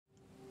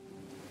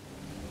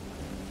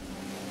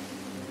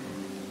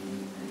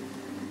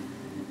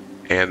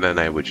And then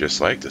I would just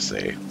like to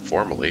say,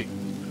 formally,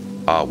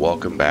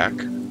 welcome back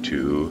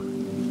to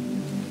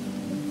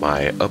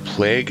my A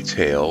Plague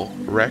Tale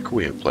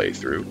Requiem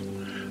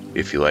playthrough.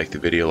 If you like the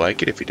video,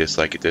 like it. If you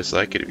dislike it,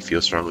 dislike it. If you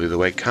feel strongly the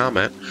way,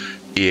 comment.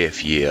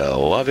 If you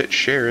love it,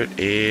 share it,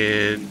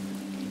 and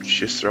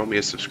just throw me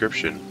a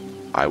subscription.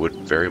 I would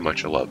very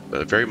much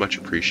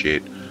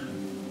appreciate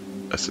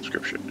a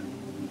subscription.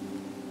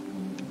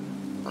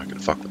 I'm not gonna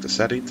fuck with the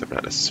settings. I'm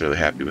not necessarily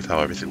happy with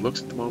how everything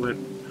looks at the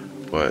moment,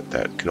 but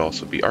that could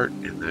also be art,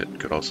 and that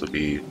could also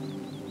be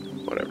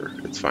whatever.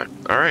 It's fine.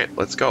 All right,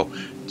 let's go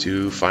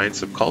to find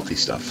some culty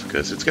stuff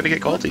because it's gonna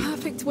get culty. What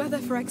perfect weather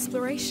for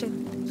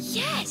exploration.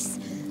 Yes,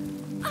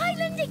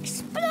 island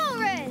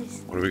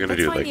explorers. What are we gonna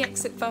Let's do? find the Like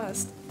exit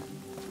first.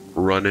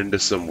 run into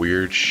some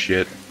weird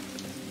shit?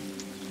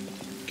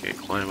 Can't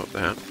climb up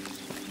that.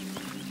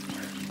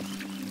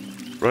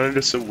 Run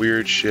into some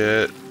weird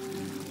shit.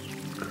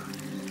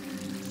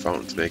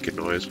 Fountain's making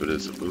noise, but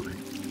is it moving?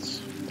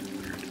 It's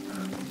weird.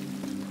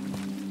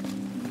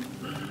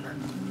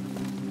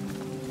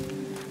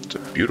 It's a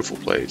beautiful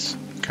place.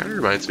 Kind of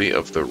reminds me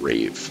of the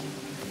rave,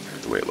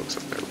 the way it looks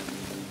up there.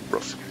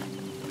 Roof.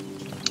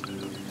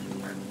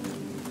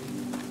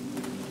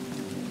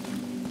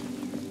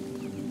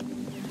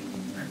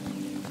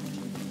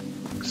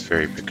 Looks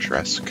very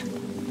picturesque.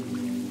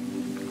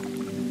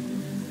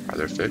 Are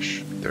there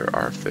fish? There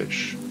are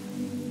fish.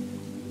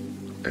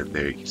 And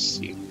they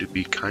seem to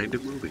be kind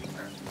of moving.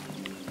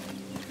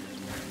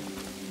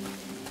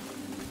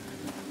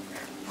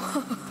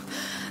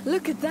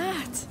 Look at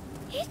that!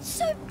 It's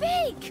so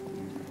big.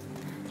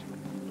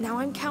 Now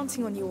I'm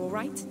counting on you, all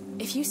right?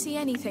 If you see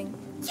anything...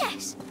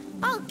 Yes,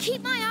 I'll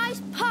keep my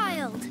eyes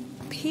piled.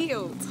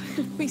 Peeled.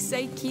 We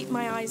say keep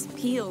my eyes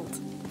peeled.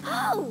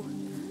 Oh,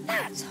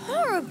 that's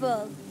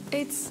horrible.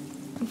 It's...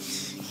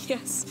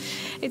 yes,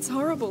 it's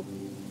horrible.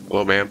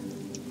 Hello, ma'am.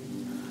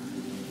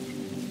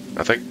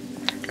 Nothing?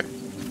 Okay.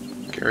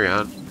 Carry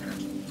on.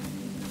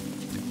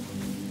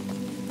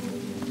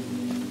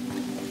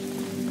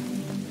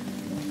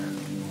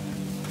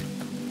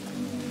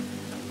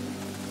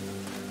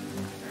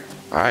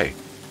 Hi.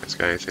 This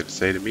guy anything to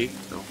say to me?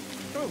 No.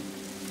 Oh.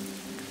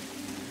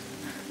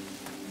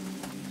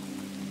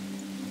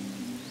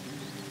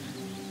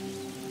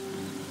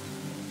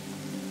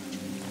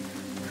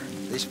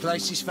 This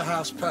place is for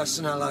house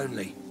personnel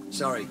only.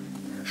 Sorry.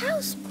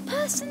 House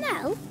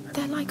personnel?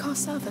 They're like our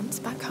servants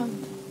back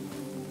home.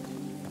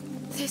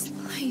 This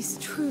place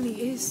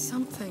truly is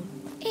something.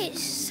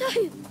 It's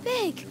so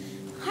big.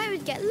 I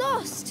would get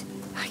lost.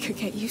 I could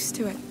get used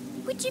to it.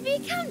 Would you be a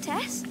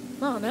countess?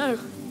 Oh no.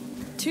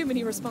 Too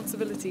many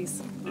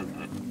responsibilities.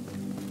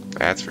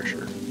 That's for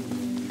sure.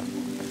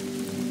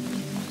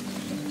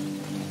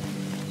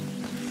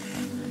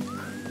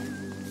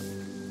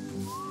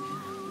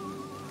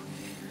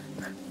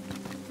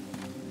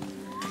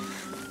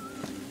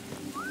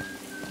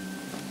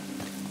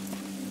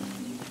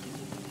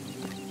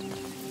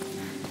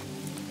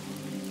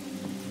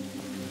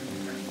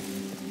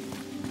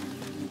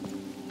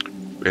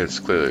 It's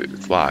clearly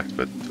locked,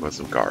 but there was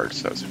some guards,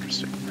 so that was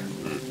interesting. I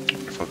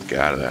wonder if I can get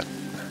out of that.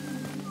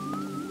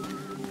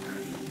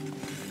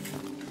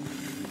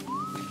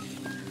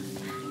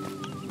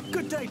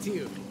 Good day to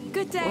you.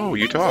 Good day. Oh,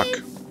 you talk.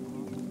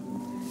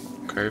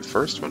 Okay,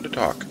 first one to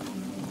talk.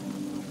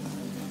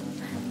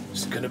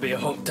 It's gonna be a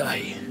hot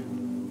day.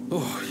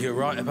 Oh, you're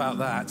right about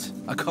that.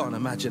 I can't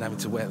imagine having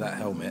to wear that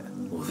helmet.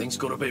 Well, things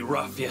got a bit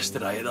rough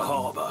yesterday at the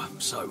harbour,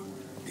 so...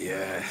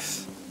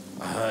 Yes,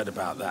 I heard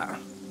about that.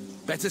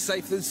 Better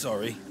safe than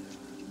sorry.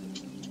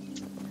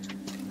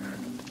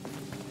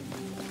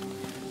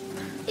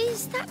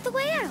 Is that the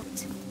way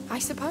out? I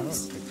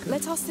suppose.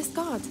 Let's ask this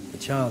guard. The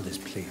child is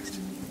pleased.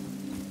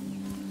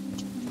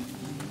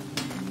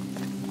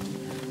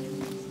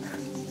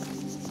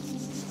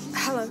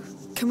 Hello.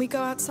 Can we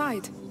go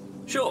outside?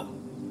 Sure.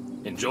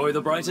 Enjoy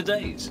the brighter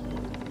days.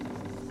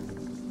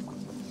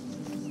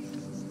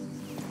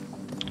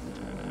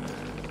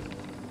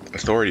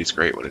 Authority's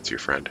great when it's your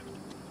friend.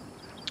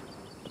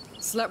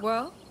 Slept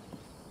well?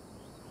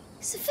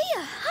 Sophia,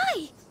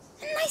 hi.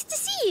 Nice to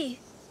see you.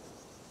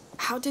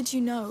 How did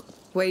you know?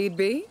 Where you'd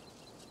be?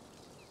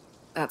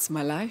 That's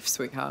my life,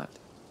 sweetheart.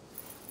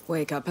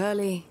 Wake up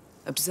early,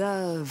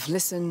 observe,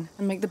 listen,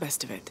 and make the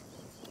best of it.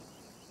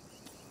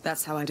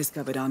 That's how I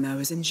discovered Arnaud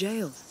was in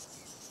jail.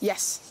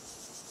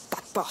 Yes.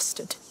 That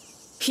bastard.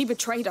 He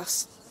betrayed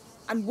us.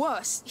 And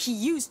worse, he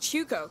used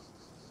Hugo.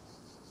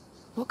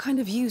 What kind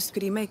of use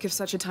could he make of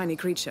such a tiny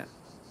creature?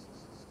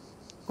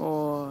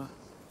 Or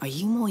are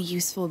you more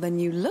useful than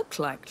you look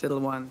like, little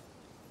one?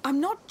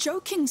 I'm not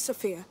joking,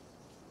 Sophia.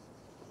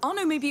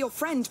 Arnaud may be your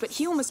friend, but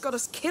he almost got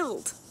us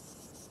killed.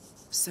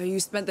 So you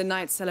spent the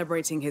night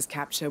celebrating his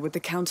capture with the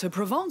Count of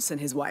Provence and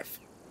his wife?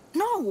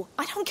 No,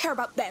 I don't care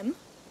about them.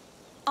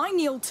 I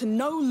kneel to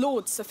no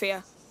lord,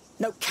 Sophia.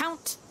 No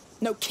count,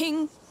 no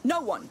king, no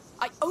one.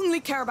 I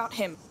only care about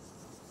him.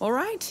 All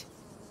right.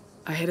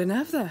 I hit a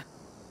nerve there.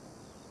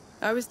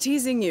 I was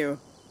teasing you.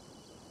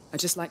 I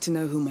just like to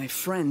know who my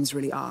friends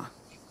really are.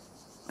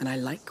 And I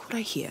like what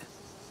I hear.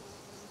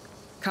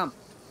 Come.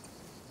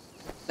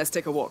 Let's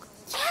take a walk.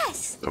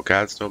 Yes! No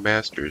gods, no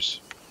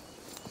masters.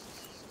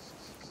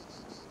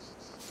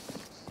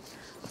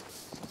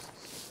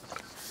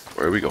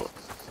 Where are we going?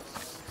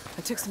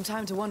 I took some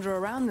time to wander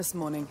around this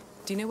morning.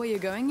 Do you know where you're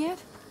going yet?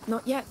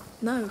 Not yet,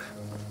 no.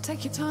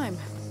 Take your time.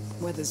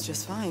 Weather's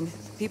just fine.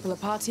 People are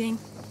partying.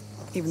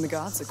 Even the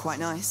guards are quite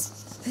nice.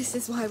 This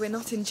is why we're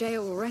not in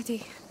jail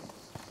already.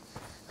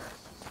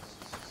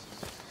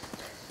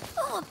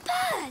 Oh,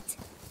 a bird!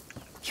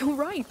 You're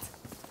right.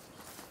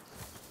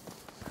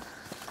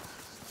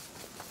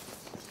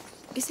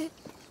 Is it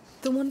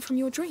the one from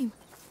your dream?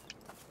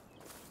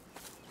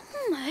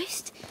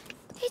 Almost.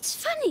 It's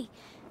funny.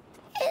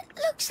 It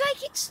looks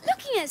like it's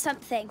looking at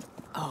something.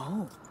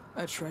 Oh,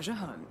 a treasure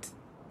hunt.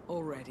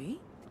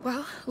 Already?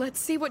 Well, let's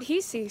see what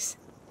he sees.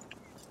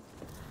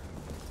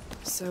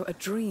 So a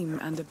dream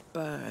and a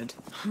bird.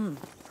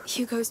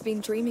 Hugo's been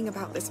dreaming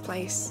about this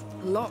place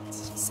a lot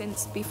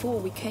since before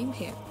we came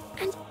here.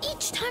 And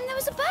each time there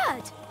was a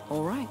bird.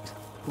 All right.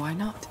 Why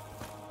not?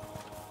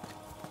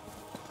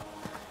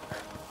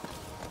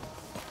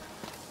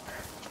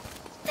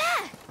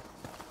 There!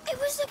 It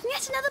was looking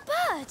at another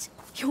bird.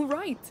 You're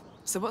right.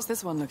 So what's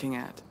this one looking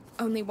at?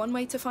 Only one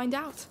way to find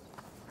out.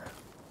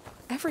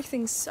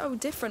 Everything's so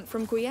different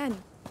from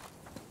Guyenne.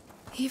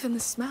 Even the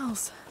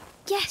smells.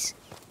 Yes,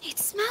 it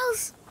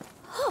smells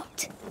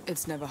hot.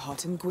 It's never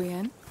hot in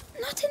Guyenne.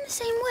 Not in the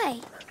same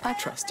way. I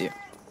trust you.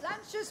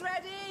 Lunch is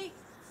ready.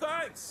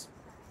 Thanks.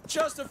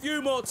 Just a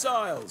few more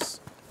tiles.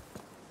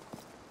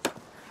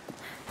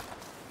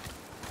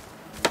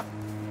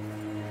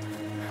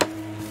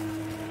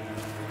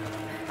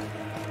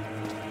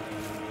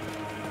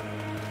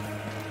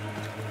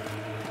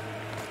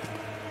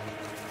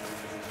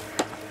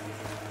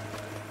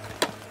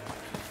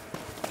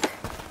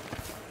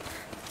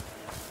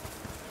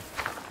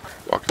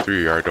 Walking through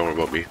your yard, don't worry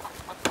about me.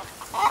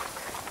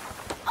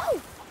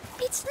 Oh,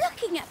 it's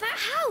looking at that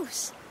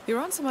house. Your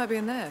answer might be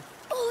in there.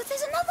 Oh,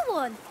 there's another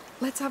one.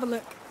 Let's have a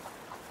look.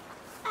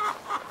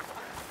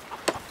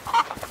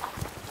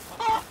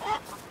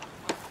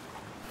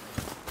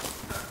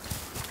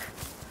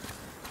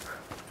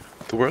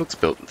 The world's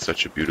built in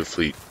such a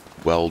beautifully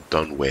well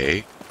done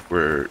way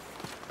where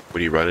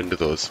when you run into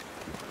those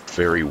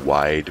very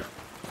wide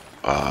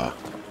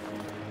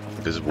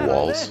invisible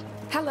walls,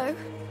 Hello.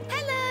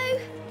 Hello.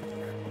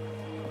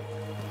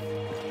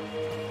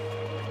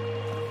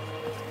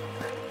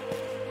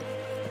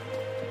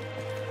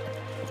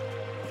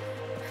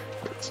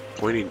 it's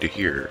pointing to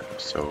here,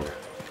 so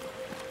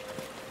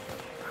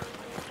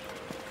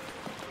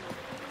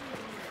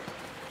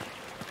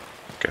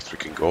guess we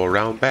can go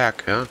around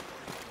back, huh?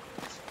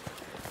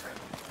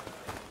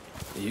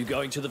 Are you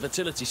going to the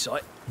fertility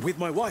site? With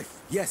my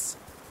wife, yes.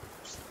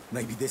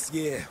 Maybe this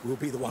year will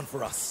be the one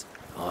for us.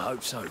 I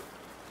hope so.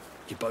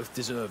 You both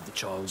deserve the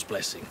child's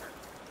blessing.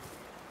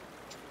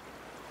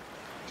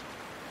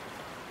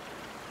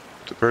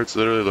 The bird's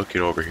literally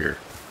looking over here.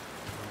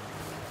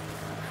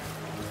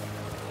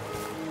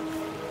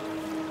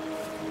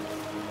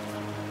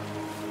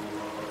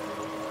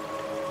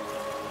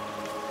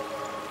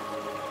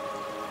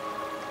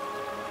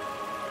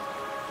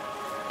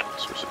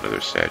 So there's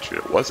another statue.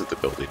 It wasn't the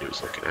building he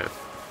was looking at.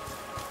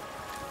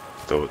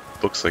 Though it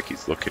looks like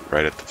he's looking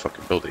right at the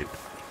fucking building.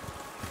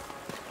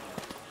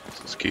 Let's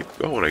just keep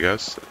going, I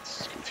guess.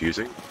 It's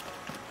confusing.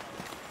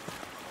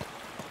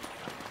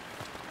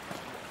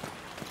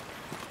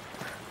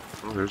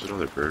 Oh, there's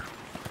another bird.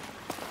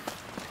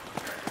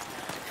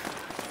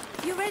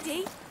 You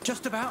ready?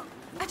 Just about.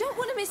 I don't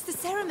want to miss the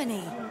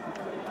ceremony.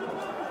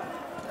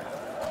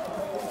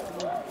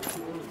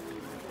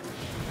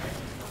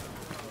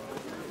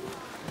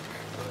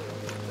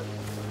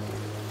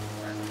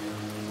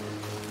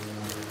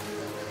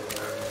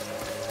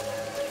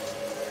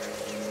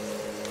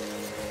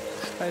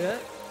 Hey there.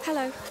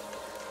 Hello.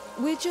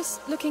 We're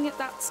just looking at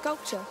that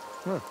sculpture.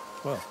 Oh,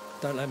 well,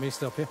 don't let me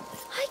stop you.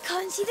 I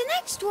can't see the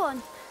next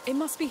one. It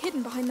must be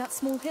hidden behind that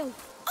small hill.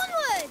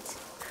 Onward!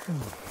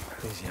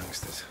 These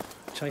youngsters.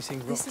 Chasing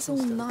rocks This is all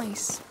instead.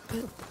 nice,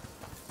 but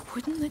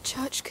wouldn't the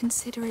church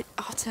consider it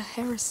utter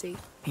heresy?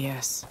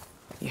 Yes.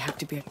 You have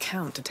to be a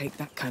count to take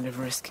that kind of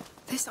risk.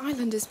 This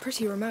island is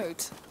pretty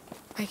remote.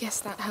 I guess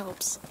that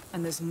helps.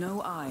 And there's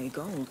no eye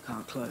gold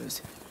can't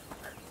close.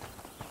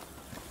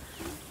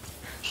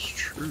 It's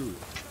true.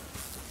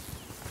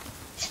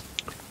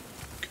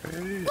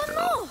 Okay. One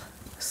more!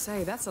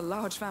 Say, that's a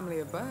large family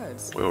of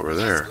birds. Way over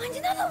there. Find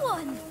another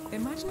one.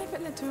 Imagine if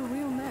it led to a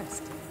real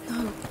nest.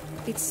 No,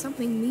 it's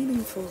something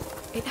meaningful.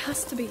 It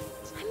has to be.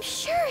 I'm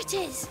sure it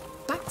is.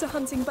 Back to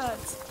hunting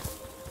birds.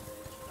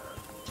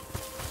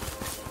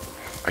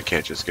 I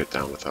can't just get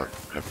down without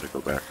having to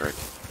go back, right?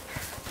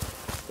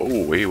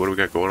 Oh, wait, what do we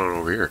got going on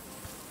over here?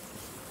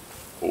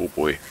 Oh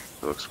boy,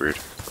 that looks weird.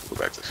 I'll go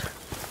back this way.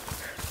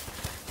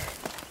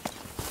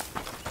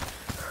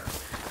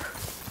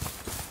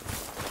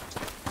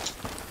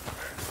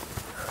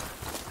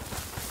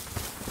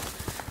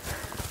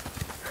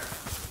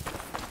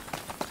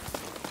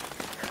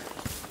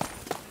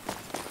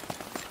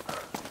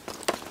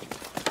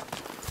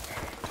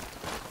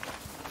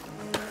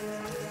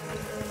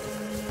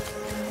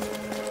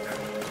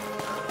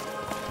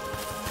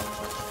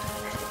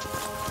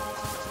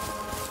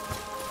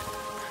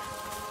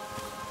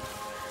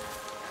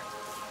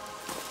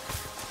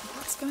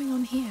 What's going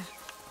on here?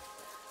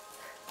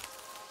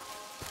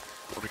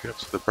 What are you up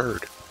to the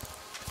bird?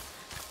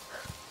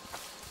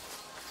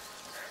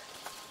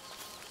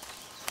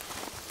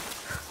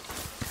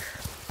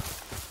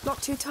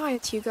 Not too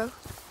tired, Hugo?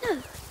 No,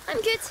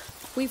 I'm good.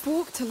 We've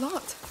walked a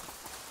lot.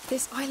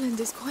 This island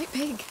is quite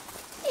big.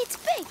 It's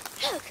big.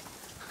 Look,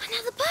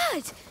 another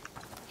bird.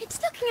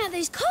 It's looking at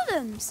those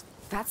columns.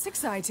 That's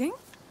exciting.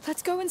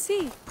 Let's go and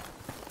see.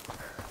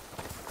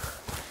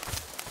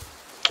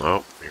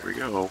 Oh, here we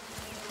go.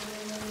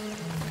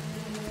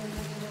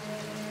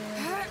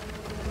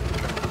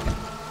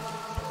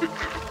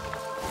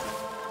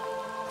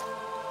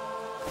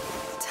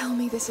 Tell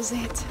me this is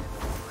it.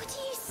 What do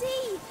you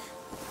see?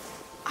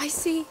 I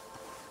see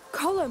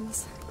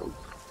columns.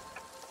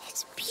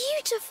 It's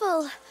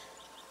beautiful.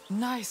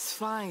 Nice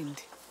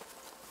find.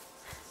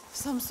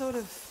 Some sort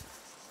of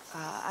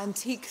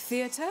antique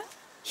theater?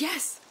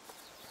 Yes.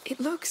 It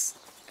looks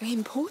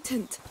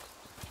important.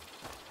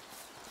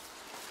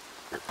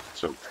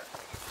 So,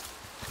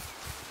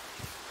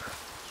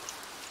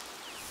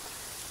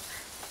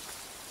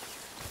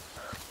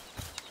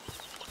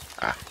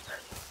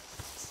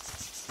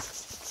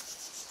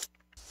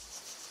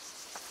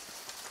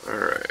 all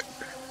right.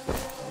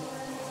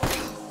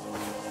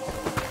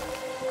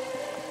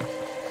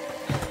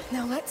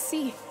 Now let's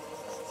see.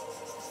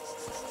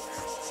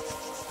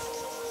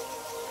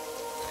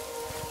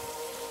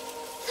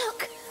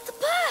 Look, the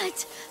bird.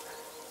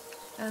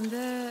 And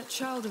they're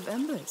child of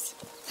embers.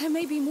 There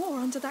may be more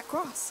under that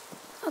grass.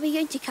 Are we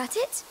going to cut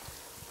it?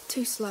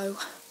 Too slow.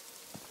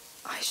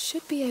 I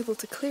should be able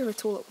to clear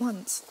it all at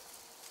once.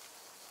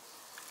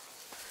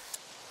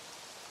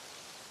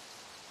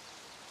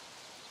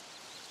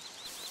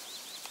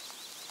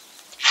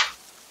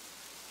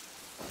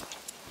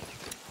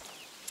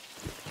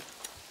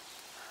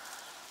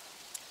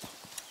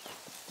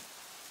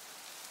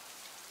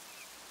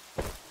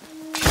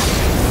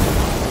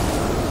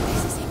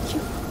 This is it,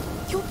 you.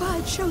 Your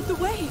bird showed the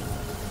way.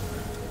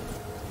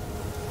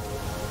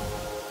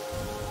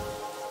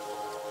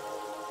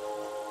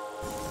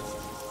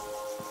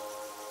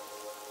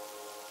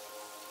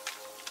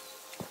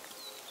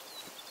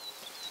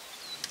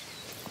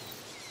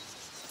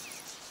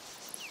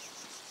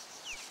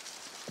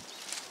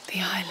 The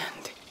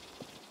island.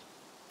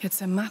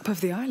 It's a map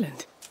of the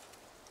island.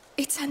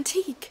 It's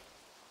antique.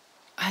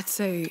 I'd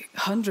say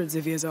hundreds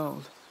of years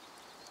old.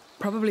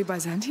 Probably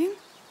Byzantine?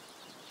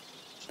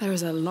 There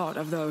is a lot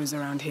of those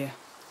around here.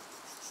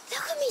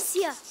 Look,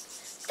 Amicia.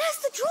 There's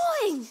the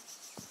drawing.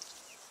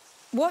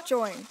 What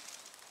drawing?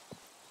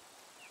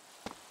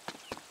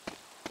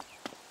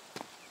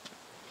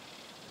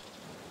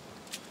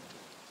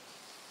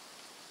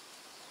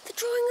 The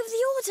drawing of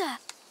the order.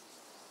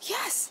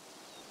 Yes,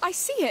 I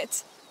see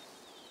it.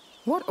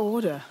 What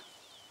order?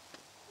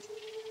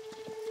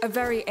 A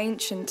very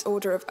ancient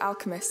order of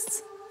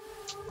alchemists.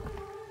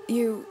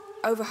 You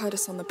overheard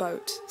us on the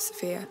boat,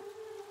 Sophia.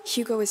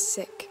 Hugo is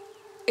sick.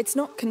 It's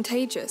not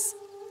contagious.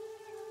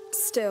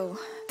 Still,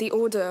 the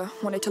order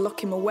wanted to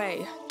lock him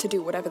away to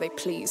do whatever they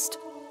pleased.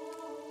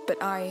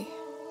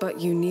 But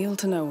you kneel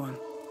to no one.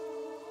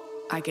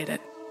 I get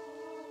it.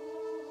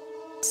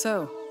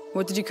 So,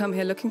 what did you come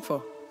here looking for?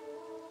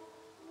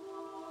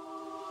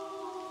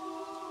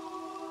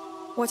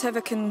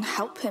 Whatever can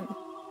help him.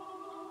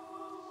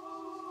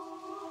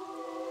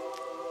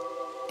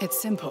 It's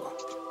simple.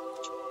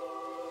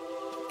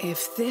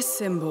 If this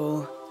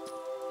symbol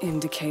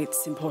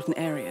indicates important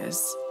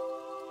areas,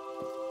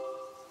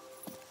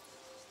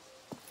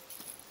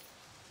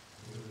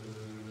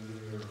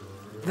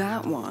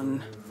 that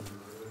one,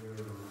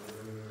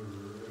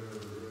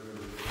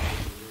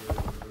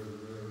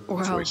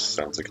 well, Voice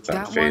sounds like it's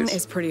out of that one phase.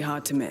 is pretty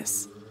hard to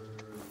miss.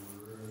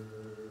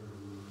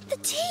 The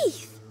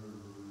teeth.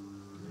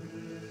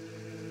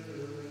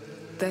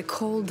 They're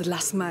called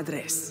Las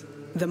Madres,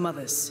 the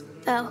mothers.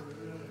 Oh,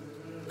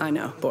 I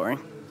know, boring.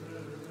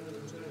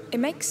 It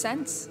makes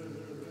sense.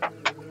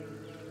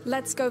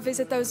 Let's go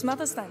visit those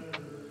mothers then.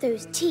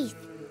 those teeth.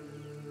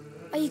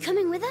 Are you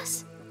coming with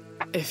us?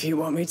 If you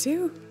want me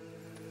to.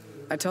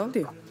 I told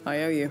you,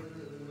 I owe you.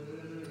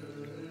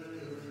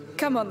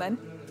 Come on then.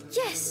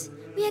 Yes,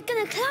 we are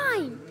gonna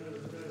climb.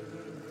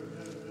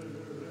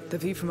 The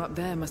view from up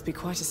there must be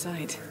quite a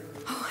sight.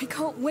 Oh, I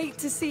can't wait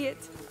to see it.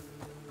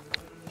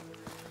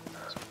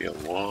 It's be a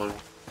long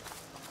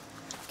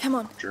Come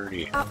on.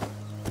 journey. Up.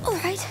 All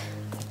right.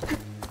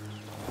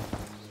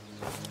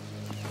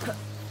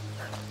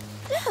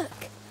 Look,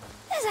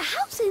 there's a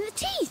house in the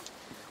teeth.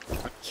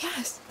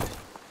 Yes.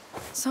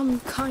 Some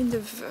kind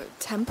of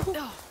temple?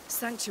 Oh,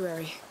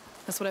 sanctuary.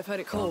 That's what I've heard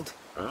it called.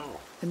 Oh,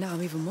 And now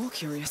I'm even more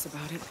curious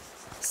about it.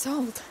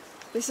 Sold.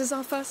 This is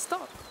our first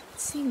stop. It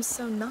seems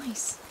so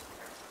nice.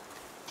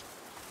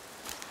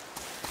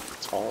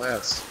 it's all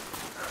S.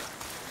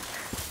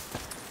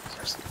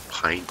 There's some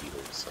pine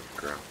needles on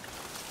the ground.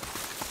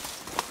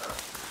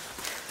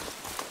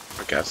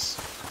 I guess.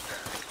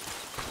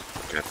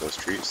 Looking at those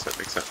trees, that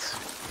makes sense.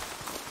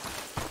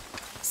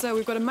 So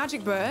we've got a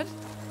magic bird,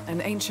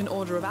 an ancient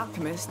order of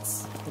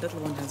alchemists. The little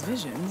one has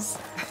visions.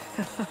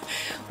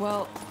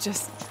 Well,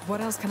 just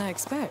what else can I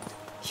expect?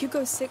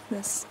 Hugo's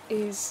sickness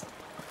is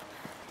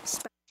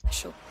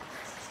special.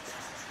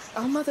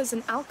 Our mother's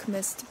an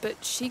alchemist,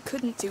 but she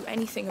couldn't do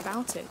anything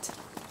about it.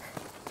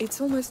 It's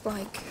almost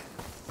like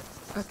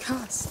a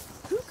curse.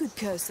 Who could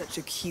curse such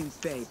a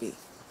cute baby?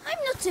 I'm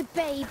not a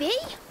baby.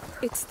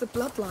 It's the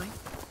bloodline.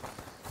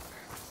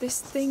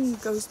 This thing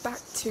goes back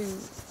to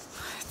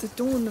the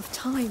dawn of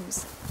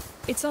times.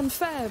 It's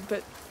unfair,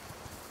 but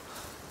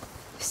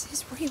this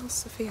is real,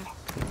 Sophia.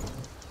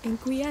 In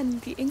Guyenne,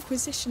 the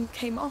Inquisition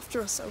came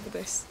after us over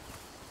this.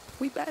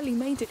 We barely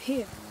made it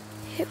here.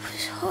 It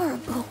was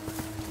horrible.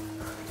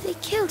 They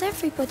killed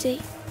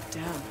everybody.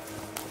 Damn.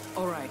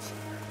 All right.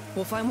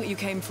 We'll find what you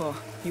came for.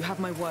 You have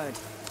my word.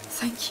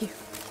 Thank you.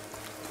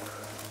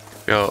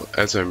 You know,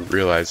 as I'm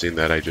realizing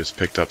that I just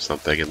picked up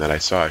something and that I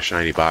saw a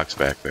shiny box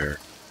back there.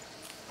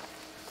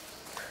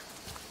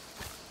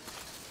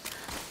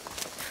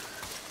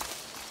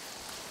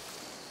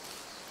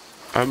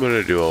 I'm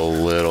gonna do a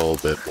little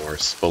bit more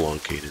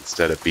spelunking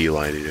instead of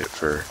beelining it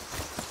for...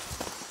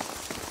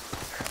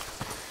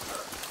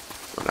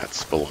 Well, not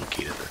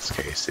spelunking in this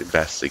case,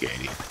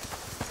 investigating.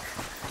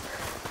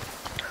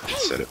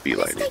 Instead of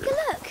beelining Let's take it. a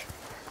look.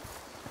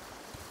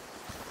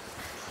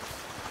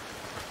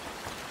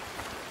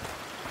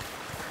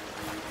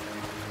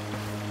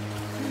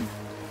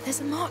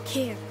 There's a mark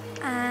here.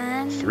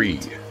 And 3.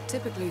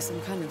 Typically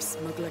some kind of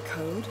smuggler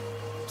code.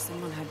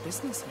 Someone had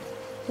business here.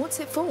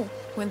 What's it for?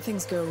 When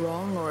things go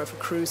wrong, or if a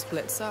crew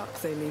splits up,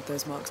 they leave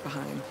those marks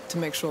behind to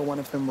make sure one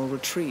of them will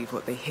retrieve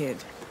what they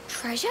hid.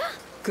 treasure?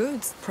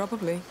 Goods,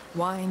 probably.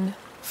 Wine,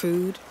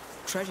 food,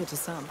 treasure to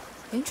some.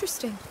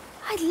 Interesting.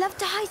 I'd love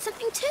to hide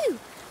something too.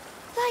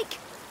 Like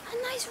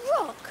a nice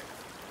rock.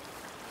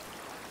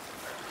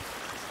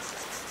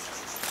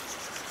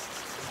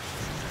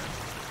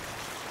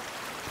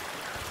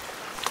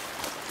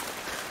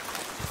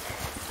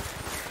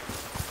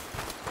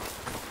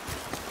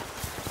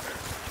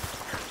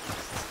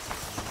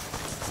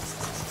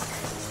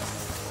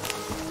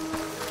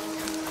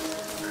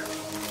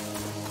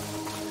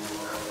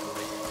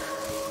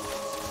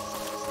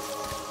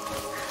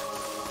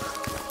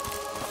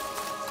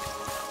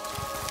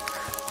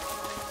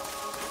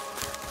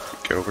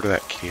 Get over to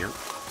that camp.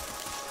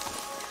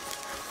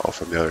 Oh,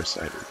 from the other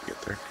side we can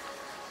get there.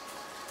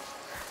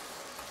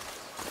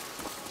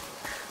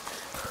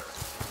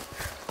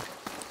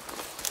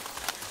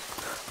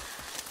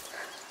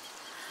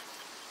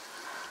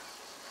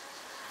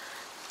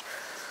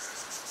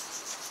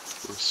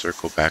 We'll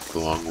circle back the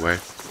long way.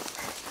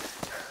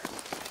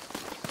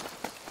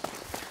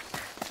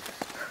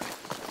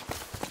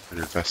 And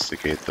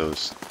investigate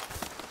those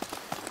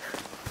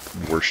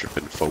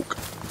worshiping folk.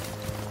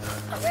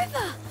 A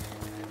river!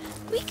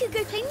 We could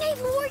go play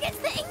naval war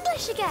against the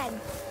English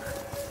again.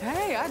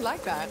 Hey, I'd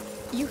like that.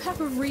 You have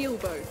a real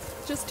boat.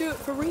 Just do it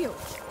for real.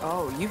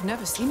 Oh, you've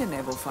never seen a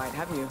naval fight,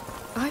 have you?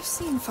 I've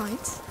seen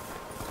fights.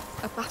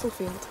 A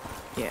battlefield.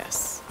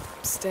 Yes.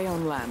 Stay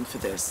on land for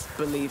this,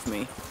 believe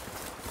me.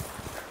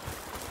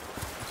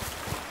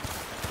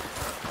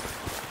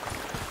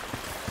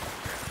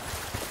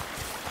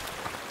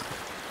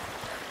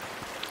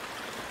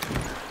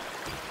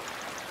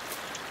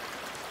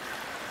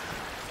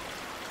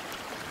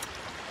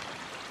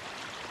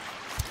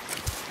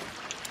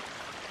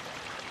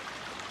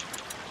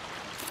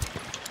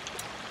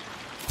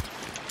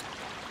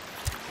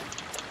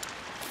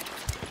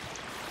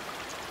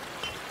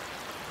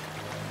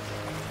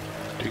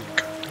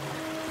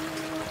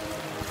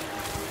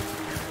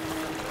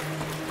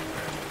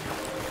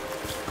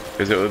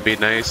 Because it would be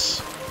nice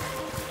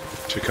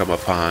to come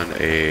upon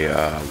a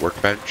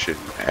workbench and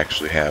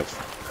actually have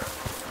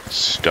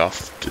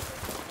stuff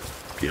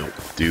to, you know,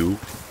 do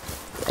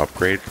or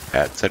upgrade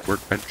at said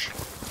workbench.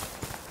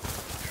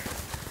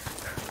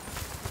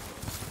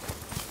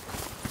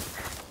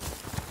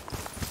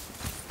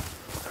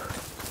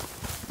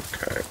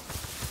 Okay.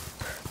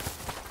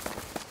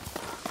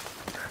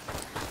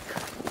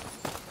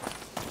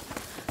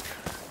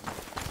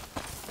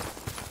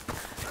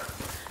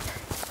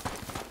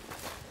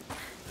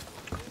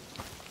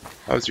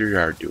 How's your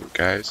yard doing,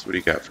 guys? What do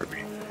you got for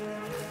me?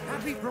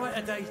 Happy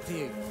brighter days to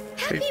you.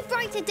 Happy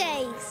brighter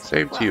days.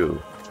 Same to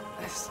you.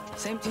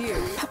 Same to you.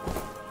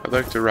 I'd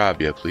like to rob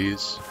you,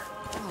 please.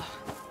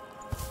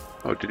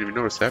 Oh, didn't even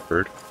notice that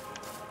bird.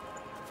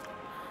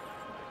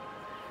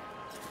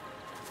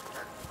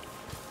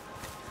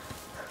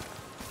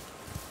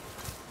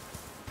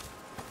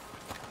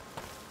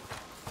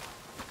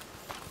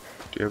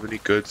 Do you have any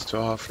goods to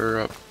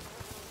offer up?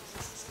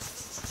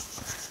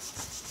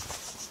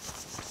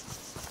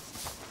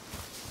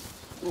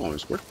 Oh,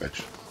 there's a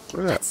workbench.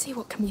 Look at that. Let's see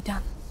what can be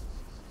done.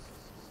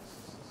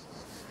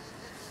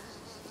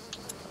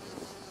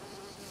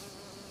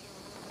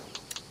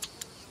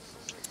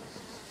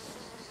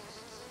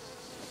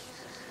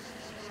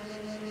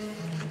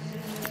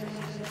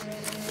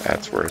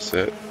 That's worth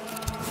it.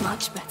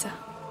 Much better.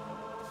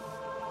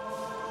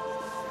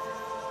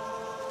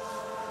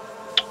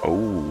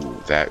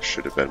 Oh, That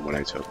should have been what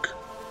I took.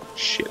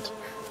 Shit.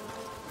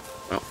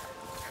 Well.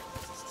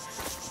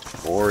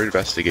 More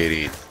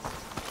investigating.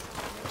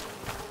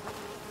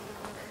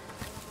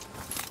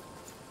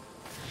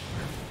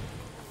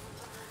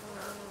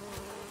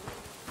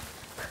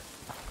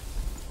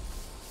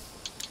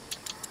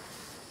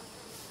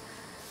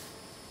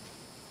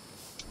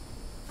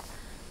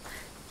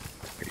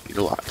 I need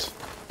a lot.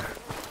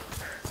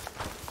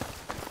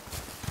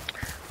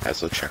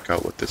 As I'll check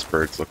out what this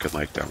bird's looking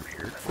like down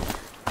here.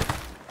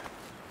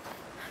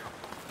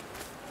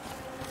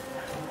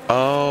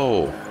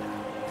 Oh!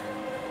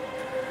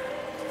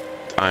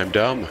 I'm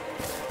dumb.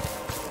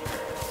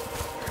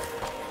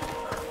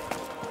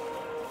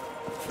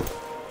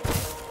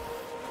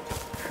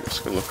 I'm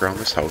just gonna look around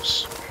this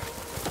house.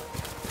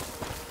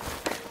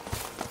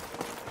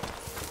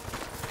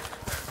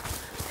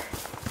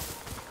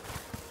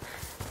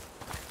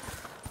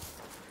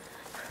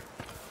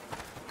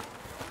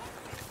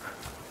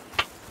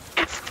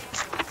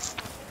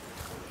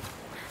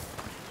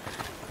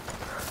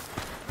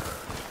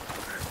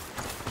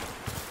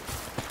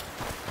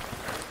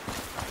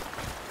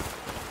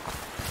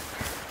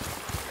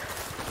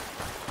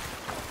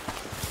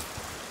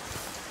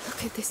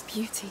 Look at this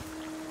beauty.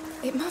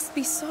 It must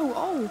be so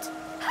old.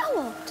 How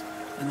old?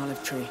 An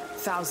olive tree.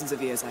 Thousands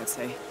of years, I'd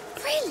say.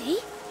 Really?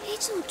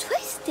 It's all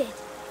twisted.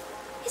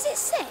 Is it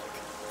sick?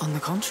 On the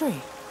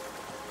contrary,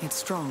 it's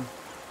strong.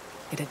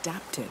 It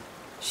adapted.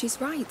 She's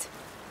right.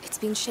 It's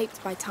been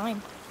shaped by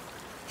time.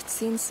 It's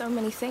seen so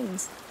many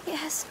things. It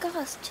has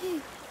scars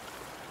too.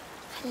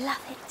 I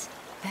love it.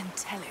 Then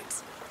tell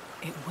it.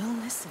 It will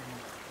listen.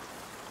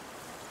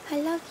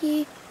 I love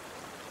you.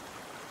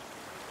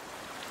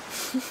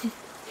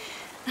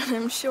 And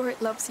I'm sure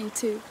it loves you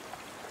too.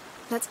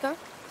 Let's go?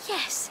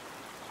 Yes.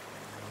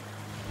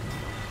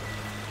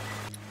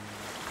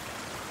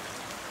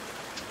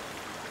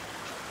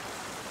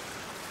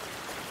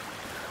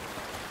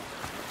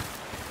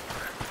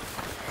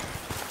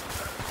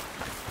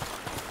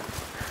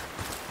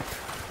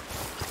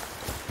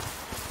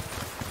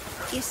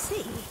 You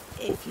see,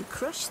 if you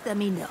crush them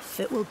enough,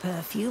 it will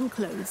perfume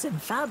clothes and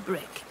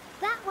fabric.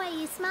 That way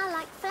you smell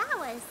like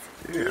flowers.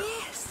 Yeah.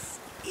 Yes,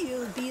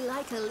 you'll be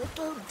like a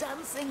little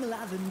dancing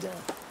lavender.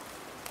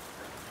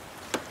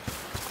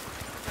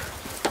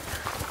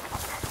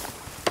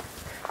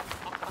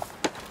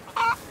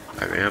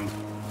 Hi, ma'am.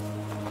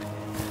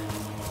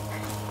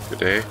 Good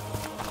day.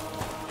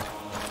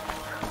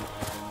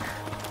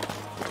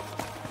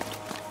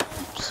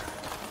 Oops.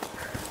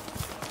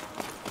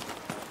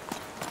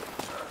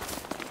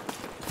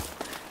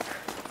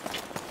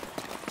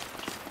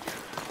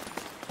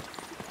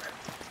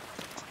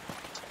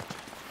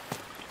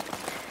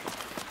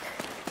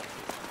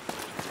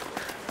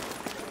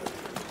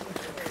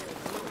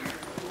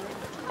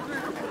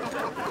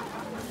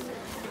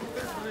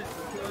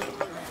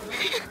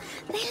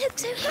 They look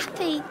so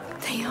happy.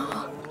 They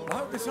are. I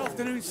hope this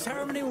afternoon's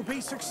ceremony will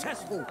be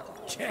successful.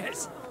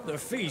 Yes, the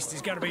feast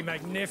is going to be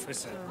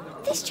magnificent.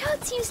 This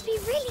child seems to be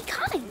really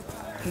kind.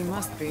 He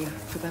must be,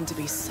 for them to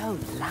be so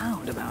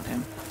loud about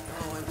him.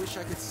 Oh, I wish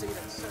I could see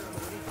that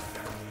ceremony.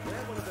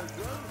 Where one of those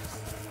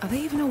drones? Are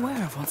they even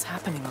aware of what's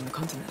happening on the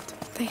continent?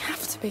 They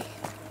have to be.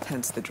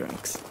 Hence the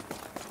drinks.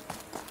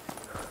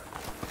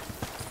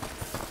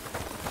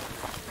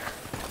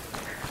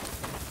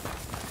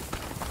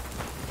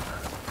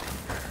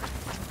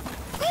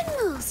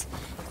 Windmills.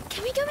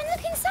 Can we go and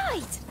look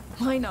inside?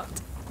 Why not?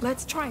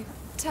 Let's try.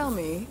 Tell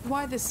me,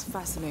 why this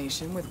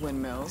fascination with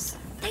windmills?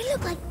 They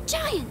look like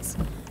giants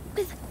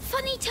with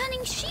funny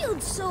turning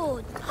shield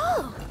swords.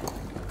 Oh,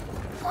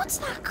 what's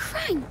that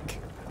crank?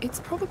 It's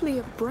probably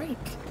a brake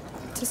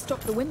to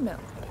stop the windmill.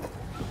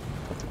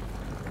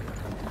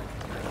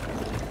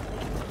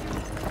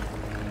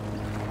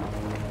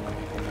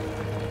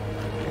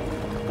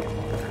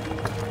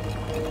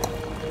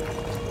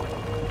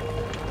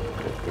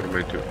 What am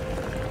I doing?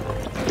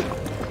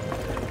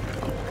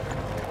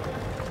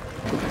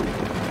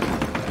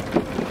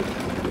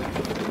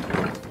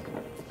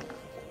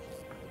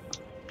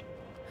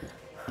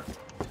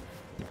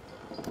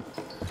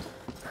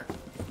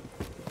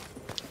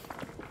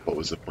 What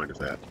was the point of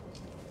that?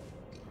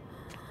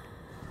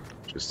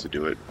 Just to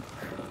do it?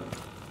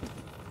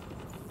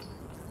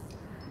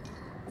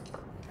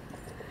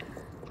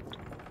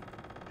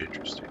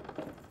 Interesting.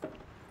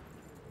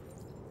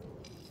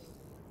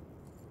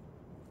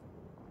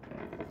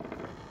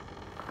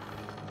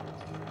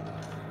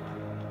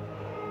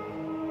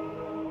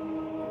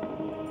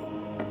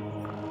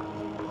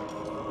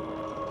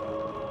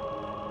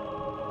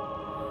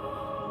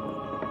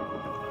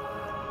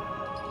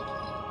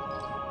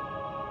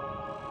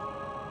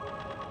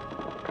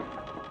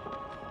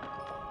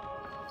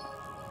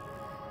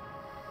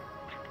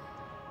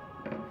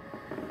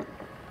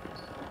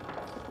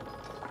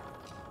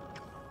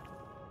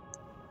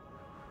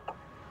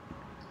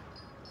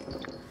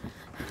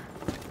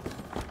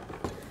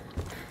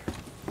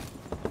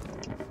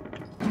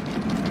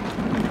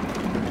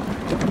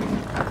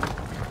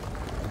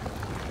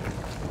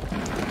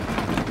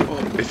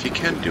 If you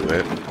can do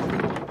it,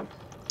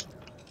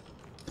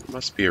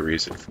 Must be a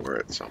reason for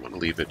it, so I'm gonna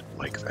leave it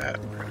like that.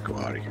 We're gonna go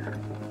out of here.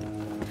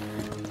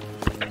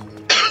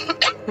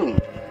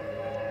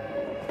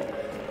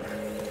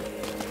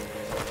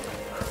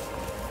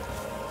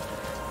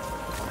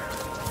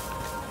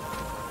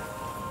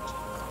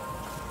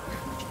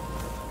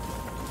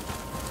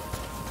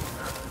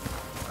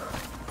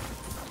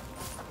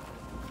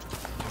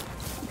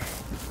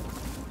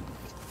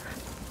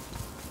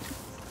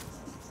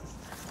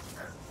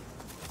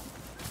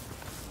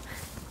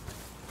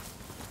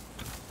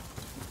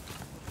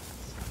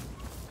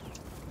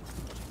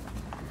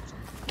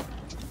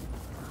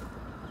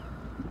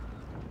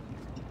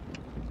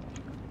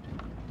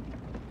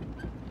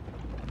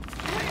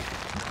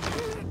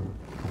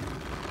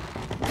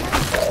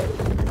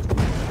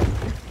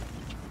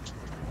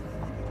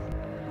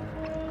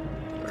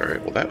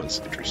 Alright, well that was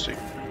interesting.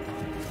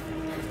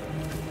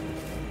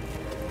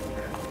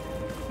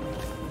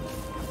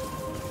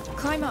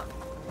 Climb up.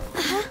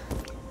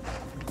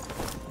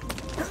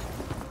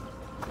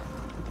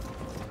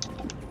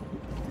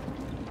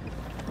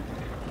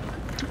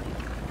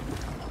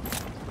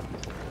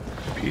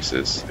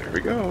 Pieces. There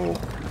we go.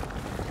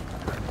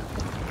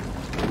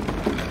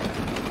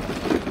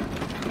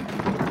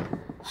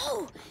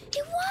 Oh,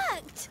 it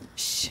worked!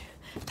 Shh.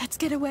 Let's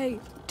get away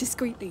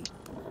discreetly.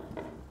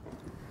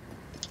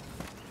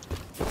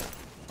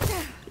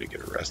 Gonna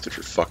get arrested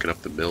for fucking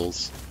up the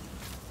mills.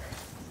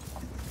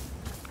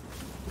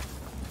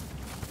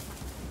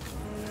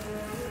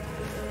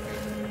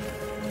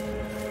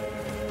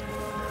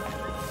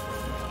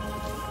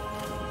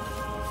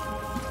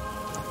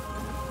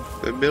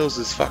 The mills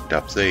is fucked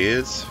up, they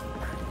is.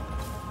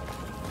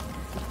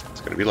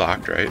 It's gonna be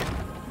locked, right?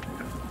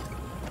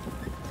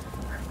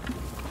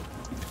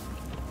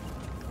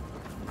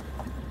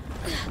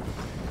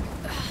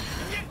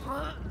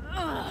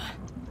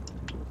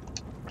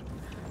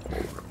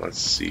 Let's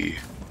see.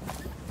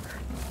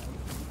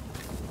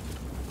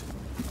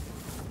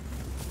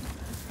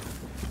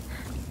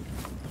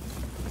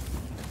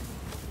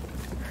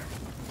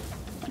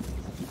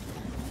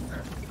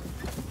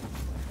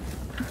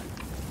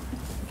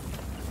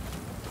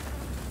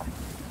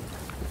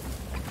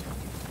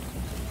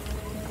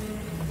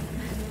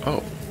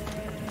 Oh.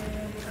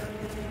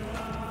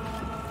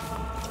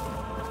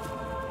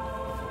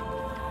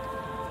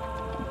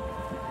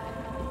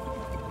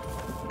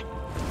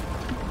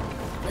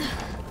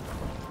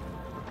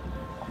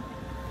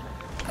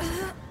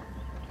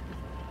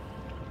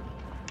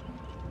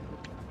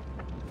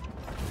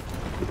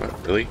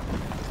 What, really?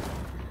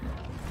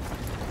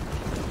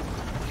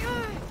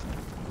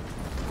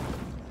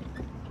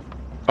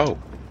 Oh.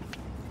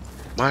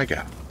 My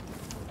God.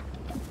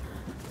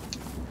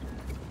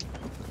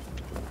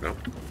 No.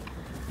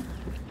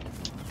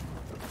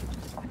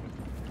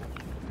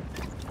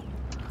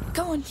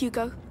 Go on,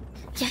 Hugo.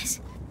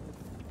 Yes.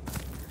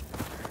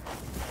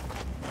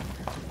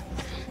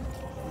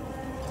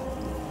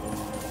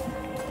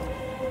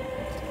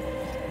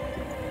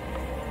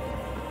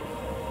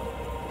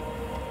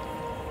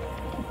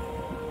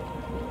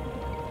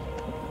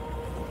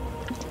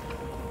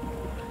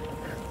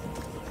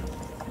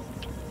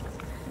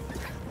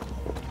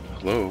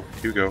 Hello,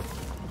 Hugo.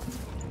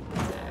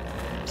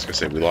 I was gonna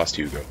say we lost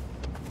Hugo.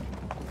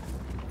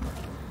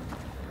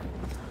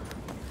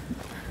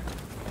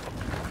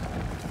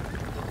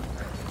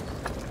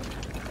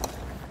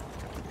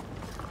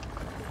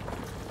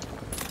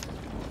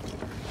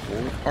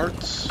 More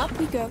parts. Up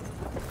we go.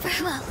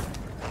 Very well.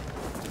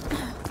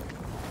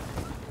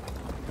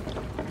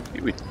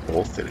 We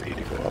both didn't need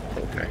to go up.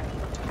 Okay.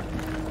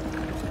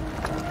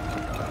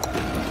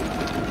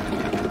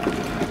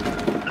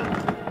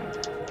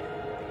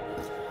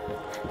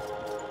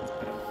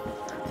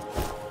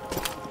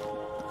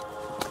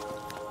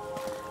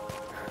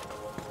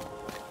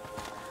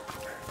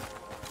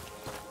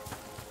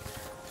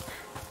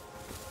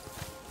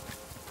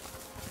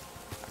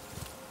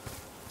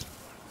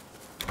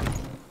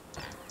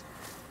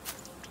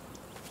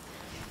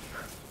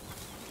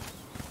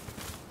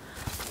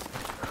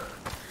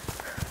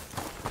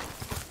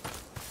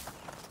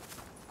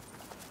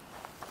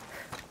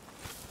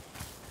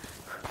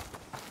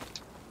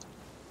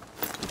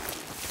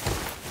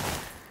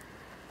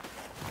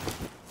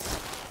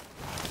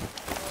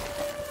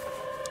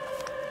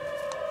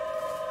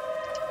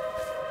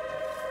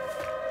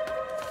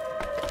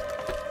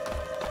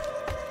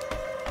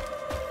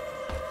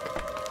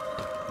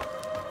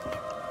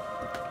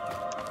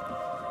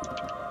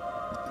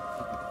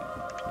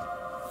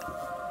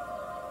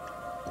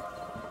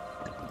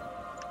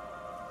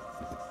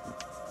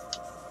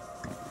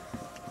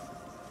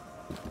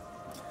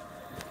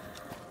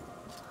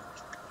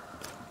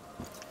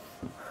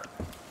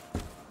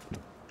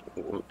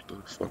 What the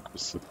fuck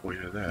was the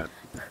point of that?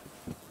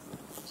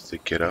 Just to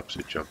get up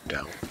to jump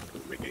down.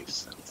 Doesn't make any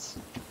sense.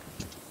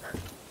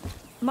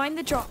 Mind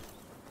the drop.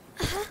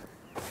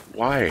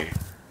 Why?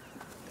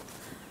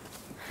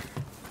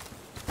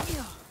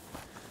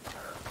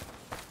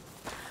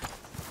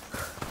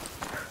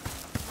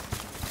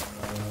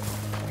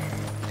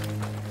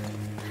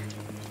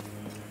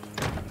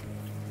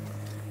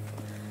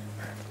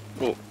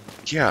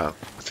 Yeah,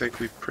 I think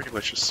we pretty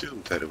much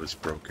assumed that it was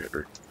broken,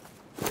 or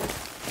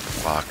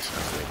locked,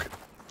 not broken.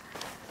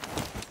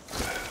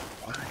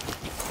 Why?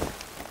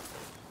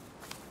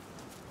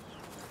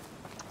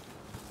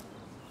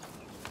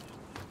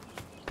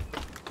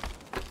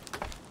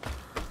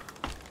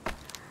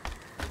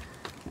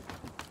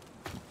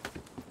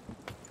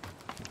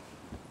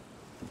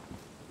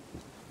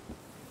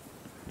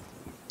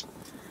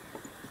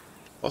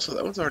 Also,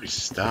 that one's already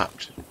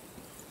stopped.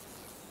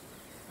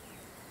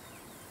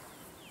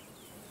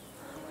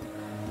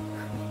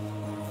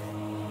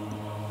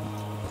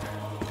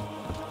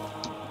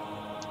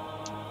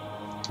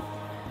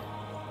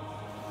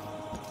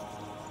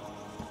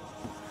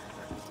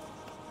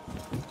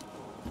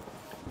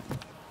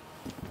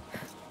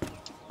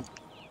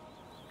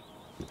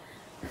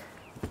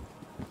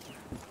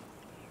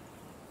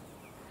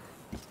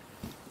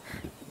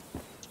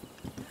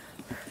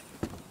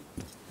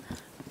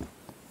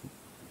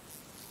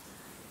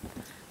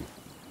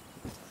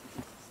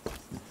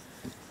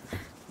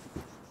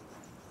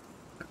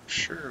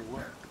 Sure,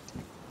 what?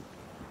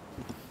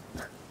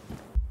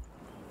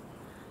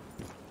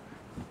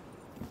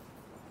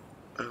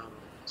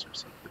 Is there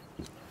something?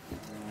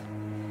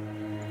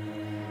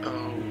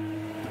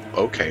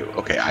 Oh,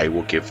 okay, I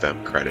will give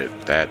them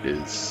credit. That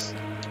is...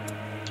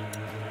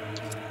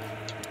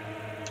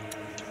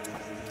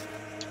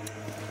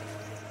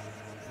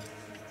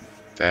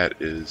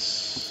 That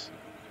is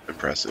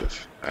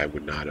impressive. I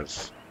would not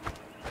have...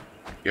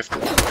 You have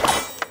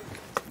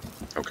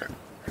to... Okay.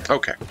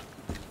 Okay.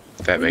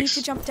 That We need makes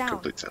to jump down.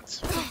 complete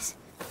sense. Yes.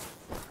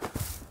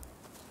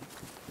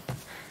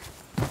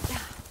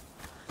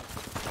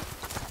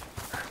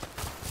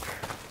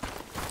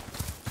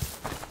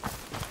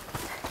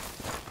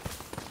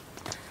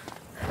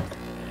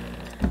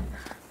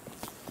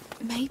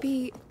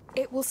 Maybe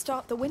it will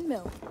start the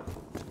windmill.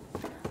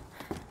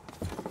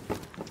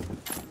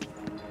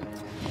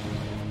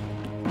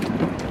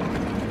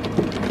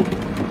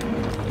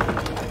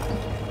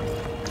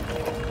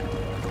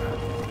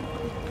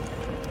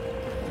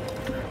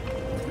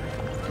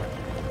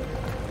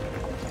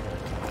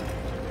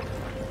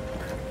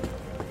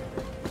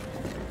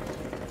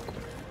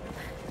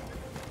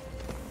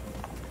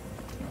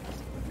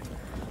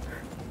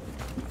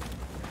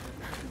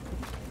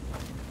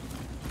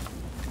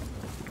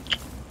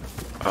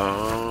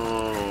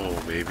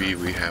 Oh, maybe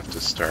we have to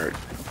start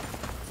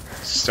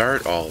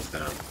all of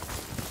them.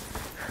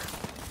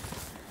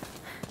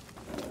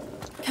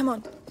 Come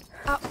on.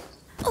 Up.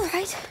 All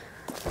right.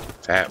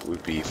 That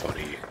would be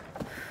funny.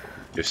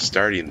 Just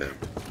starting them.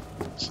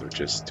 So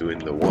just doing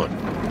the one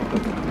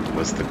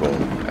was the goal,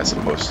 as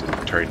opposed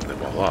to turning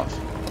them all off.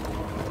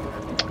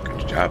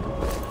 Good job.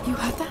 You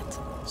heard that?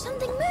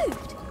 Something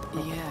moved.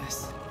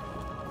 Yes.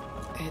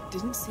 It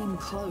didn't seem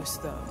close,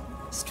 though.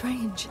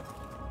 Strange.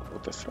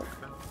 What the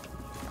fuck, man?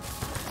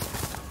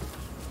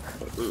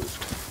 What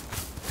moved?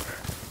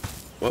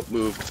 What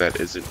moved that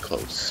isn't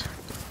close?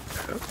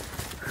 Oh,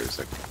 there's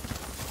a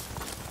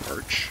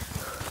arch.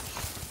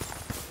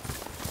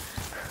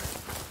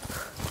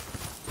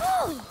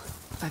 Oh,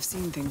 I've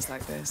seen things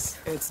like this.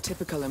 It's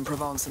typical in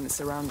Provence and its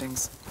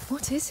surroundings.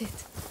 What is it?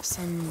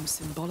 Some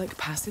symbolic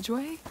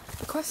passageway?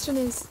 The question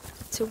is,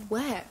 to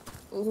where?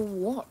 Or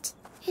what?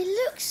 it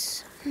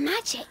looks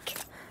magic.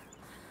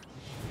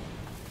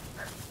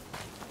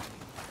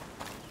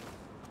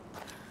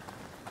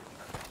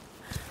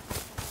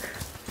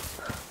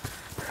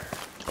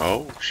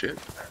 Oh, shit.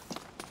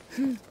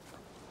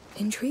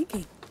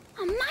 Intriguing.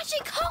 A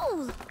magic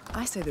hole.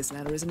 I say this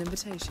ladder is an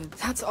invitation.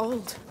 That's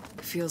old.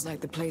 Feels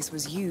like the place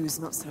was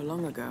used not so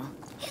long ago.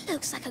 It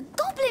looks like a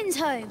goblin's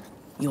home.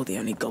 You're the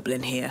only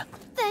goblin here.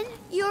 Then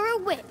you're a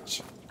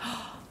witch.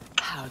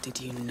 How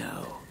did you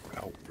know?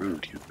 How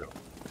rude, Hugo.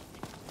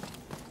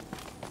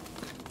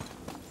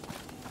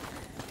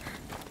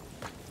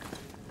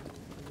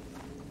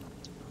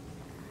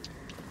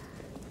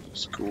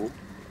 It's cool.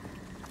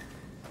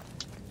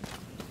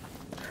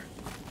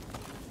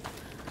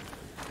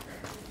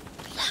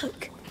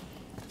 Look,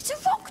 it's a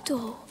rock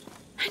door.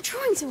 And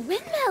drawings of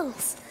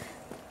windmills.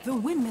 The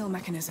windmill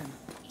mechanism.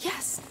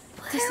 Yes.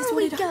 Where This is are what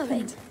we had going?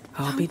 happened.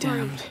 I'll be Don't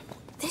worry. damned.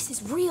 This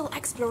is real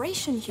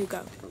exploration,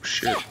 Hugo. Oh,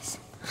 shit. Yes,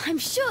 I'm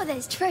sure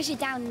there's treasure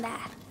down there.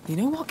 You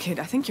know what, kid?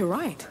 I think you're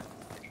right.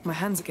 My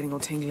hands are getting all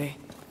tingly.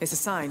 It's a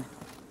sign.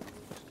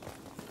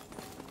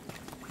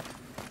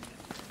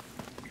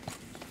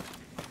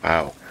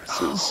 Wow.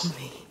 This is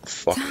Holy.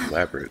 fucking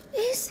elaborate.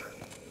 Is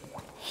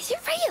it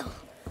real?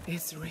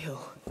 It's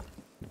real.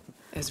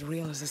 As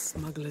real as a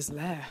smuggler's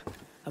lair.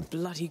 A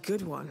bloody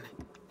good one.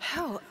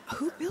 Hell,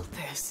 who built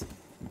this?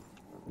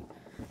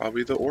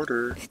 Probably the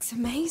order. It's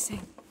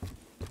amazing.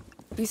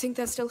 You think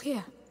they're still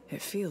here?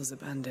 It feels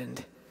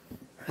abandoned.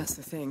 That's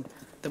the thing.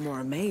 The more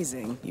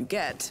amazing you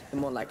get, the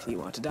more likely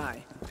you are to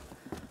die.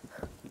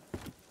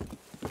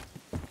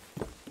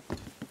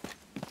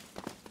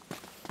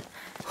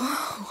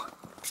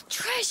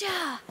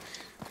 Treasure!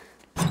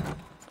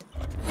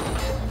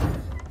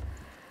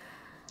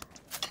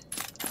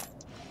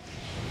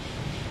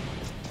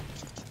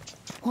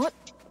 What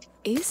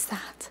is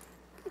that?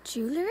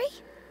 jewellery?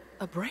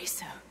 A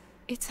bracer.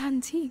 It's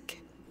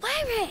antique. Wear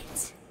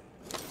it!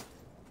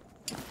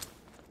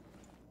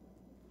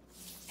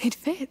 It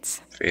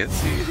fits.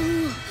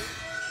 Fancy.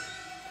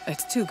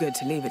 It's too good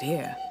to leave it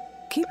here.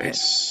 Keep it.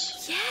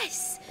 Nice.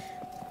 Yes!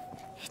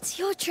 It's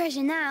your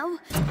treasure now.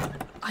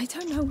 I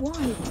don't know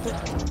why,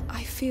 but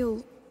I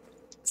feel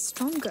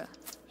stronger.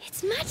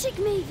 It's magic,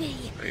 maybe.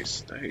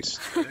 Nice, nice,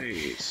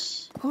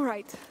 nice. All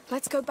right,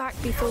 let's go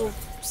back before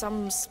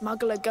some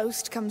smuggler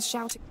ghost comes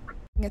shouting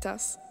at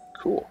us.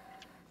 Cool.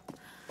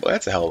 Well,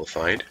 that's a hell of a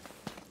find.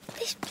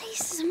 This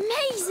place is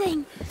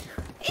amazing.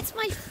 It's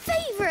my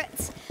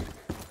favourite.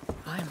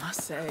 I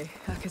must say,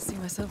 I could see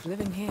myself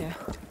living here.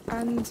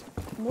 And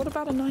what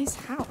about a nice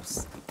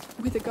house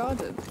with a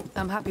garden?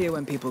 I'm happier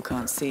when people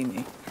can't see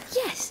me.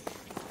 Yes,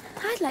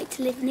 I'd like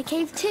to live in a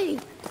cave too.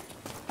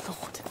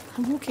 Lord,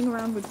 I'm walking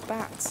around with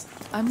bats.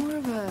 I'm more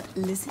of a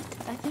lizard,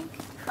 I think.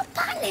 A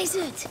bat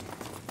lizard.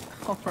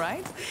 All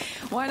right.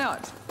 Why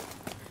not?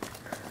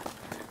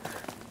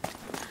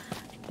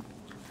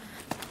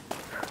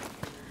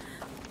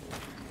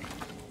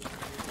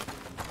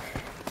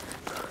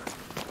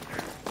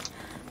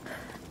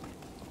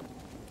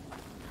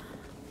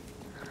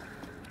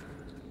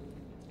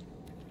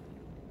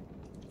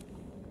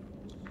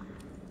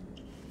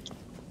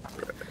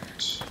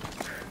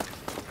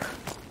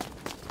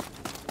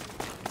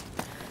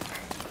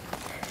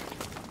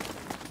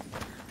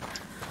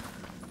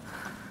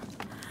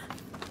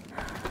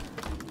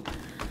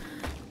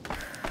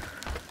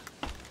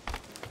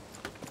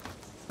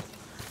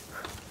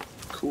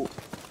 Cool.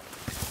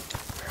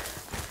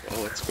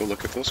 Well, let's go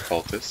look at those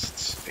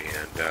cultists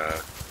and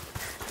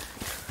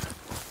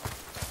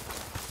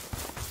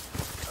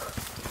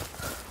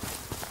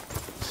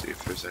see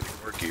if there's any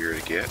more gear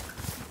to get.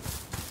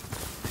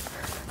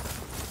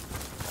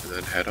 And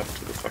then head up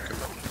to the fucking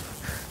mountain.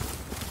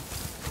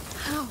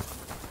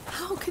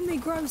 How can they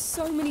grow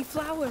so many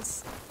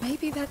flowers?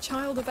 Maybe that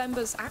child of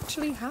embers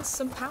actually has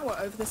some power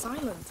over this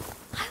island.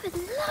 I would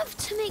love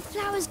to make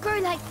flowers grow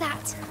like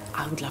that.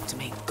 I would love to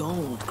make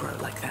gold grow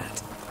like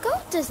that.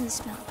 Gold doesn't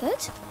smell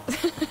good.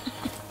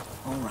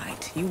 All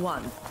right, you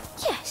won.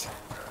 Yes,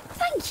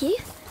 thank you.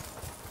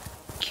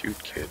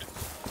 Cute kid.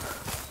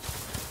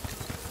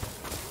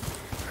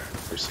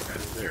 There's the guy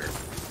in there.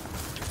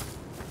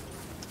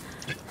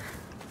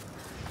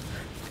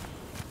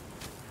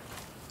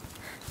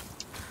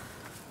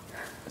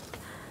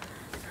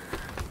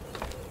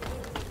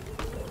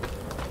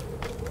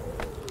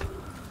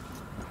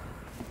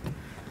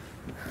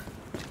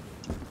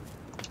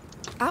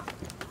 Up.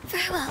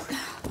 Very well.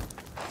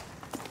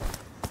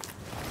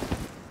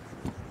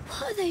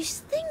 What are those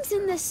things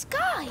in the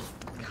sky?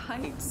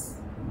 Kites.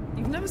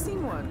 You've never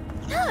seen one?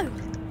 No.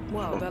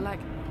 Well, they're like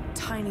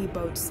tiny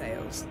boat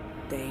sails.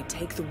 They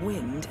take the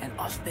wind and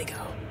off they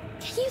go.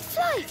 Can you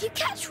fly if you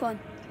catch one?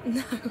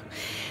 No,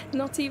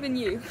 not even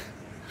you.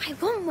 I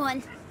want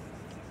one.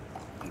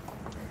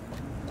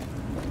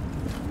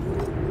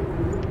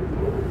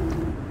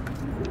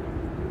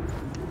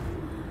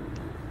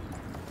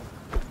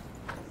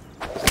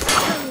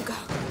 There you go.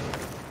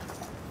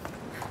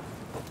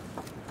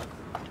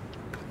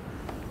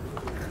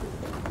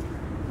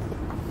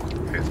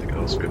 Anything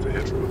else we have to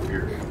hit from up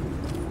here?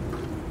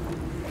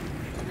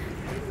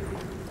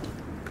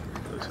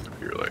 Doesn't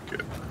appear like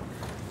it.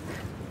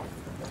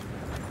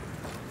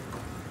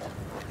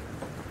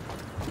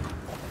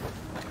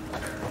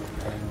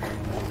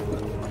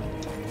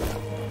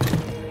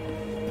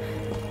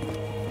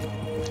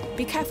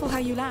 Be careful how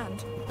you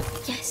land.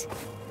 Yes.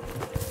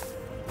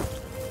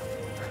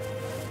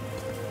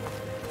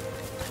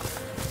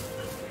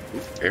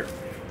 Ooh, air.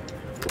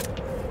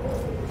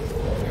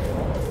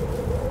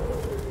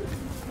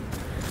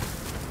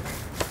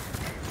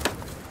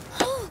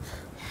 Oh,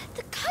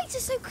 the kites are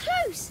so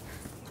close.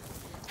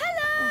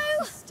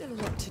 Hello. Still a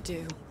lot to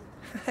do.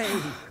 Hey,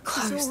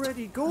 Closed. it's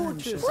already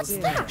gorgeous. What's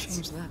here. that?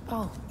 Change that.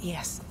 Oh,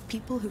 yes.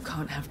 People who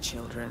can't have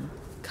children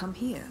come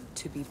here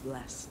to be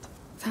blessed.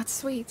 That's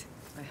sweet.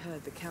 I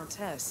heard the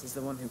Countess is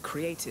the one who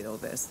created all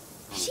this.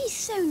 She's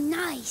so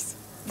nice.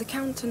 The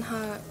Count and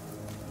her,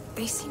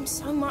 they seem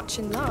so much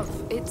in love.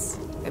 It's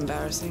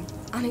Embarrassing?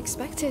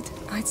 unexpected,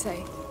 I'd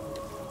say.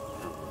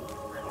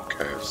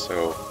 Okay,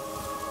 so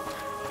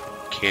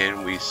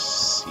can we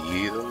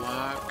see the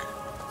lock?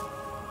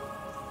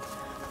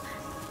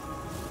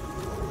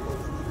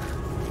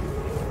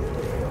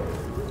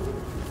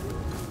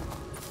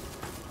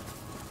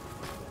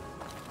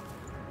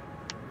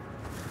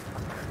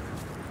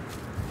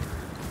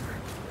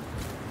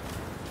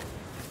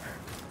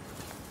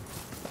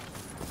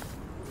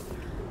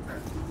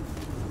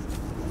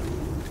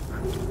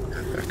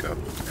 Head back up.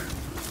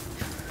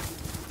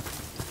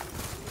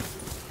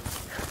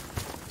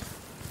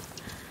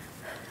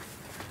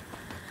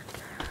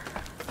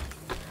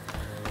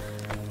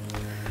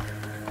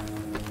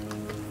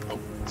 Oh,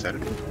 is that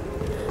it?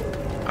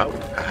 Oh,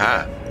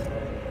 aha.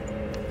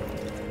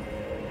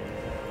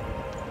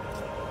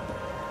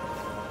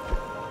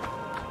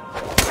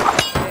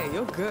 Hey,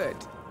 you're good.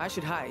 I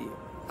should hire you.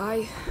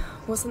 I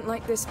wasn't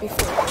like this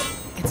before.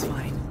 It's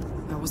fine.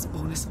 I wasn't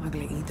born a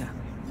smuggler either.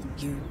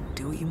 You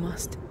do what you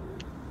must.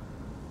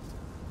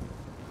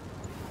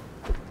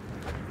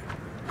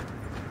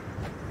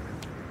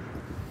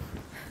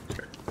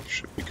 Okay,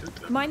 should be good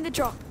then. Mind the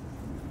drop.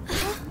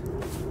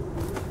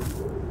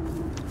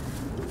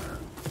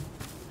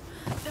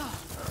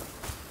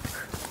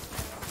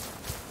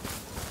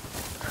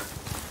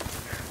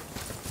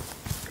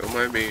 Don't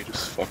mind me,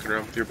 just fucking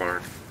around with your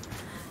barn.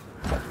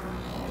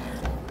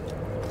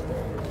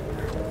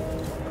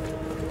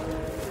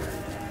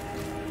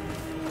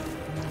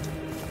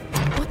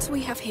 What do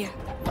we have here?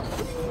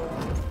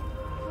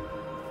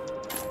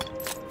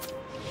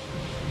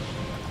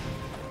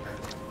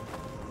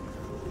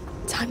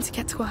 Time to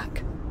get to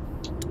work.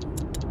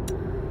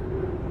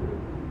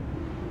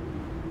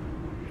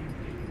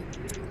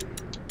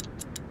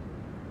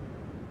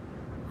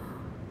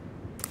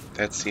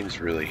 That seems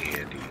really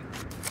handy.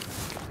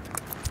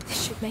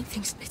 This should make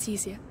things a bit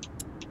easier.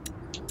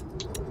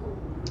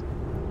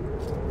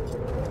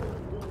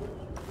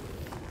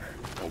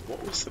 Now,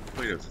 what was the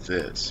point of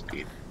this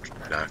being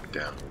knocked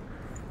down?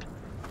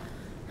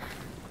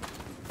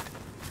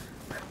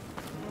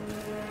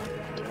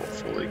 Don't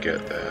fully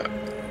get that.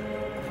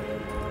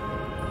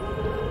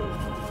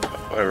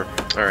 Whatever.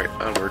 Alright,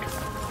 onward.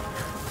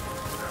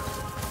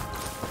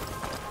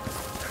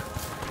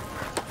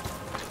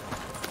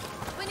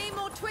 We need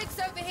more twigs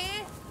over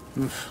here.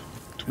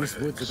 This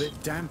wood's a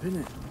bit damp,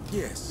 isn't it?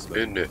 Yes,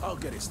 Isn't it? I'll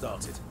get it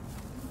started.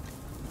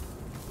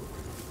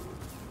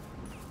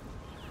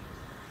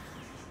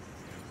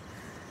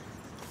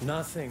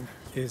 Nothing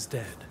is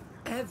dead.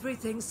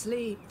 Everything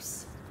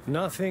sleeps.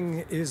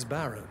 Nothing is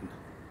barren.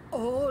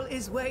 All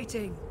is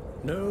waiting.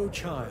 No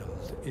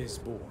child is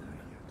born.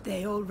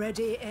 They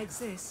already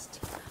exist.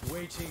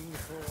 Waiting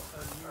for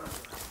a new...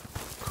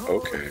 Call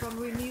Okay. from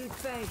renewed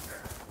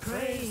faith.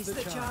 Praise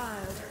the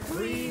child.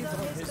 Breathe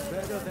on his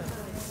bed of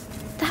embers.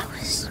 That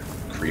was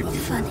Creepy.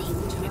 funny.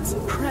 It's a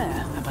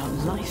prayer about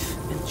life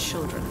and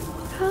children.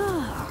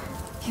 Ah,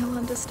 you'll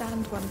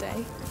understand one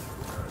day.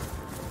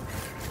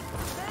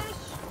 Fish,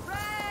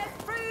 bread,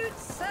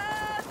 fruits,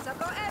 served. I've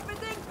got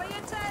everything for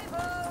your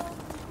table.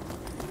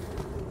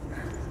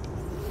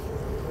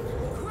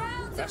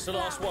 Crowds That's of the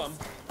last flowers. one.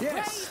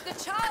 Praise the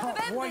child Can't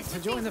of embers wait to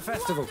with join these the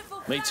festival.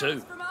 wonderful Me too.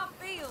 flowers from our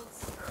fields.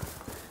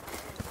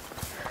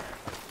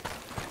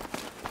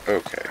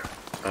 Okay,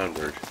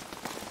 onward.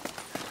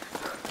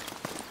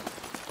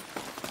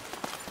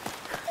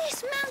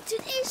 This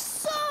mountain is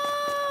so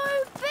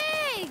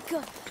big.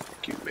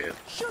 Fuck you, man.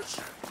 Shush!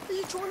 Are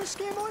you trying to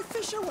scare my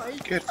fish away?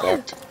 Get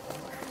fucked.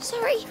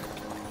 Sorry.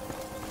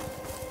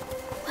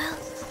 Well,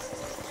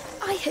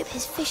 I hope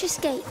his fish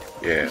escape.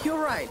 Yeah,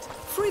 You're right.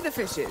 Free the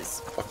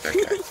fishes. fuck that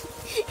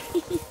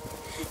guy.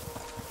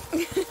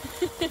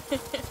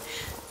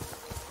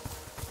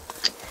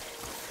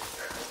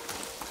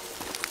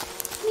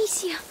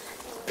 Amicia,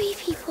 bee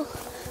people.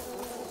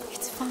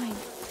 It's fine.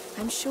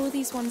 I'm sure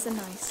these ones are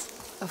nice.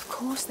 Of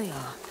course they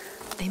are.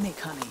 They make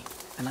honey,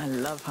 and I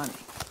love honey.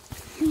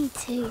 Me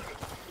too.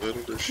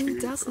 Little does she know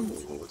doesn't?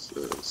 what's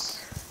this.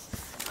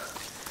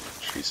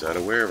 She's not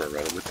aware of her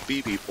running with the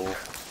bee people.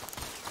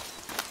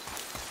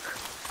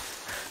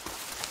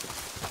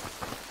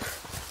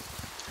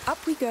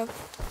 Up we go.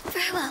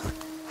 Very well.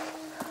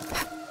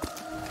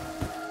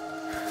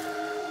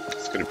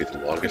 It's gonna be the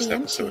longest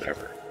Pretty episode empty.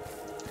 ever.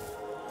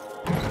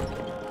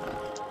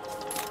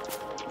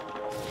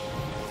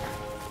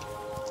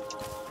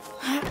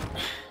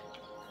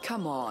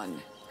 Come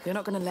on. You're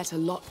not going to let a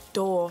locked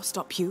door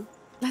stop you?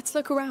 Let's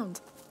look around.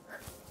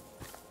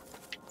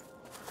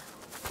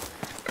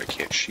 Why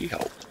can't she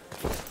help?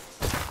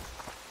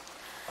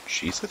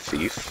 She's a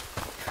thief.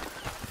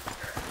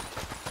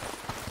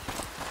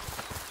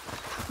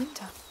 That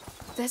window.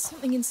 There's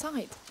something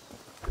inside.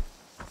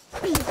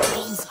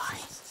 Bullseye.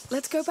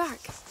 Let's go back.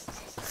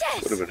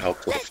 Yes. Would have been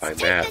helpful Let's to find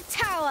take that the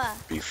tower.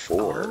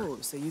 before. Oh,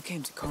 so you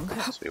came to conquer?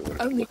 So it would have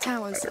been Only looking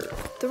towers. better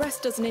The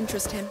rest doesn't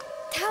interest him.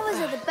 Towers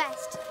are the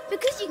best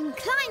because you can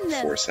climb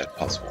them. before said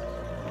puzzle.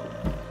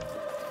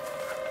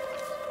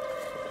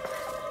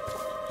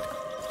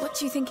 What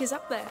do you think is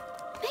up there?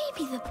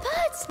 Maybe the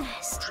bird's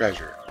nest.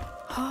 Treasure.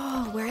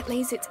 Oh, where it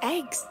lays its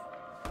eggs.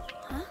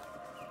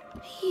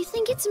 You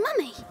think it's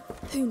Mummy?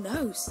 Who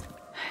knows?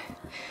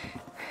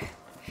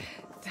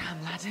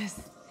 Damn ladders.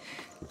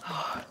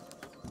 Oh,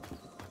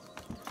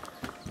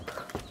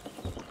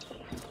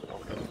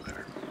 another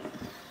ladder.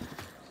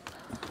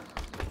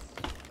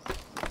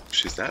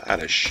 She's not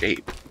out of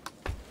shape.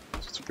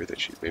 It's weird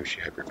that maybe she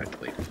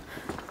hyperventilated.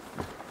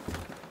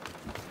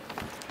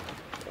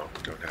 Oh,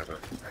 don't have a.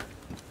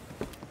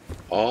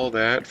 All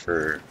that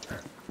for.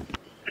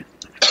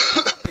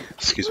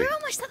 Excuse me. We're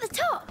almost at the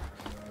top.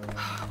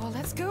 Well,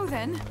 let's go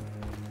then.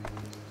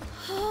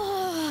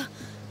 Oh,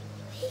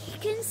 he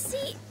can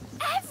see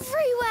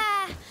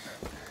everywhere.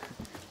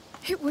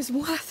 It was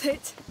worth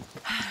it.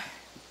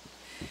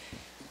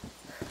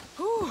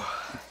 Ooh.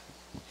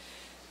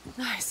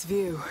 Nice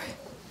view.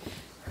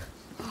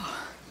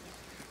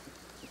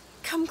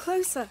 Come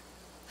closer.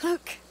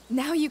 Look,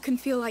 now you can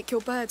feel like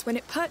your bird when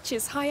it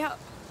perches high up.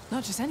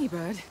 Not just any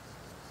bird.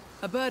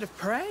 A bird of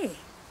prey?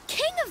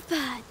 King of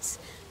birds!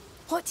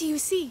 What do you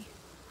see?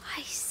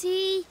 I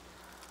see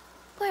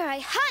where I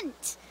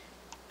hunt.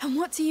 And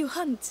what do you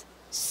hunt?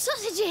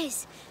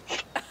 Sausages!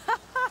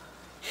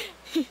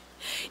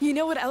 You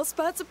know what else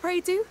birds of prey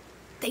do?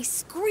 They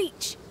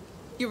screech.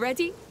 You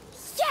ready?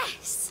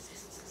 Yes!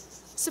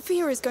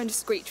 Sophia is going to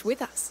screech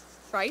with us,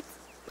 right?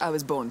 I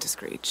was born to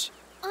screech.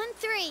 On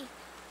 3.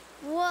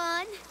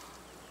 1,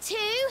 2,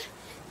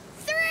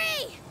 3!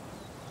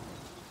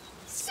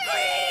 Screech!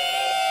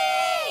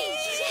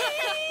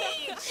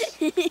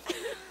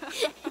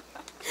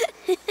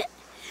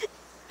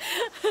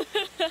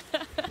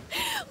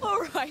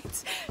 All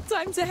right,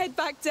 time to head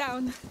back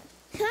down.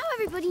 Now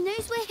everybody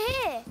knows we're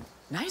here.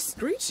 Nice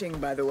screeching,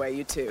 by the way,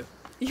 you two.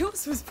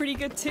 Yours was pretty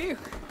good too.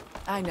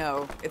 I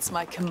know, it's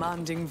my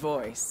commanding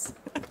voice.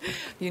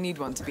 You need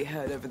one to be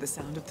heard over the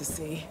sound of the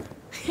sea.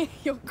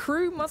 Your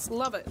crew must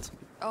love it.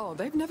 Oh,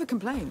 they've never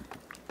complained.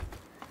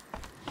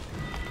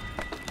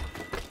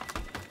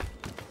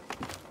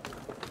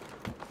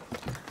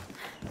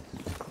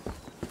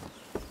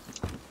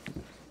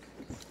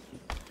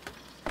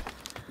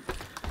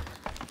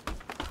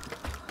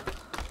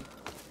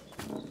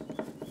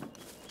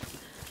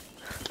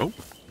 Oh.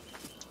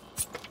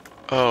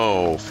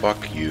 Oh,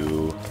 fuck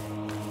you.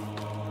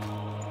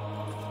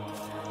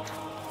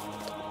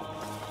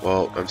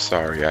 Well, I'm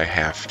sorry, I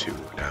have to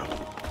now.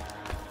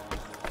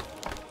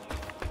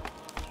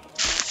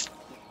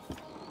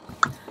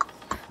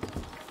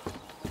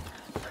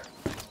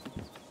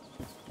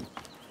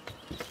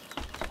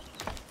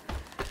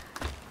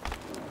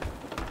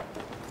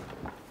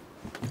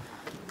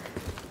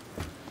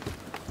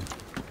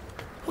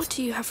 What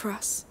do you have for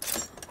us?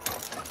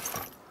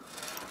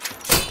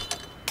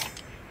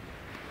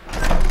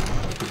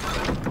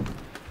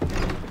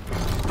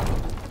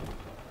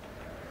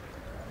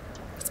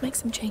 Let's make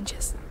some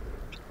changes.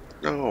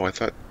 No, I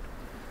thought...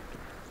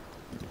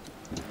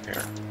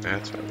 There,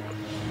 that's what I want.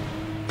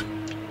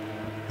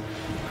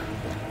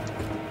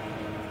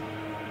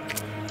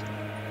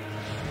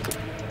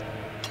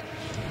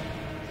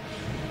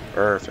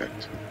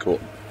 Perfect. Cool.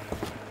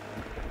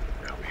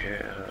 Now we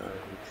have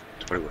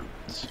 21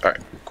 minutes.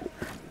 Alright, cool.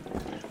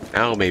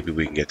 Now maybe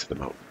we can get to the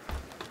mountain.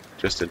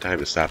 Just in time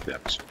to stop the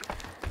episode.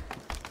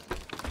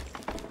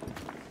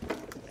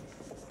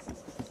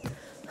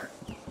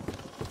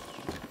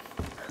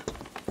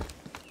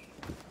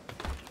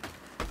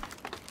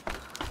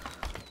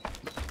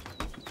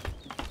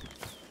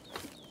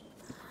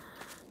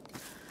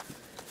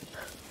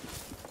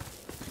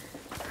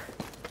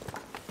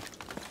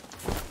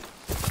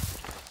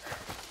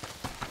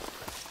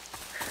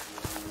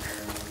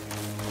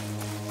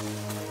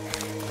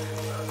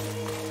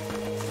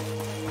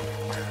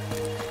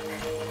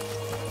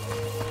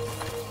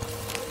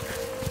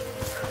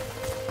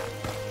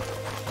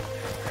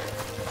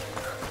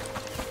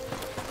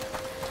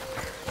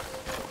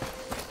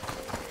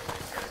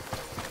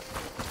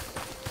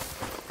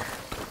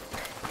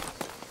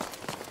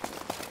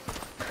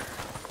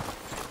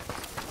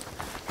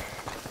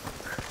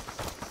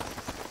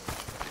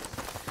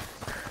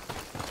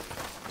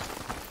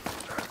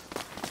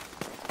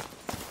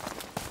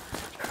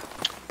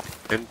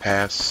 And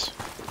pass.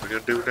 What are we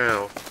gonna do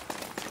now?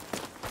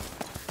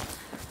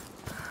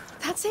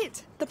 That's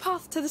it! The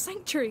path to the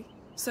sanctuary.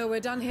 So we're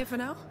done here for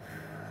now?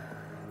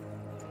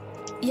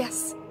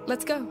 Yes,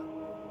 let's go.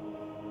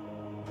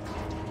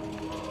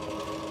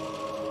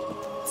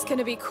 It's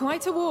gonna be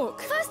quite a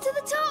walk. First to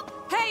the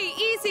top! Hey,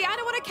 easy! I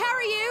don't want to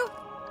carry you!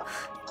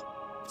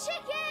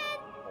 Chicken!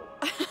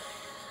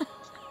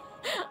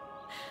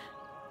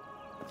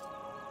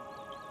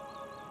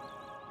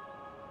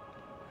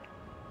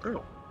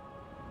 Oh.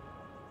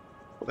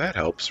 Well, that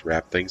helps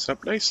wrap things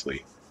up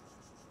nicely.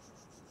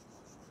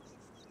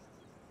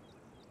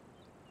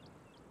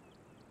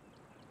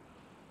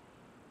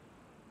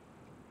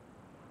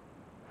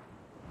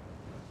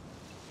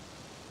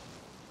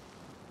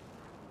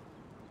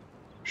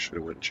 Should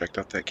have went and checked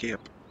out that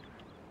camp.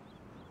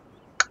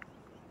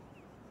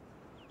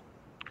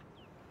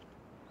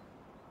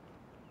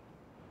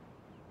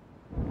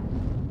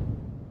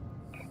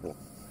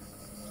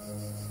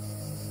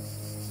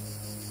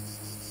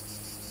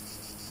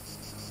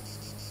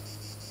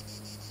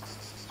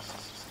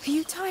 Are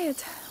you tired?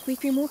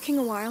 We've been walking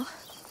a while.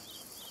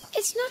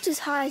 It's not as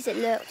high as it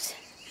looked.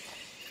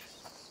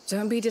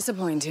 Don't be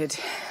disappointed.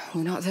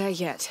 We're not there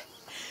yet.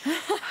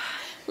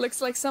 Looks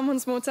like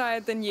someone's more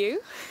tired than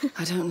you.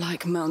 I don't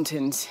like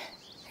mountains.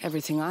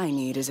 Everything I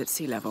need is at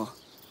sea level.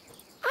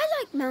 I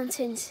like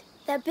mountains.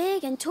 They're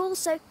big and tall,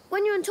 so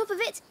when you're on top of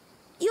it,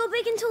 you're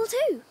big and tall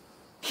too.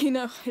 You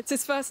know, it's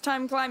his first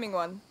time climbing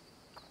one.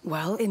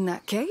 Well, in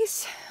that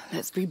case,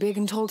 let's be big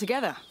and tall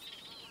together.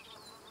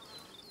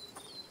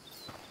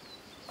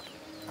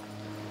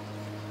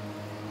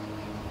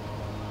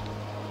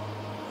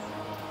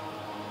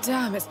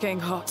 Damn, it's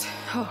getting hot.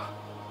 Oh.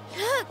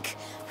 Look,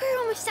 we're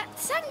almost at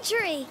the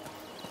sanctuary.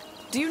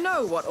 Do you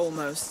know what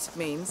almost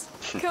means?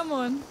 Come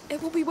on, it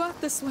will be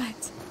worth the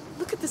sweat.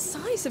 Look at the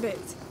size of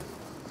it.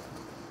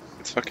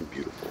 It's fucking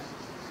beautiful.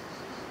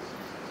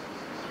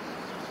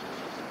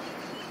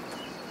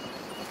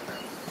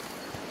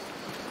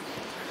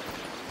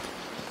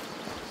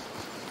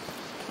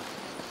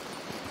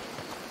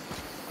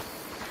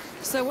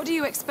 So what do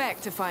you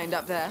expect to find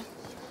up there?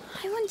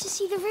 I want to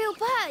see the real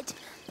bird.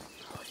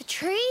 Or the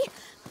tree.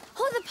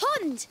 Or the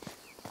pond.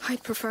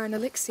 I'd prefer an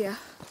elixir.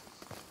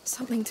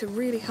 Something to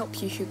really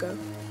help you, Hugo.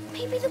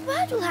 Maybe the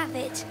bird will have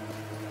it.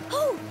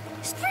 Oh,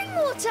 spring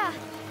water.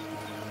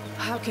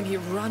 How can he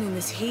run in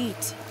this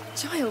heat?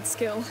 Child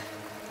skill.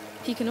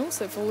 He can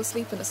also fall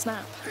asleep in a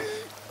snap.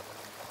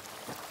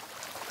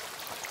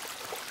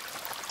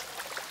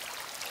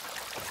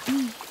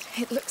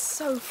 It looks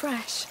so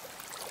fresh.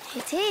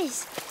 It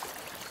is.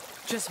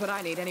 Just what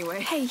I need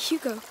anyway. Hey,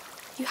 Hugo,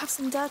 you have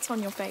some dirt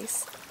on your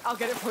face. I'll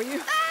get it for you.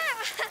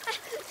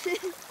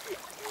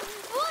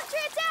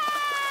 Water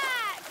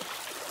attack!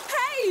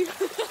 Hey!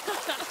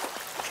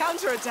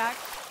 Counterattack.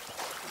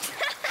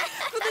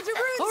 For the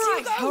Daroons,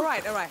 All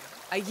right.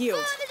 I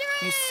yield. For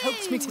the You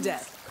soaked me to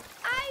death.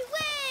 I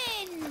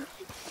win!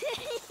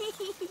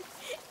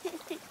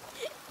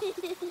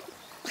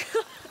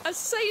 A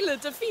sailor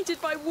defeated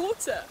by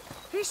water.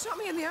 He shot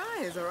me in the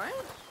eyes, all right?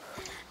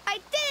 I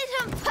did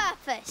it on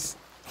purpose.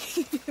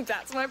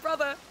 That's my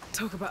brother.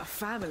 Talk about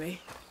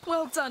family.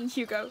 Well done,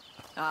 Hugo.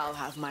 I'll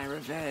have my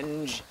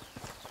revenge.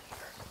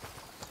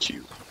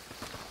 Cute.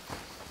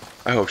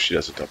 I hope she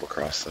doesn't double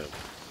cross them.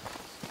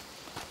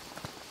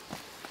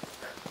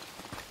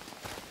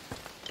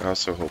 I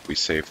also hope we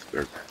save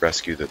or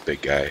rescue the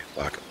big guy.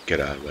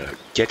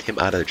 Get him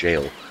out of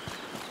jail.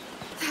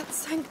 That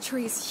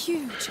sanctuary is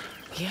huge.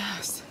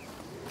 Yes.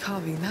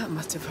 Carving that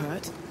must have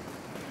hurt.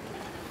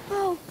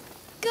 Oh,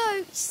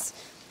 goats.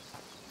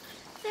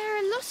 There are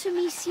a lot of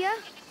these here.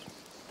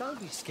 Don't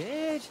be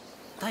scared.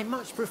 They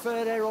much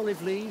prefer their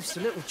olive leaves to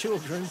little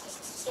children.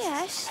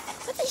 Yes,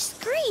 but they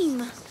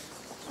scream.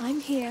 I'm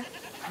here.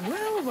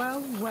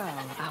 Well.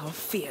 Our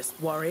fierce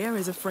warrior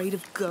is afraid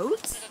of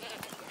goats?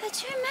 There are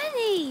too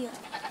many.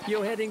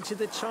 You're heading to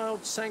the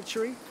child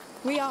sanctuary?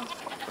 We are.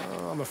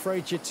 Oh, I'm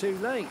afraid you're too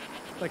late.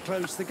 They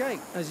closed the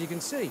gate, as you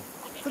can see,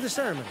 for the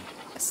ceremony.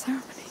 A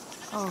ceremony.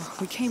 Oh,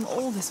 we came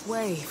all this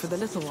way for the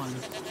little one.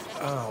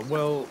 Ah,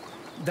 well,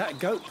 that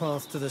goat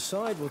path to the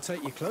side will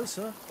take you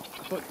closer,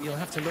 but you'll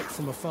have to look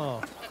from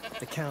afar.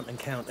 The Count and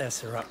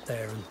Countess are up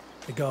there, and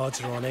the guards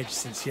are on edge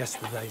since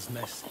yesterday's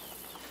mess.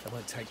 They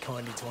won't take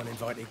kindly to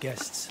uninvited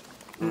guests.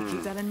 We'll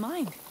keep that in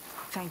mind.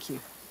 Thank you.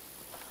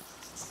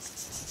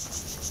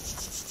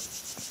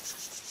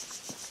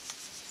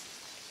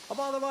 Oh,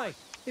 by the way,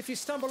 if you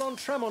stumble on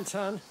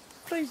Tramontane,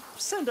 please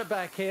send her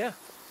back here.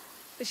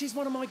 She's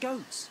one of my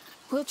goats.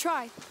 We'll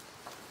try.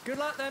 Good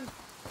luck, then.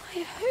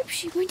 I hope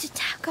she won't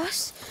attack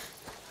us.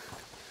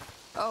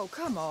 Oh,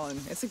 come on.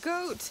 It's a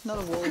goat, not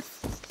a wolf.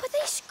 But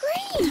they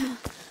scream.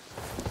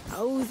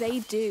 Oh, they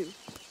do.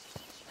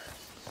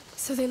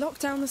 So they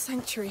locked down the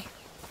sanctuary.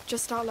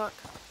 Just our luck.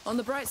 On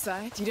the bright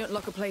side, you don't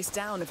lock a place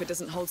down if it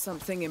doesn't hold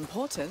something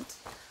important.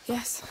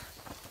 Yes.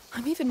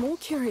 I'm even more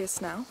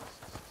curious now.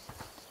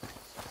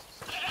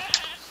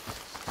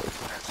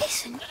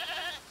 Listen.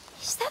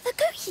 Is that the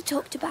goat you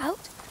talked about?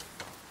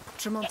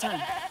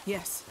 Tramontane,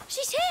 yes.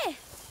 She's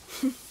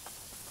here.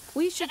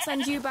 We should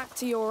send you back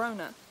to your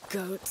owner.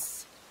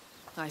 Goats.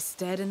 I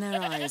stared in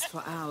their eyes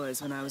for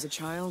hours when I was a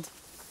child.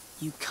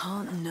 You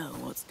can't know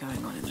what's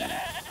going on in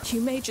there. You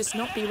may just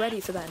not be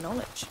ready for their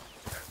knowledge.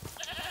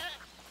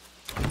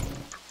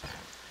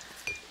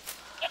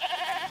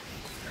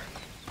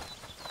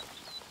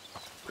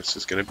 This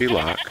is going to be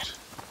locked.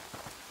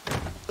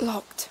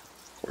 Locked.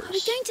 Of Are we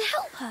course. going to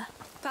help her?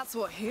 That's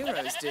what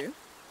heroes do.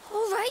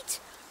 All right.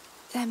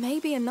 There may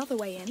be another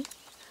way in.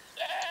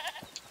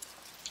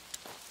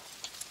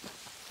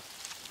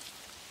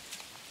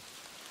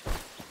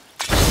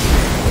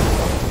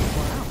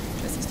 Wow,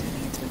 this is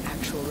turning into an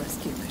actual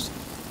rescue mission.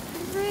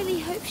 I really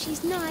hope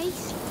she's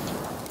nice.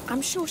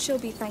 I'm sure she'll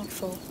be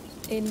thankful.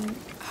 In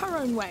her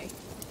own way.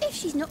 If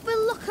she's not,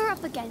 we'll lock her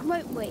up again,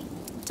 won't we?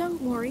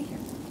 Don't worry.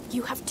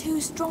 You have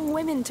two strong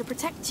women to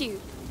protect you.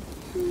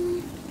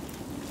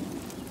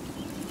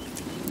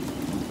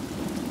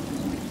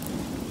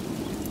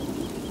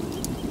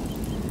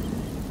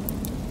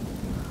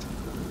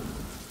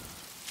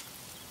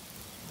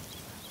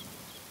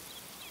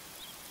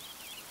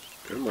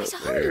 Come on, There's a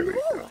hole there in we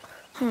the go.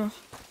 wall.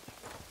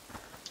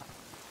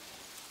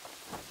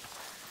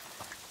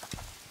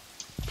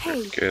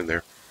 Hey, Get in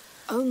there.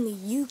 only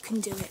you can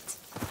do it.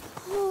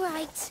 All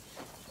right.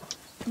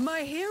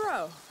 My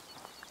hero!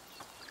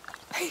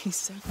 He's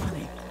so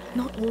funny.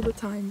 Not all the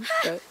time,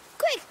 but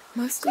Quick!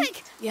 mostly.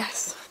 Quick!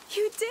 Yes.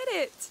 You did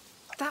it!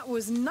 That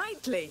was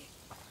knightly.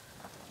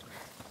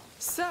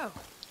 So,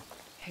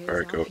 here's All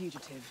right, our go.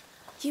 fugitive.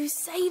 You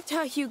saved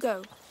her,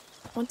 Hugo.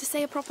 Want to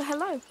say a proper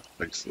hello?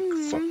 Legs look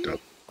fucked up.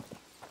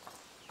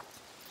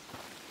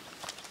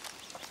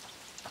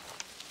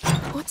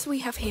 What do we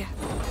have here?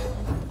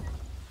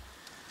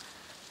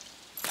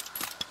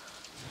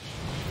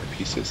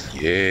 Pieces.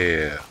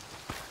 Yeah.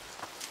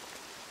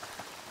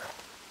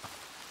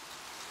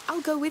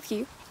 I'll go with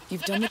you.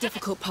 You've done the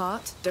difficult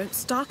part. Don't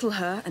startle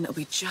her, and it'll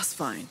be just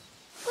fine.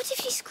 What if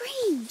she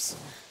screams?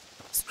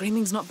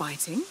 Screaming's not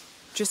biting.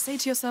 Just say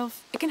to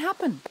yourself, it can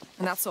happen,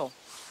 and that's all.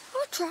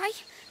 I'll try.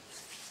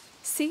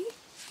 See?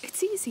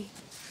 It's easy.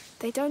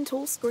 They don't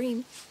all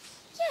scream.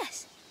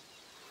 Yes.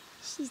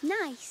 She's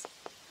nice.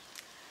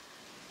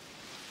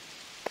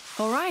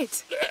 All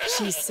right.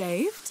 She's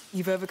saved.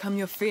 You've overcome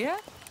your fear.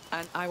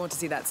 And I want to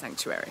see that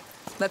sanctuary.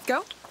 Let's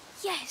go?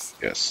 Yes.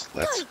 Yes,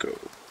 let's go.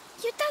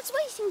 Your dad's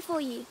waiting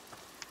for you.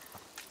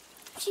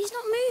 She's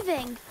not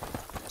moving.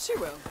 She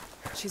will.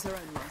 She's her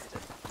own master.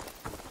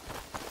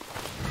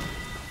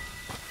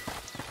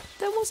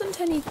 There wasn't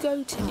any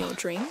goat in your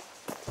dream.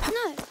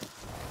 No.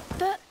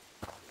 But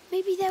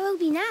maybe there will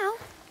be now.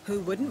 Who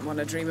wouldn't want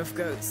to dream of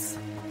goats?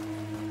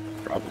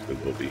 Probably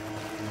will be.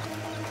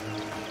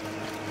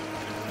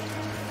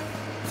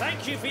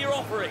 Thank you for your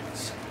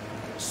offerings.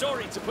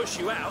 Sorry to push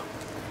you out,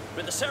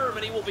 but the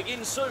ceremony will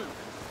begin soon.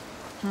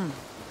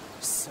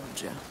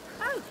 Soldier.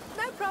 Oh,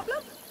 no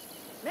problem.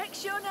 Make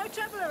sure no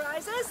trouble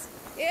arises.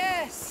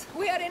 Yes,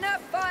 we had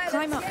enough Climb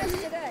violence up.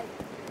 yesterday.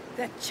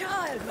 The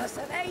child must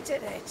have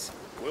hated it.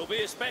 We'll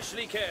be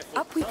especially careful.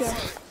 Up we go.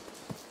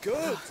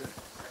 Good.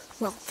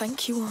 Well,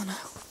 thank you, Anna.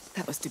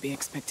 That was to be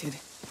expected.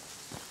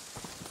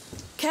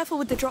 Careful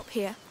with the drop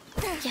here.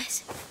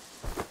 Yes.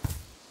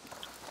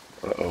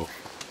 Uh-oh.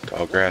 Tall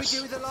What grass.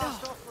 do we do with the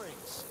last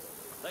offerings?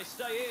 They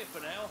stay here for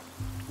now.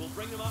 We'll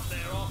bring them up there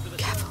after the...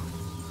 Careful.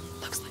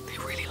 Looks like they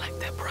really like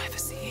their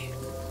privacy here.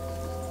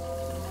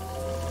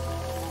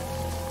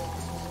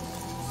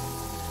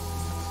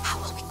 How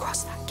will we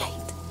cross that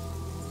gate?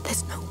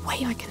 There's no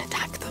way I can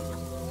attack them.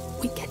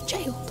 We get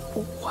jailed,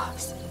 or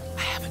worse.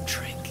 I have a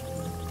trick.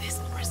 This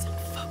prison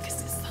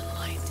focuses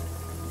sunlight.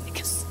 It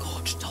can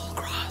scorch tall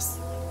grass.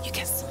 You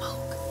get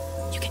smoke.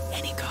 You get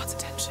any guard's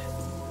attention.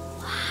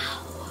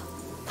 Wow.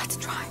 Let's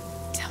try.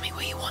 Tell me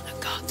where you want a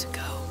guard to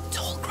go.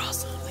 Tall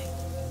grass only.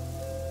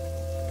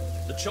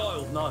 The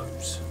child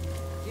knows.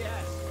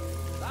 Yes,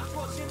 that's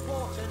what's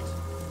important.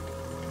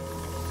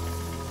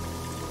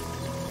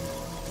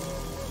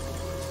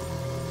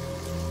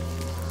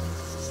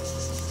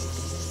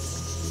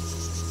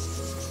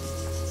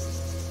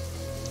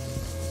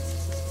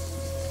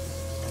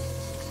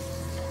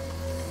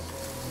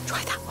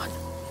 Try that one.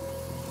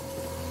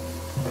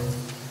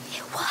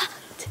 It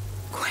worked.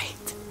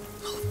 Great.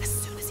 Move as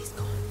soon as he's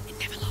gone. It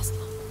never lasts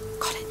long.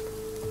 Got it.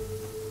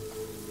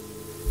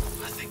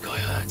 I think I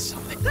heard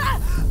something.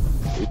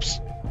 Oops.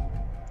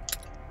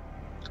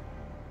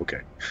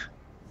 Okay.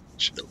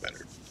 Should know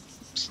better.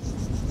 Oops.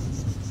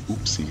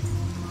 Oopsie.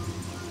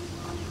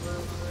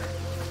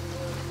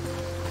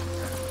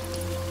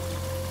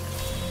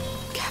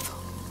 Careful.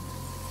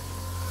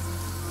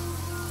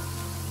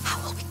 How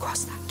will we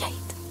cross that gate?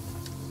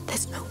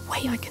 There's no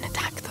way I can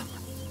attack them.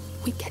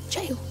 We get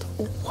jailed,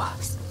 or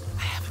worse.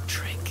 I have a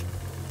trick.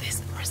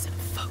 This prison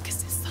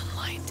focuses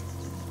sunlight.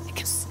 It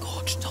can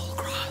scorch tall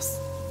grass.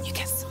 You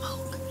get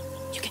smoke.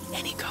 You get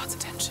any guard's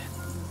attention.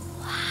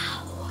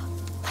 Wow.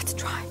 Let's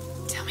try.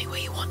 Tell me where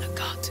you want a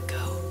guard to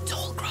go.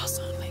 Tall grass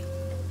only.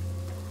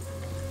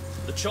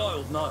 The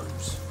child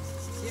knows.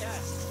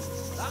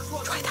 Yes, that's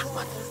what's Try that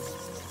one.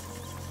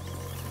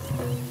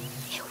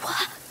 It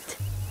worked.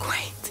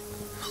 Great.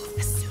 Move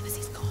as soon as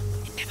he's gone.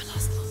 It never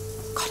lasts long.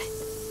 Got it.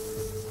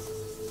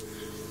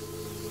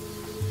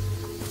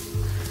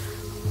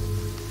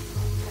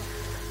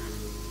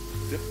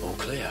 All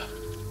clear.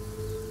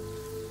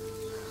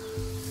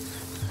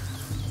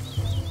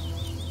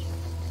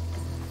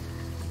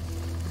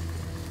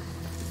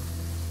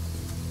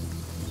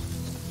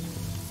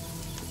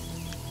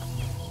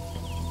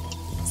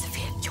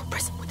 Sophia, your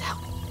present would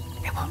help.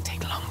 It won't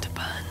take long to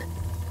burn.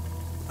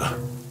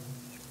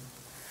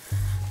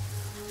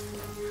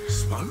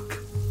 Smoke?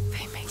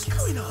 They make What's you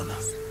going on?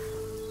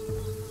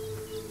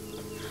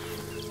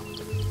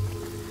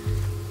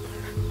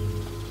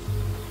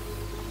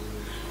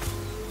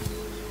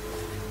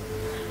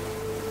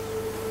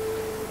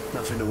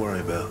 Nothing to worry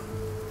about.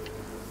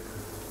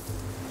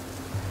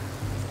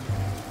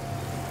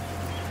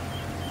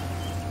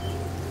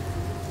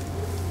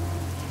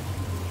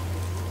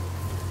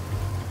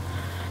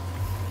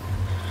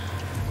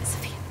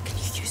 Sophia, can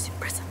you use your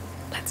present?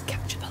 Let's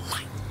capture the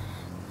light.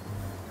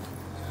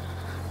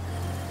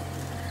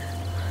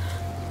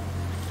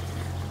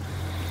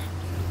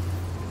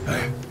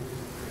 Hey.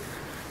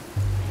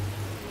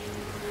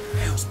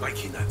 Hell's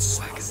making that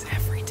smoke? Works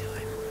every time.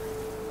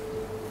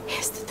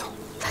 Here's the door.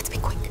 Let's be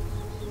quick.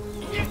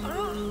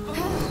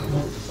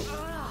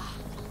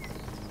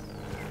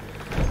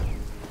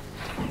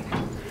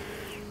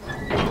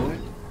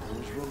 I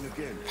was wrong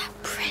again. That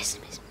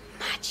prism is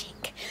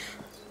magic.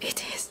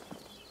 It is,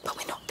 but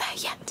we're not there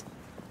yet.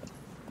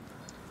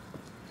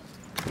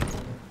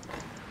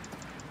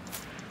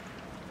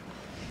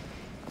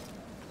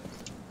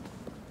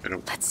 I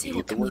don't Let's see need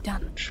what the can be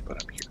done. workbench,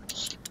 but I'm here.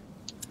 So.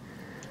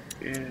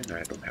 And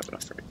I don't have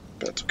enough for it,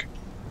 but that's okay.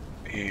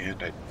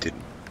 And I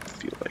didn't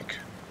feel like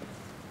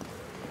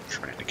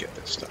trying to get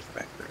this stuff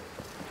back there.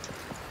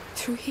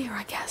 Through here,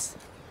 I guess.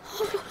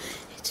 Oh,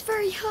 it's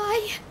very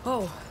high.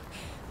 Oh,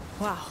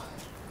 wow.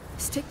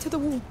 Stick to the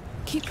wall.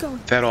 Keep going.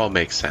 That all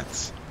makes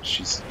sense.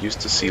 She's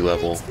used to sea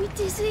level. Makes me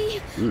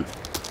dizzy. Ooh.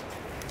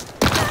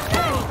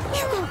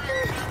 Hugo!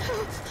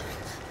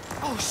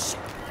 Oh, shit.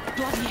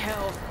 Bloody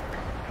hell.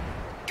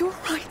 You're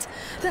right.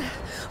 There.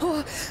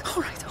 Oh,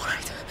 all right, all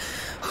right.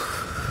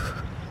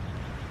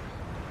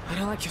 I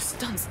don't like your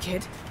stunts,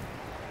 kid.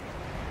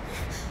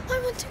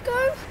 I want to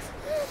go.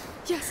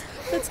 Yes,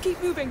 let's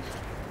keep moving.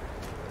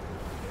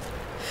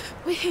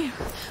 We're here.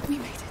 We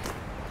made it.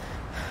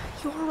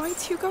 You all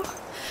right, Hugo?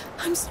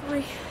 I'm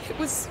sorry. It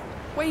was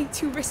way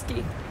too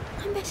risky.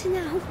 I'm better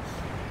now.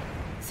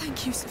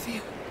 Thank you,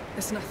 Sophia.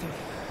 It's nothing.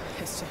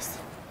 It's just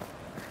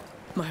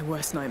my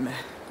worst nightmare.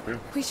 Yeah.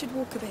 We should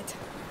walk a bit.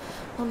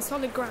 On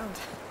solid ground.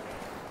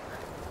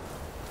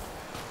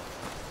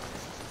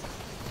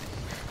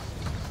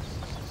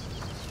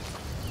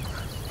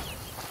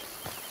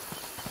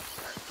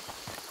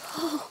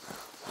 Oh,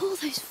 all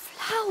those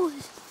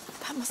flowers.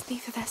 That must be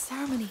for their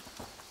ceremony.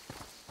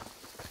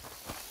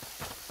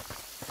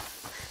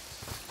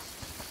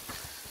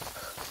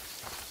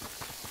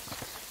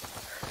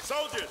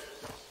 Soldiers,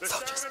 the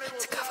ceremony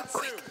will cover start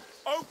quick. soon.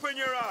 Open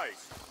your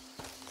eyes.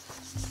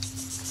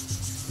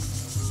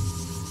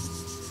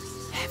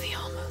 Heavy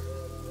armor.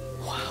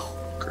 Wow.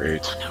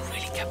 Great. Honor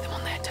really kept them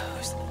on their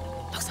toes.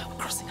 Looks like we're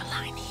crossing a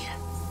line here.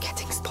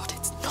 Getting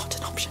spotted's not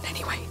an option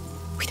anyway.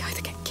 We'd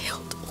either get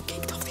killed or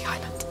kicked off the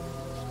island.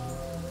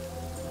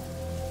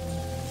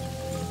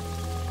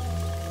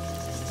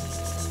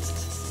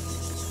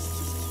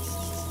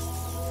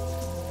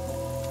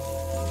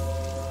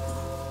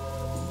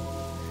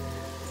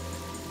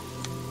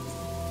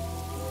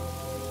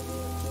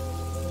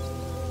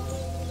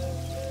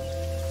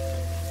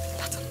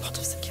 That's a lot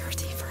of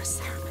security for a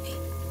ceremony.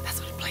 That's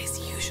what a place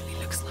usually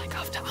looks like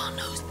after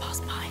Arnaud's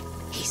passed by.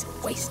 He's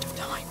a waste of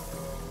time.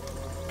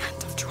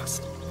 And of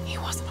trust. He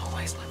wasn't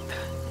always like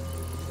that.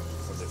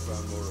 Have they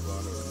found more of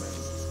Arnaud's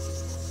men?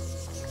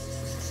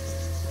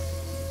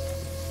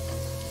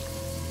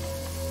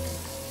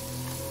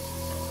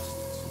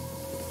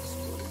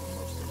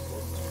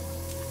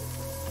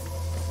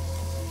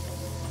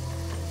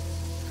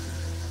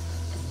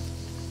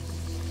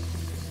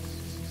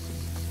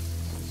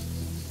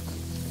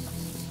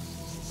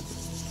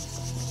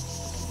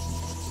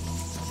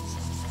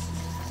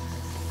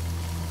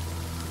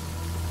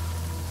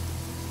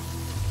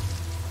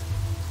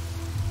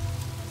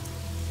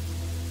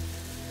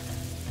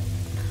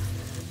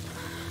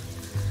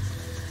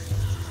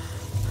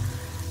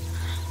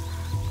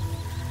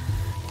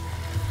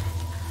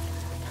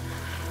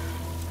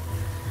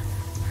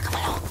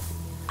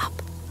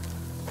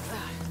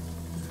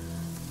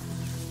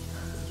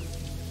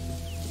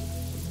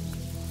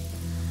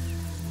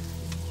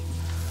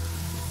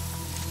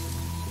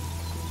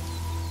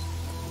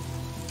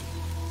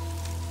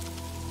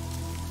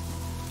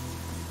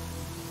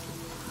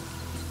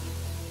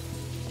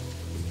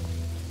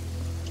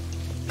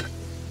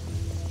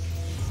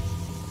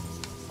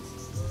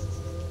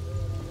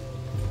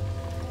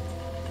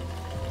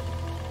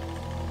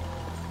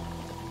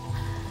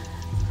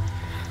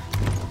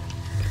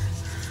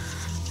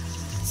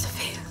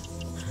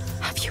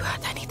 Have you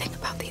heard anything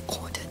about the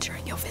Order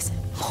during your visit?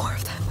 More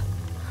of them?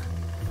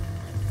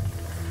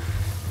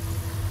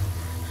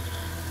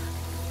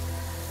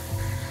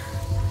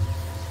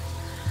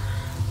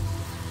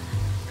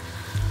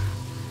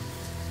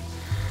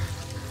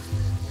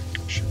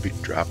 Should be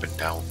dropping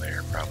down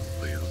there, probably.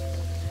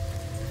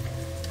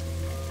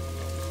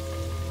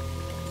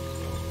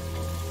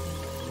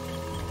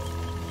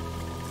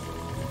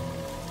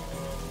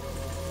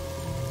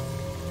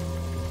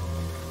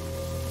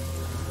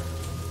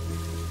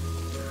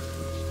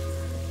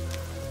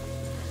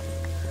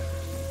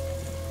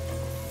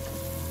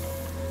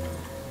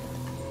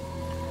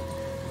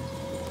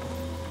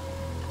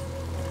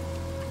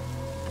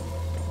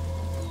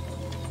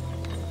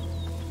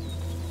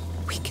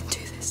 We can do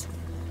this.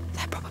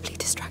 They're probably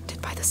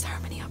distracted by the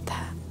ceremony up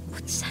there.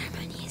 What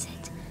ceremony is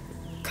it?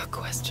 Good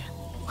question.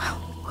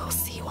 Well, we'll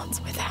see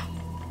once we're there.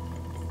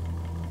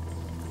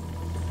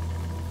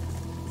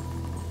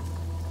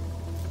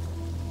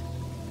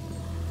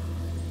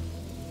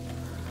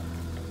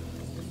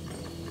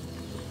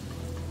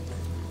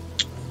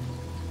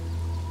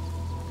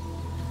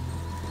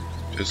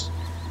 Just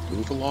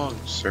move along,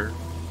 sir.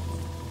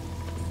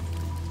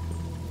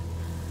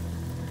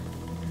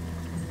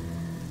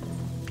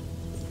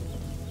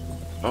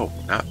 Oh,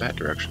 not that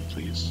direction,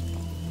 please.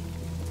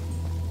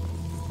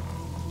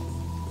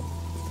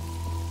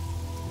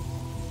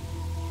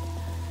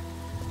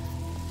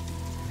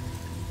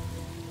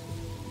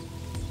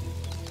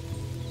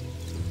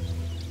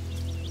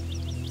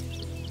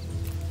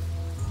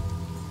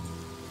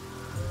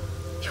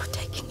 You're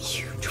taking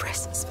huge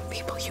risks for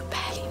people you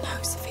barely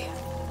know, Sophia.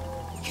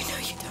 You know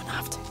you don't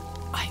have to.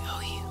 I owe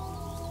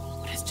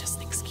you. But it's just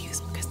an excuse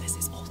because this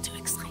is all too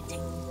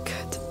exciting.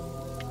 Good.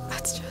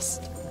 Let's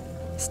just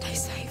stay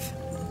safe.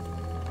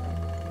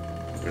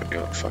 You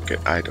know, fuck it,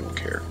 I don't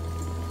care.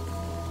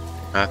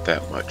 Not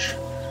that much.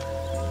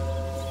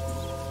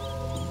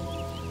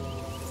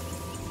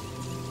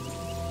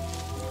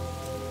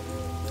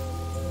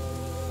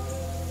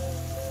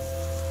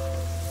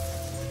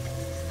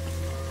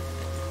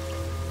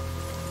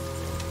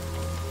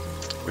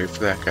 Wait for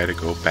that guy to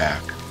go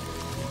back.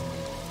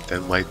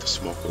 then light the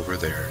smoke over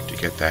there to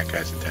get that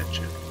guy's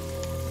attention.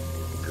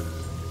 And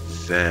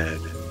then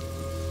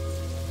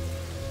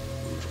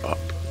move up,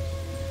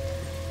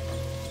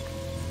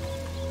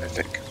 I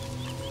think.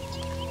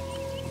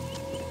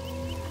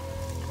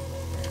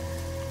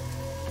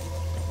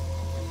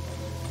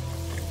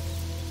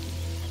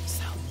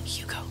 So,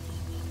 Hugo,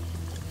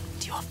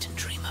 do you often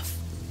dream of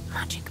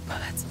magic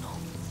birds and all?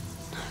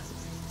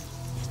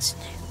 It's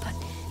new, but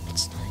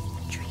it's not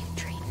a dream.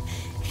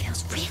 It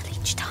feels real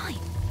each time.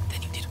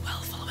 Then you did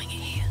well following it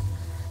here.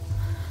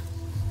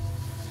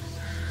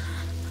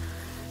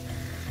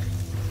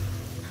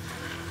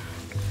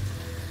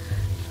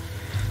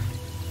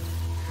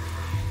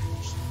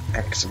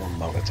 Maximum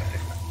amount of time.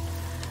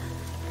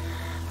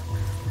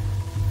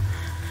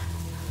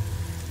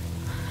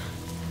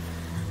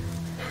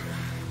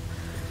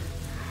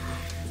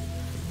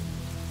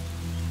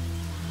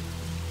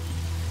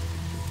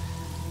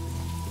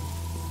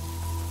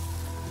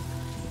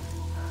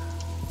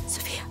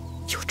 Sophia,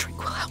 your drink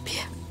will help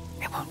you.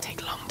 It won't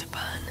take long to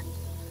burn.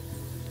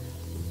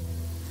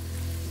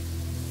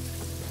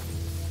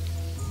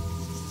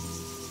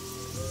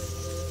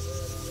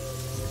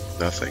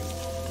 Nothing.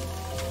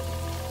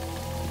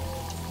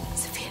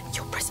 Sophia,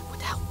 your present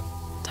would help.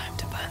 Time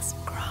to burn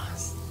some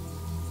grass.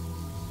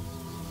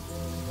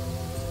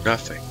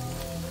 Nothing.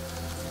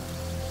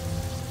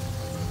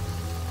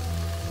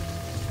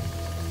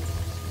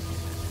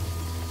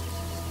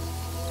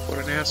 What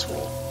an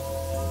asshole.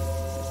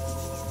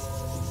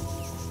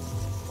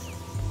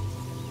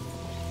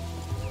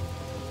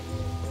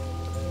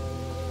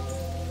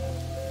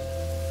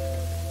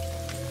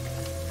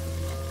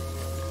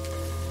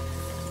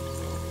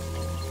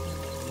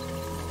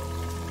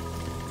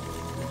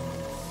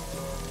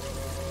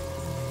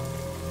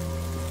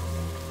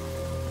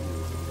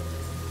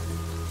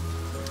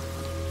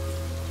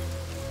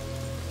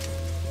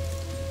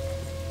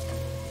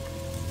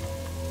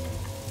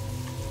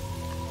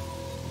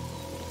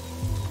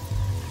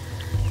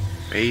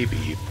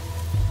 Maybe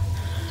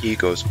he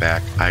goes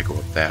back, I go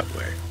up that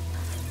way.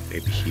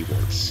 Maybe he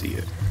won't see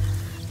it.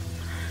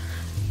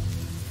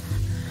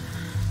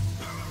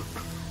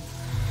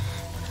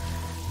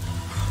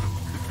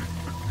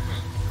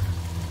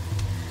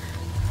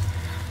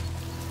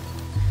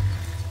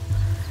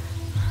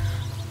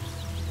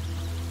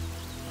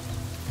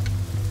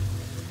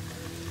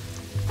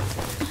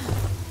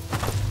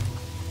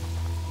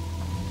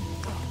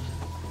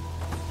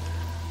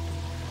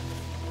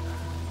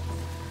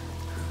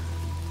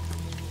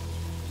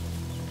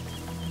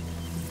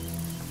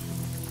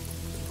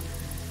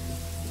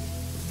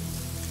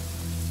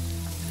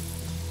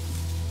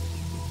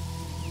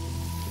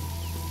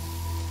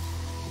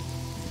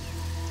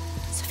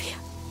 Sophia,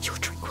 your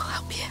drink will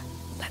help you.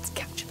 Let's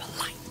capture the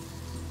light.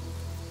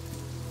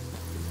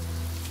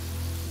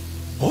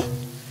 What?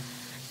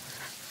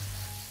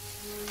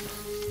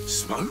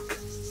 Smoke?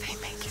 They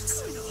make it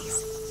so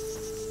easy.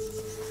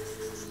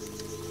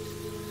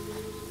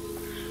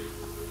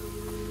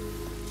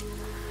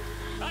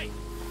 Hey,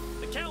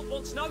 the Count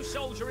wants no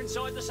soldier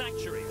inside the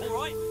sanctuary, all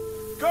right?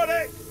 Got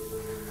it!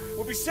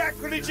 Will be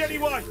sacrilege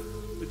anyway.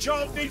 The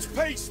child needs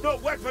peace,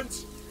 not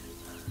weapons.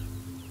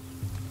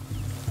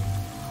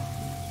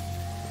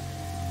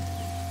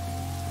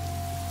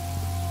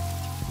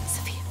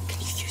 Sophia, can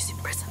you use your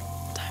present?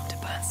 Time to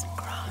burn some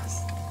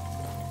grass.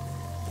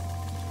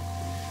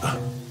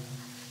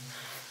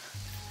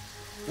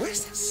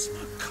 Where's that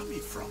smoke coming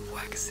from?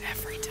 Works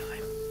every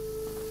time.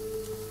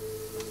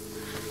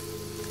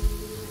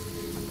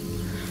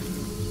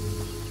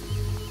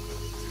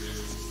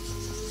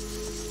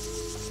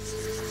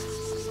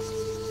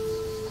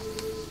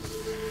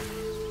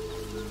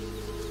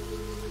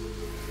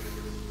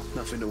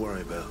 Nothing to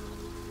worry about.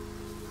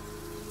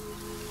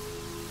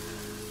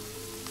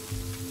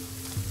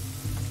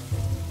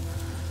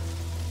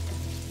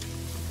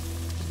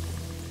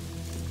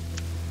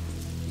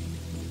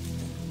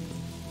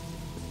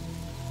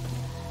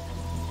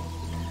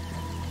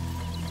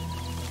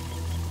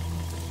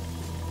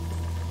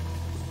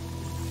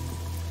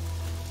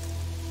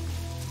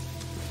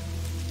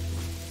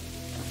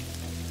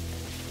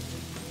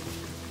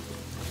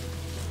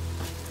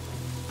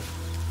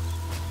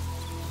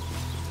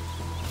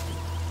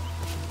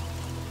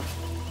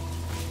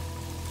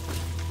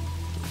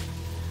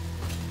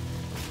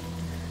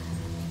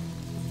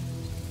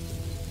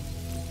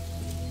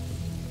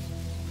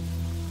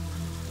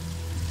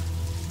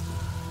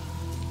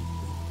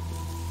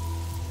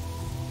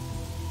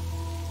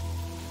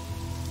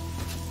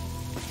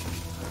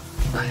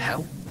 The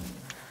hell?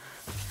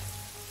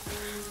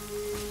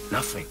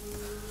 Nothing.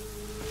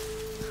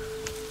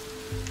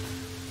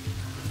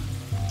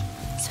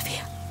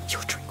 Sophia,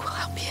 your drink will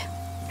help you.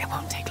 It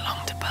won't take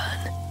long to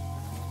burn.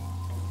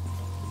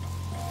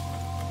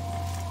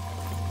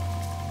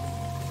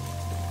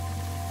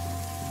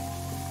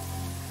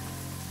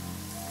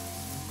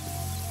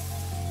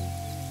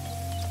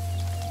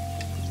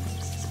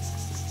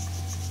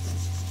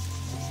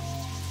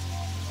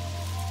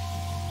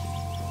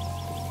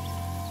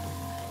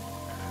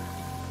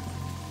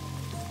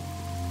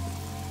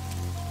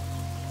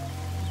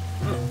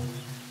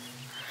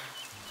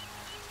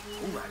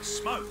 that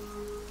smoke.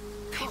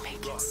 They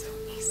make it so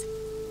easy.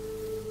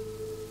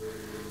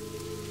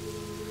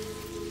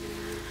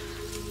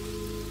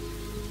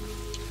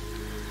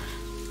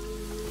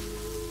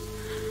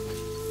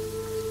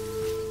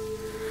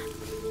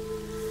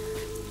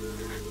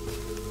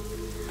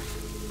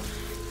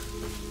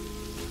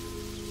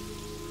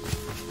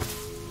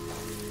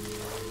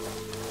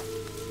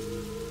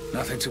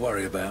 Nothing to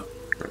worry about.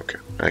 Okay,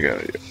 I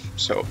got it.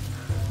 So.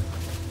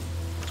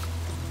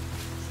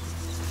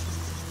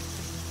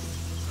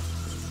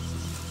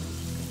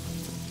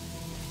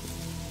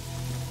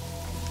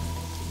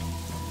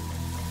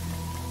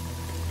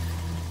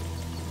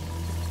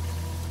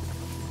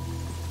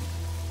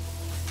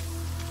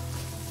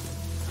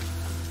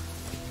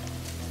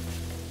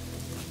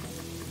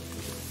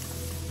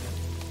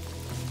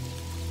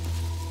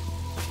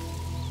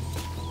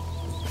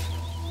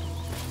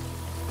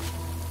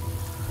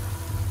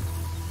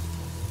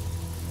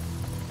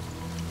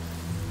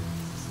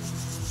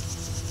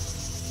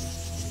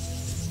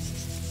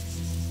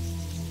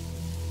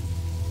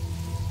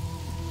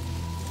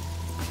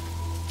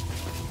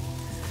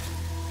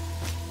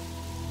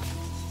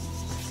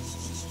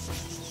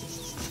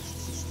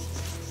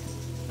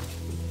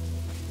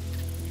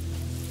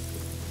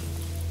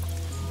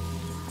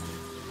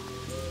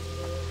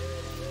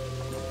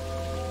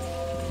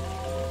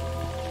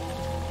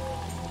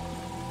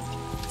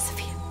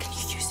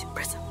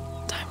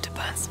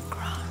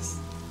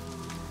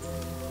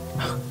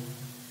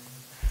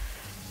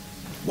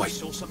 Wait.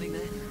 Saw something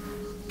there?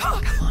 Oh,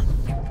 come on.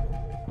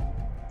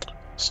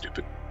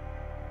 Stupid.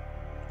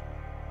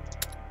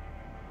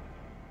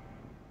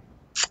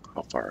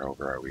 How far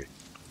over are we?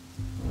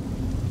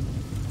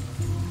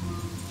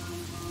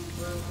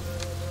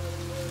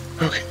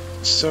 Okay,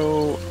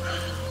 so...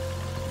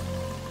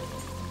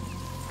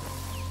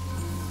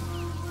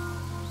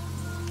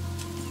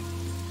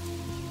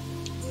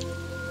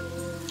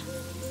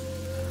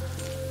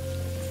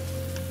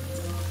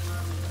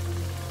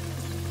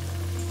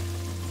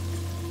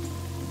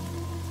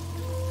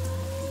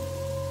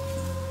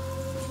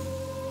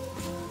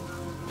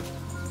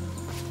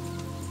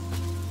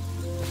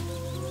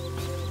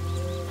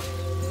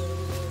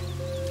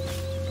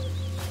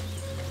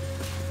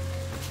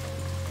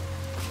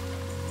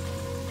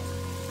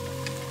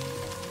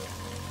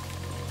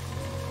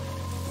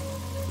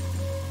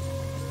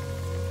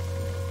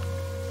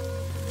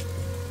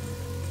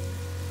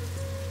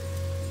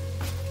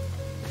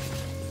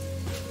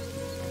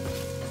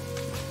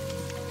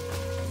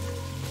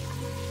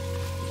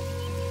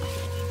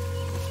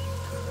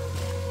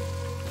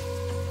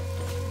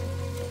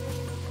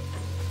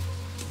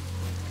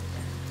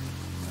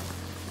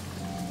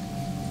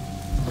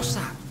 What's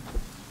that?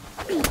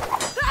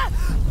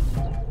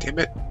 Damn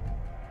it.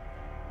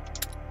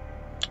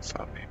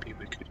 Thought maybe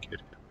we could get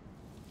it.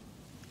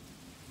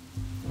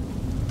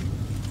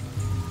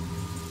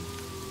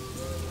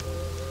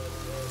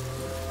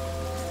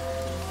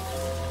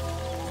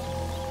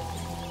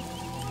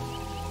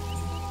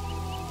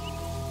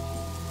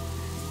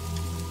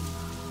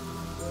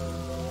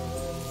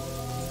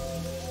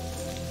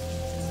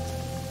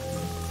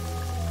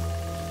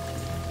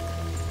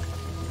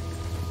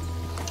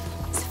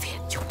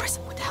 Your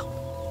present would help.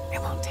 It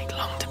won't take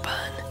long to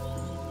burn.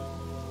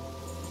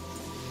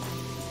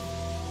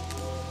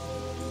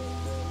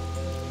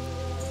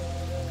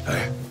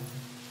 Hey.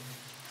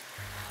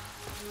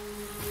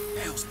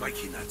 Hell's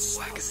making that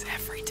sound? Works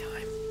every time.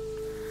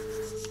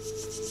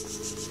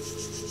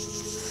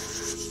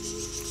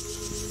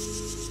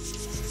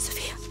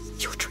 Sophia,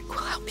 your trick will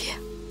help here.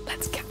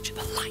 Let's capture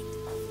the light.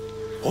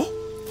 Oh?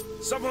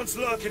 Someone's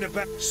lurking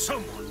about.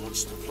 Someone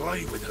wants to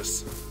play with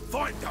us.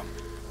 Find them.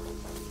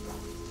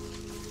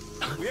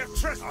 We have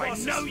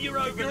trespassers. I know you're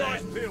over there.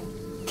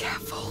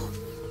 Careful.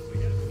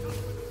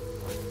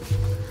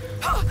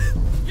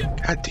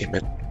 God damn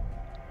it.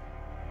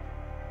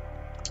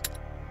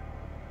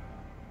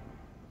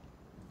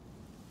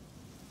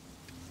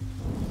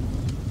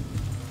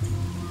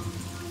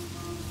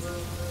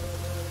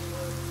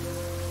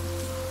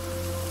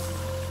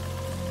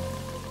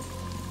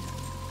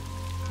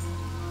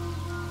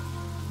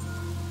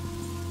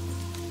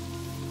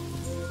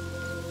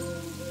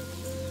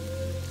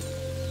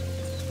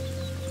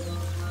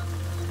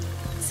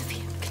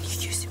 Sophia, can you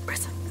use your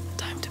prism?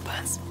 Time to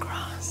burn some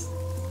grass.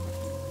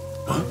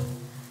 Huh?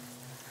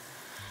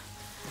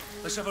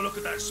 Let's have a look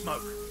at that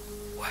smoke.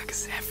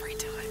 Works every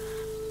time.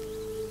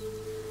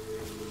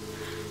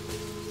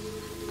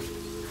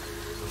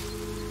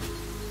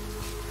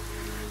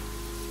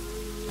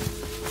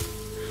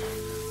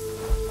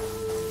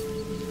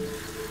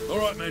 All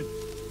right, men.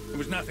 It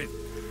was nothing.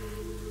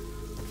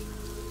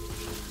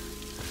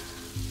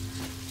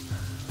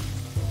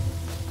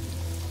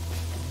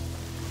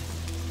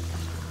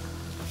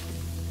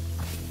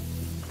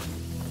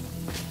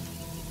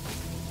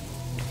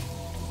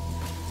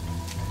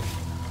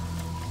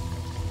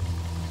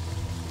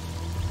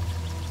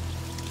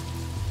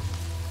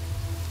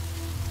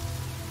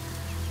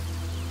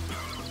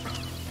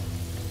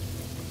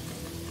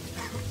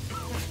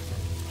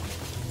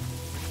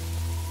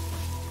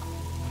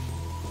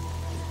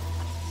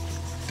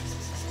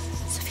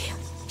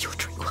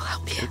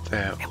 the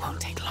hell? It won't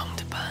take long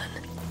to burn.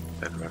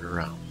 Then run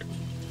around.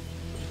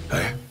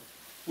 Hey,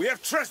 we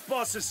have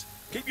trespassers.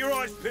 Keep your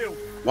eyes peeled.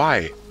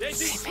 Why?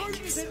 There's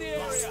intruders in the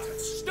area.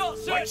 Start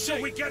searching. Wait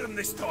till we get them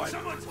this time.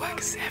 It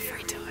works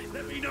every time.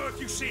 Let me know if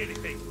you see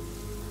anything.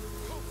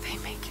 They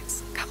make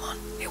it. Come on,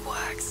 it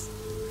works.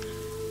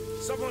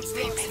 Someone's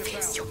They lurking make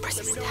about. this. Your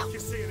presence Let me know if you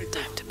see anything.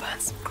 Time to burn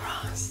some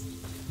grass.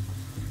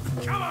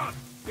 Come on!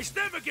 It's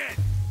them again!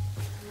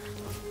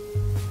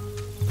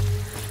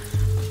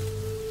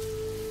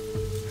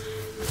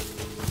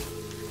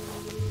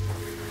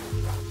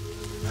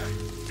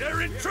 There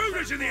are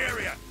intruders in the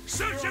area!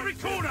 Search every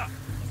corner!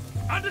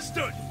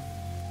 Understood!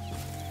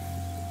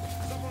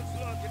 Someone's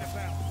lurking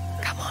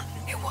about. Come on,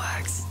 it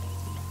works.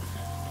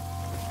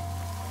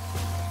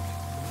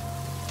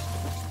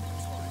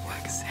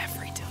 Works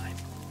every time.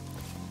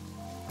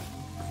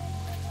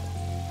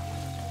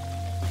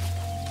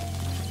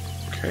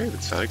 Okay,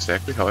 that's not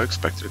exactly how I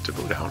expected it to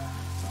go down,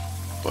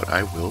 but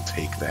I will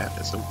take that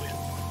as a win.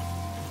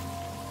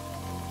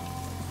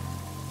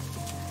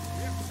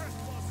 We have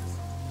trespassers.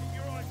 Keep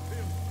your eyes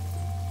peeled.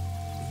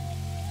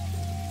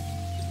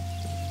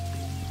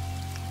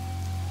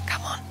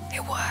 Come on,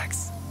 it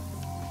works.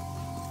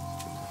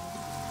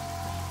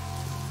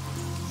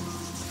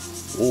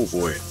 Oh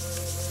boy.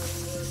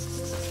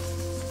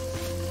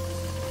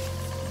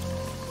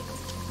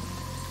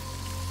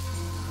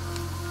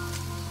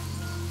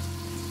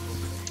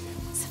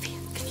 Sophia,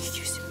 can you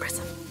use your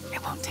prism?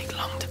 It won't take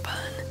long to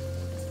burn.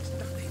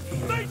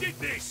 They did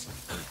this!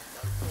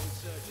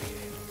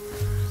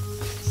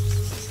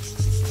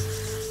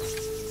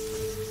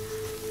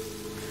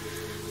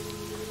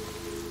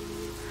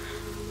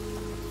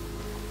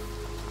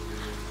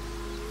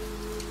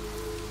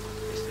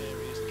 This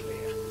area's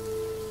clear.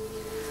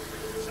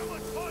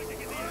 Someone's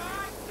hiding in the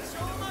area. It's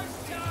almost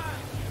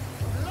time.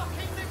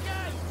 Locking the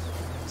gate.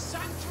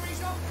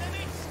 Sanctuary's off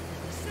limits.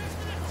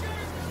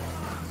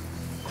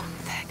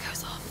 There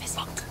goes our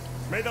visit.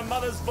 May the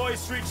mother's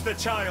voice reach the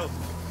child.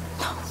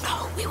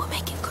 No, we were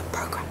making good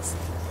progress.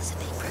 There's a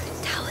big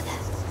broken tower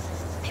there.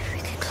 Maybe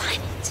we could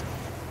climb it.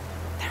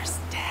 There are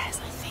stairs,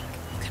 I think.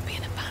 Could be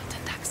an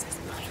abandoned access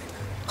point.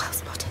 Well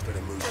spotted.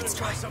 Let's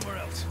try somewhere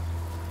else.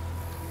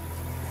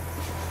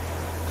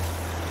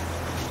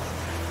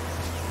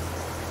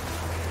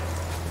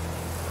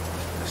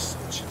 They're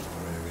searching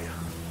our area.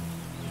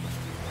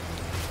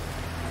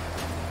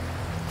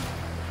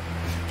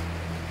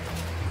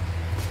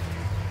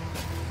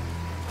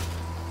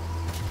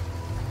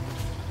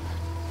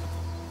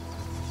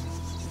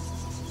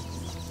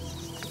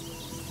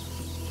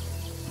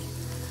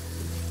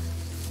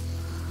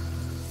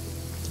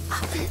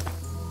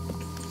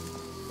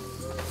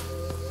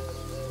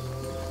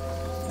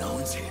 No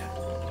one's here.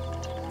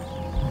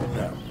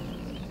 No.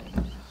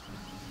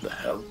 The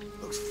hell?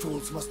 Those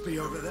fools must be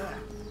over there.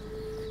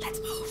 Let's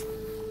move.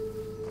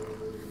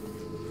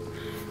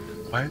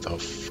 Why the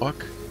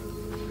fuck?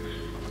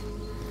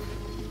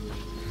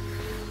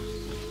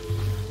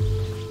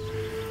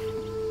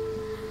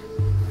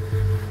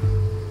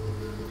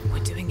 We're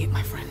doing it,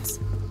 my friends.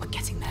 We're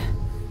getting there.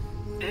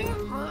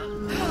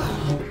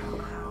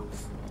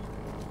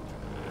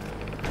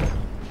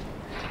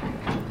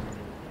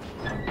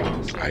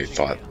 I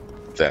thought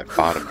that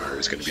bottom door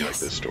was going to be like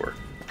this door.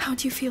 How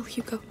do you feel,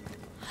 Hugo?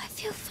 I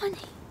feel funny,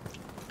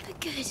 but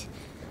good.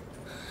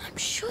 I'm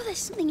sure there's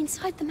something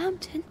inside the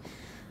mountain.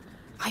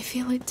 I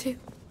feel it too.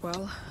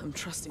 Well, I'm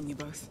trusting you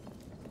both.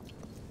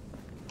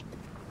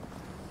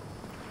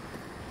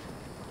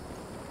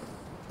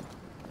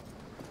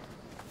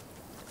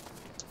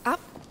 Up.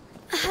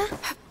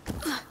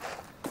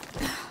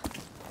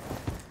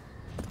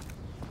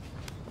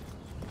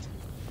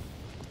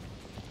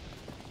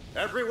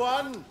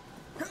 Everyone,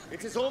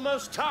 it is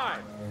almost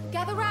time.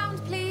 Gather round,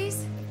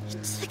 please.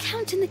 It's the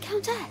Count and the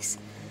Countess.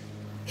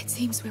 It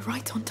seems we're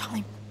right on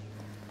time.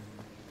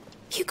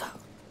 Hugo,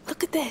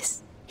 look at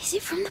this. Is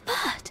it from the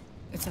bird?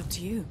 It's up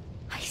to you.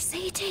 I say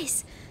it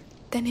is.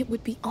 Then it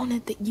would be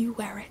honored that you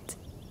wear it.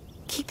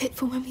 Keep it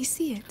for when we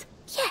see it.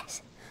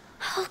 Yes.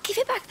 I'll give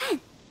it back then.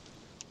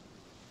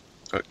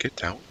 Get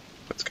down.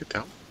 Let's get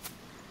down.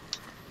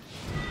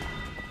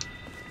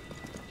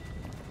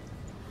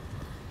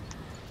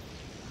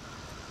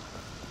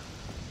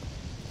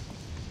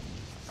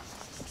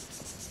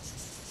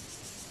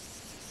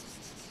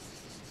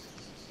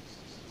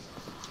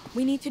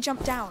 We need to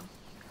jump down.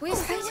 We're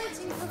still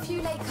waiting for a few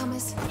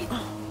latecomers.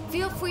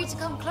 Feel free to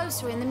come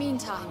closer in the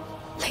meantime.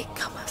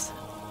 Latecomers.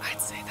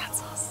 I'd say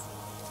that's us.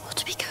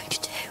 What are we going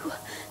to do?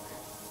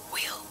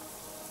 We'll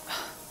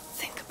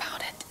think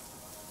about it.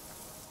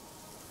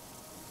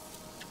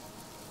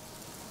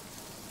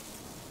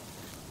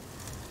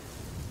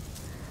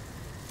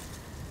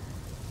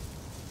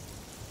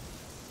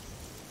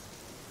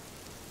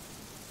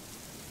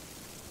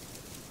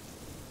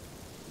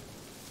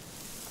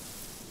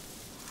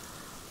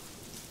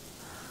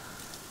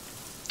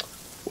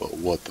 Well,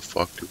 what the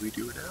fuck do we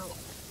do now?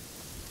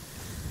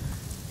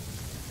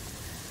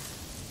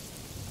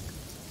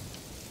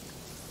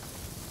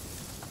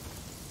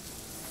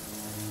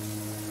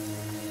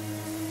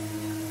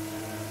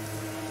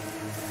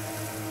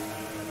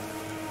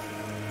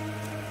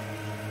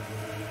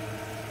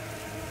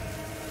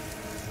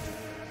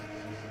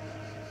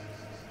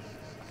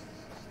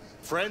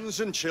 Friends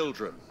and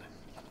children,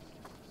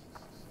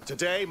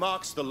 today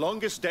marks the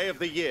longest day of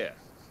the year.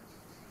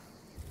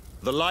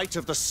 The light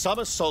of the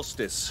summer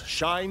solstice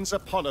shines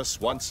upon us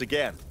once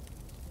again.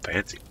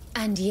 Fancy.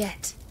 And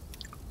yet,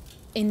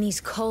 in these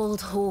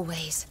cold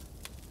hallways,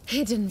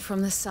 hidden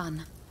from the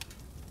sun,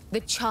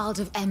 the child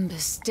of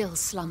embers still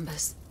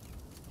slumbers.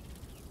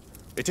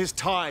 It is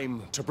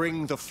time to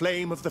bring the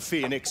flame of the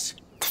Phoenix.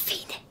 The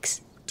Phoenix?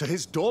 To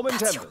his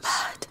dormant That's embers. your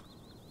bird.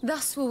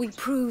 Thus will we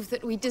prove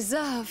that we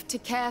deserve to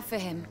care for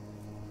him.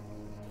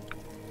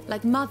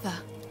 Like mother.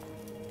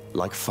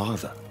 Like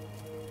father.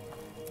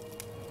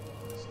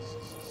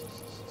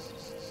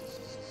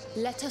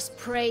 Let us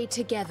pray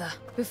together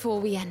before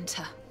we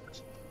enter.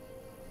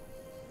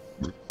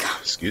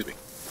 Excuse me.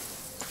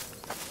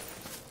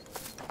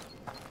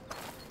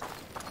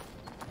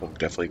 I'm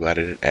definitely glad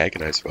I didn't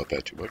agonize about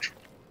that too much.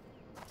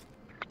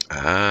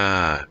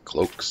 Ah,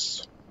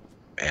 cloaks.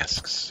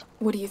 Masks.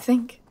 What do you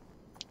think?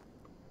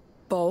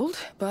 Bold,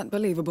 but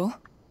believable.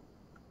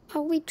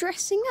 Are we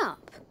dressing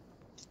up?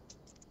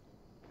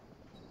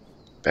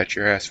 Bet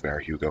your ass we are,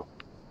 Hugo.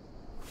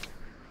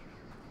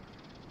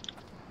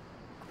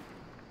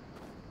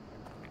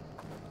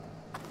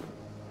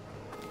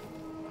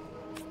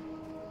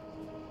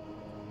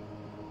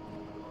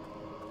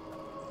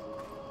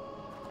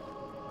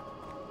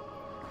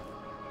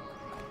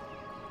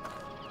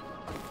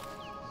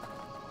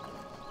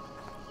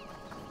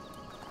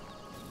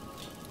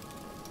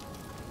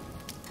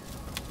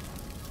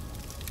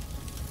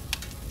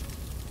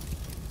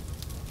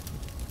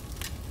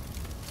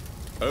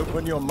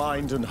 Open your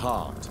mind and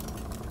heart.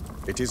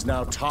 It is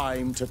now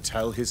time to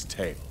tell his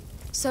tale.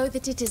 So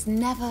that it is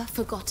never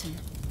forgotten.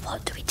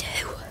 What do we do?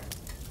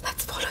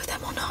 Let's follow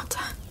them on our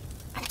turn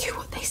and do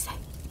what they say.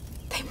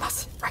 They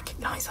mustn't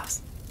recognize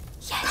us.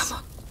 Yes. Come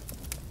on.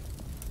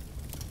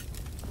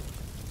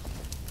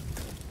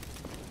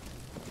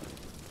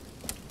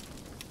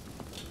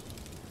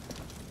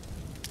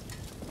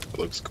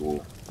 Looks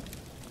cool.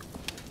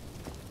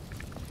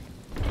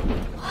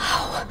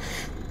 Wow.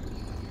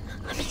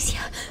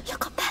 Amicia,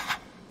 look up there.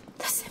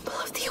 The symbol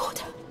of the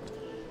Order.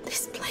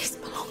 This place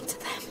belonged to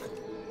them.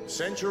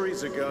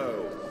 Centuries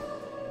ago,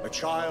 a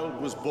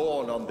child was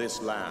born on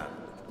this land.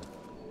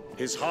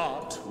 His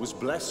heart was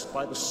blessed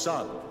by the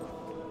sun,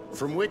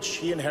 from which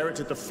he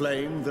inherited the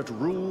flame that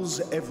rules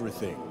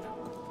everything.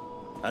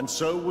 And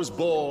so was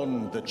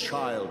born the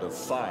Child of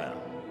Fire.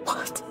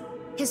 What?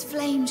 His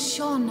flame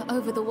shone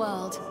over the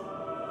world.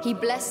 He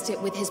blessed it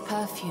with his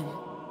perfume,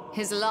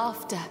 his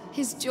laughter,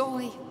 his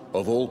joy.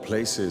 Of all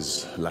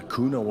places, La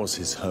Cuna was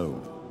his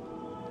home.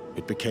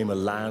 It became a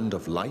land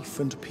of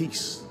life and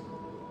peace,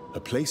 a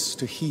place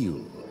to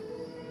heal,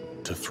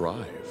 to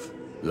thrive.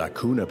 La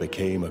Cuna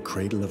became a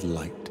cradle of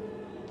light.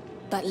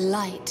 But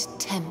light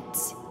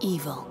tempts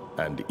evil.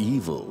 And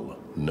evil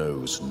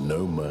knows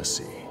no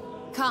mercy.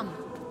 Come.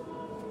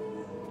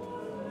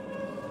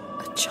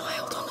 A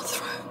child on a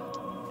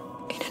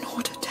throne, in an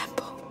Order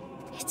temple.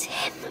 It's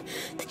him,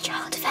 the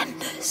Child of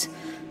Embers.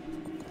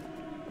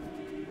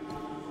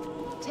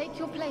 Take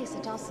your place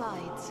at our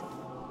sides.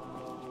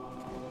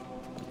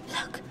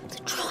 Look, the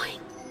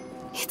drawing.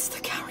 It's the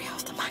carrier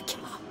of the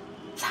macula.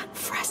 That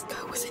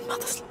fresco was in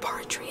Mother's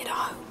laboratory at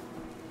home.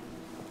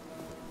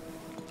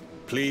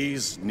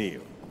 Please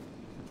kneel.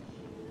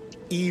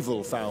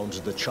 Evil found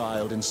the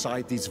child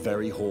inside these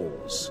very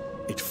halls.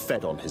 It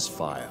fed on his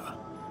fire,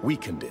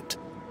 weakened it,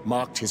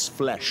 marked his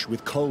flesh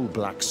with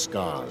coal-black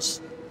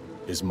scars.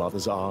 His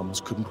mother's arms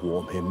couldn't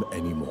warm him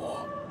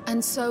anymore.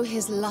 And so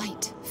his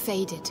light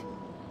faded,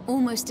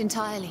 almost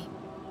entirely.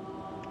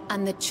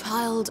 And the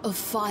Child of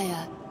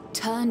Fire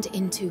turned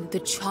into the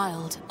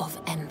Child of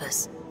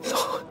Embers.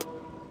 Lord.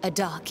 A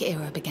dark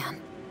era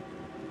began.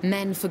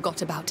 Men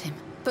forgot about him,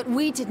 but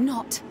we did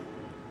not.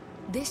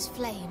 This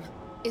flame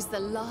is the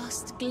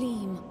last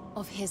gleam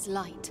of his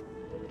light.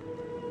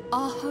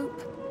 Our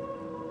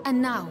hope.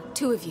 And now,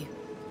 two of you,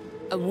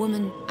 a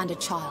woman and a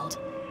child,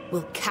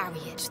 will carry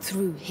it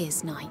through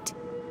his night.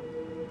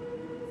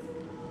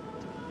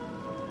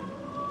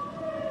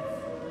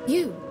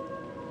 You.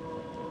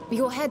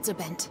 Your heads are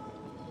bent.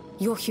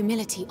 Your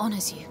humility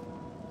honors you.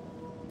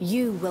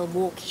 You will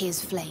walk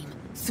his flame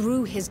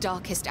through his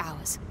darkest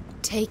hours.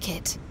 Take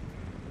it.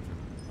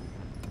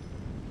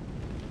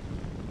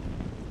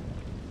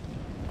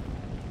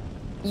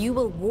 You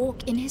will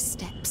walk in his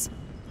steps.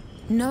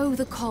 Know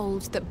the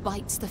cold that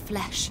bites the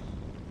flesh,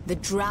 the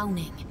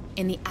drowning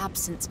in the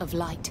absence of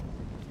light,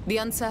 the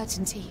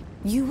uncertainty.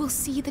 You will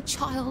see the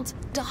child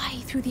die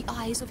through the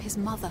eyes of his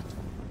mother.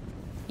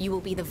 You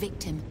will be the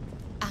victim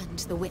and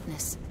the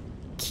witness.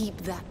 Keep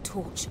that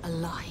torch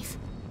alive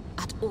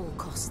at all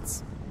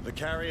costs. The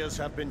carriers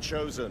have been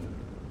chosen.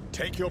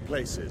 Take your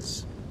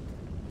places.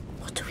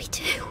 What do we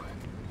do?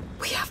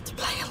 We have to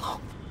play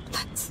along.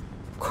 Let's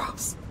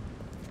cross.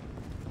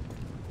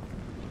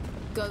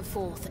 Go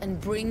forth and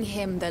bring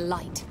him the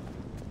light.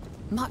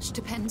 Much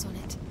depends on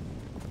it.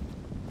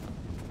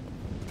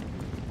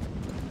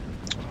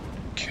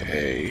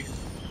 Okay.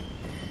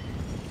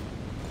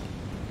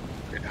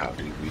 And how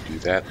do we do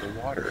that in the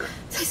water?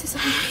 This is a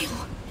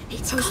hail.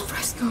 Those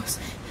frescoes.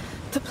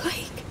 The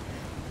plague.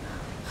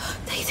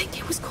 They think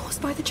it was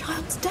caused by the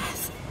child's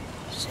death.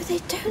 So they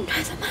don't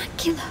know the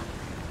macula?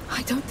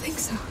 I don't think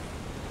so.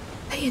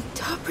 They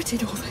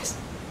interpreted all this.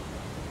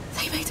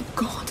 They made a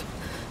god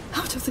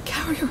out of the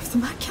carrier of the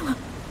macula.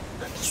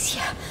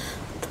 Amicia,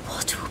 the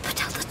water will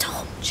put out the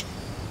torch.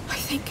 I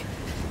think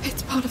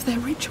it's part of their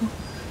ritual,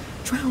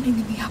 drowning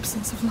in the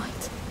absence of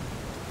light.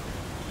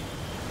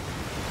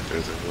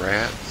 There's the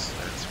rats.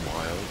 That's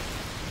wild.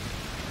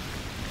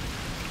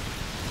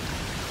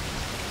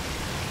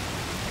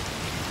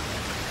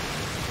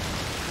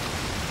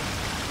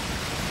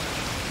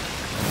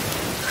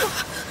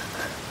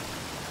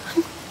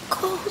 I'm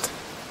cold.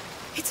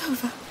 It's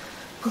over.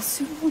 We'll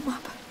soon warm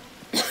up.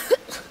 It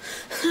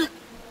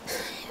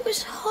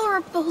was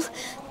horrible.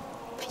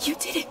 But you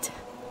did it.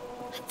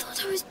 I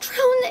thought I was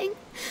drowning.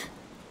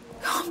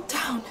 Calm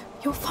down.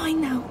 You're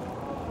fine now.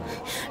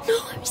 No,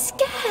 I'm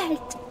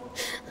scared.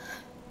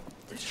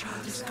 The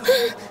child is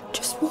gone.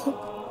 Just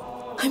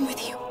walk. I'm with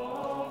you.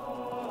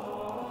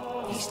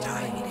 He's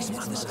dying in his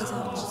mother's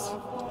arms.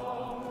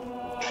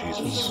 Jesus.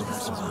 Evil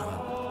has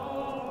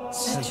won.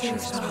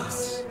 Centuries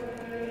pass.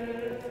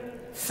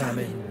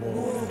 Famine,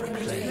 war, and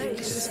plague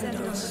descend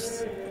on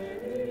us.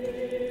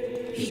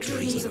 He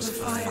dreams of a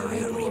fire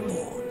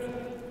reborn.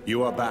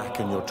 You are back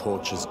and your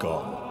torch is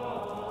gone.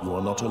 You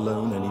are not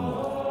alone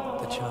anymore.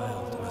 The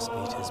child must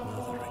meet his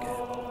mother again.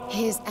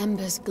 His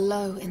embers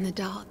glow in the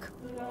dark.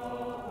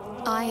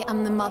 I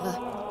am the mother,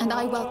 and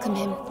I welcome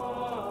him.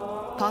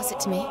 Pass it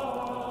to me.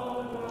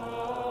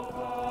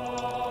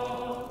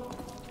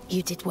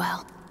 You did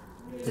well.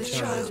 The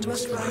child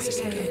must rise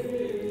again.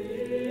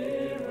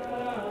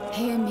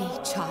 Hear me,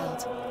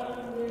 child.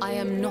 I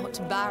am not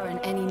barren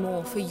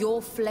anymore, for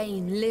your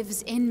flame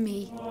lives in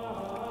me.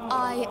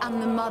 I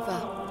am the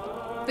mother.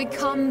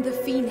 Become the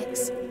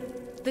phoenix,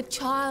 the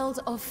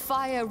child of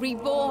fire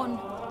reborn.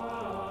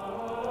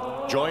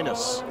 Join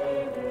us.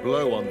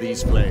 Blow on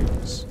these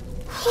flames.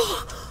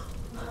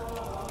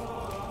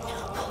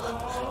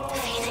 The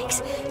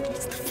phoenix.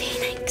 It's the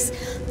phoenix.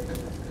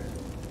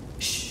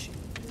 Shh.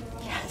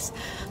 Yes,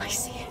 I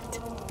see it.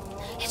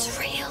 It's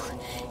real.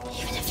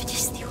 Even if it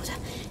is the order,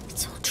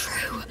 it's all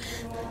true.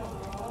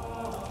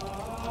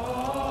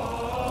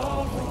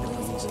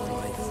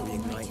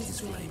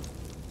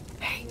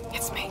 Hey,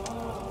 it's me.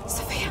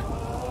 Sophia,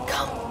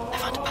 come. I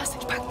found a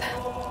passage back there.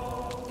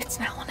 It's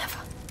now or never.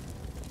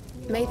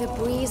 May the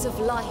breeze of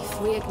life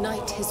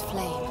reignite his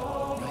flame.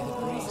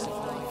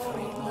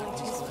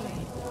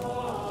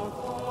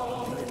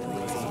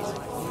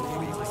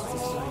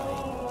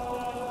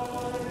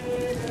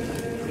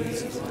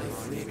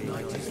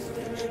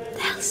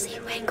 They'll see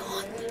we're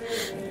gone.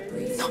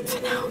 Not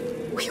for now.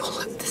 We all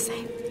look the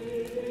same.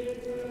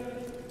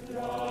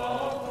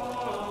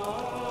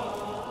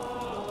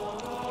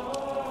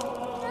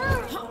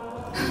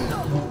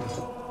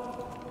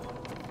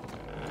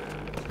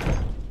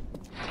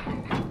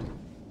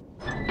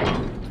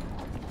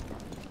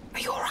 Are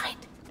you alright?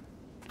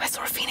 I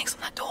saw a phoenix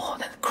on that door,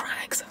 then the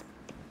crags.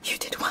 You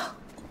did well.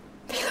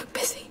 They look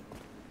busy.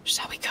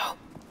 Shall we go?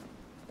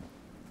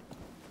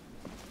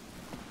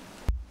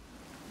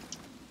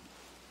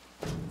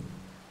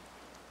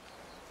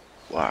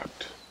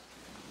 Locked.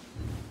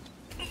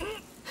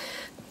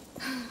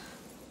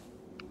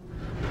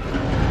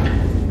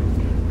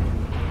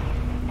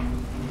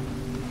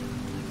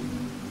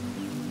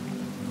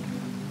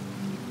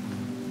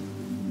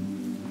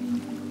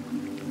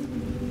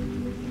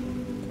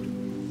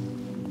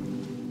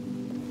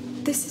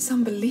 This is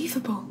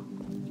unbelievable.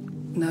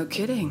 No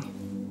kidding.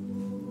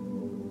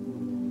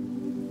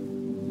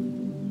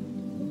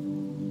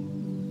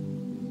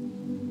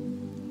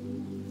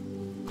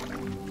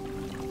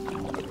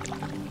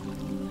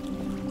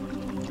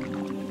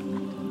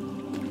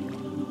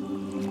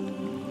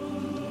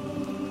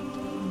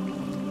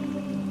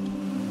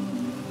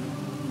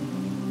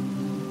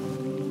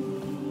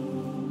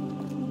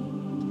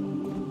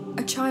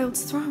 A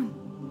child's throne.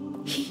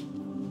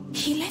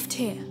 He lived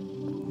here.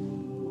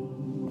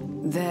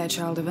 Their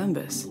child of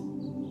embers.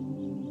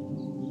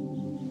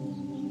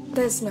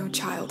 There's no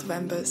child of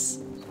embers.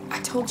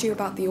 I told you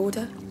about the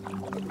Order.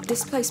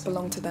 This place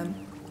belonged to them.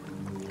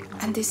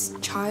 And this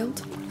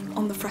child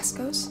on the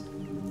frescoes?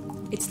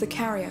 It's the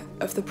carrier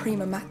of the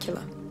Prima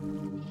Macula.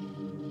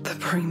 The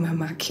Prima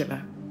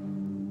Macula.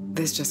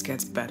 This just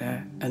gets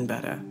better and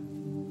better.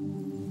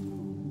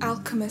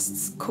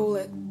 Alchemists call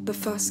it the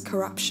first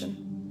corruption.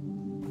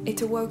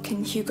 It awoke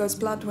in Hugo's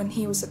blood when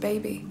he was a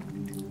baby.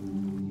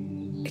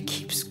 It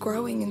keeps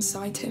growing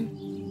inside him.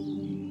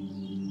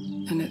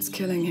 And it's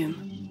killing him.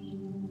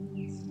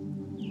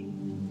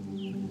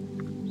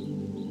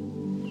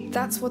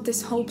 That's what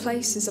this whole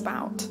place is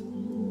about.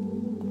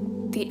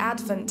 The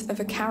advent of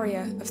a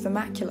carrier of the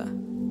macula.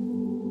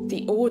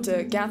 The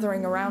Order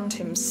gathering around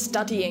him,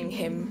 studying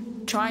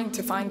him, trying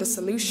to find a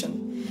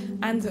solution.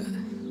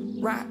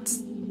 And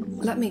rats.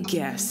 Let me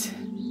guess.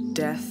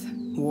 Death,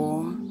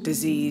 war,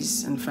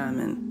 disease, and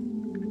famine.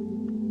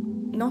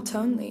 Not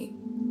only.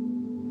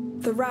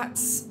 The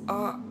rats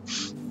are...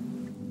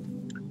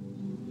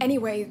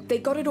 Anyway, they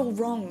got it all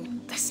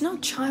wrong. There's no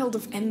child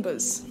of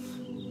embers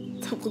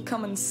that will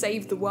come and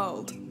save the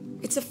world.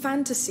 It's a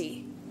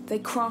fantasy they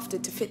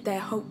crafted to fit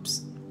their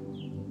hopes.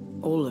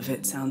 All of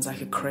it sounds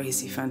like a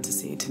crazy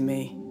fantasy to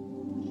me.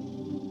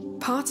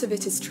 Part of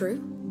it is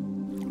true.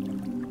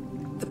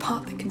 The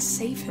part that can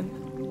save him.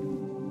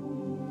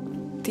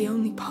 The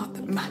only part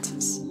that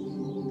matters.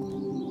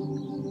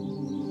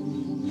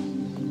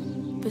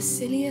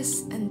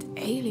 Basilius and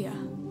Aelia.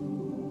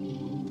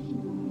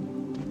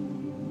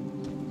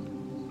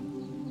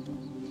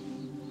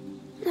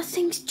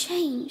 Nothing's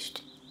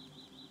changed.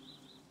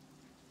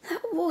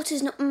 That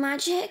water's not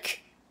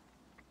magic.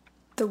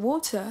 The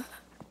water?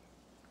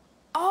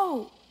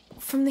 Oh,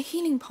 from the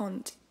healing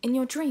pond in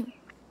your dream.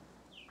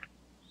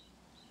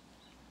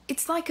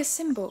 It's like a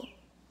symbol.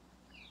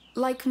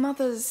 Like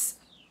Mother's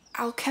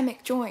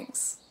alchemic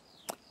drawings.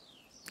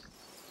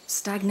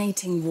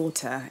 Stagnating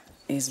water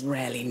is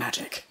rarely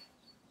magic.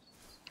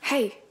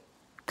 Hey,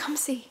 come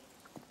see.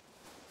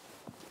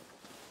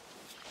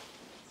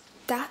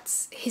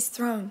 That's his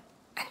throne.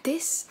 And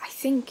this, I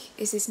think,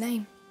 is his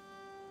name.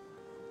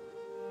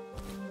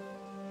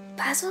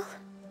 Basil?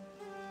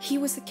 He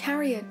was a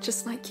carrier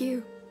just like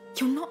you.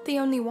 You're not the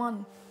only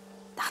one.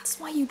 That's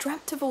why you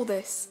dreamt of all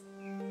this.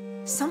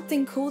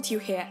 Something called you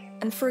here,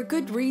 and for a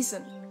good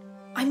reason.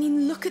 I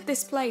mean, look at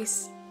this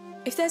place.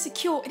 If there's a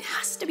cure, it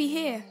has to be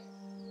here.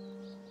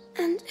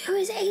 And who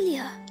is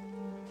Aelia?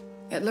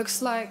 It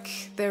looks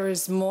like there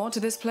is more to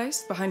this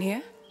place behind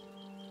here.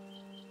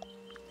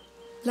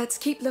 Let's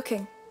keep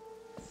looking.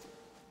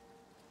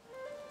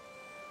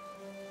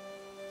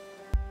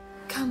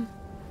 Come,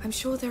 I'm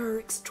sure there are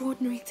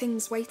extraordinary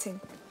things waiting.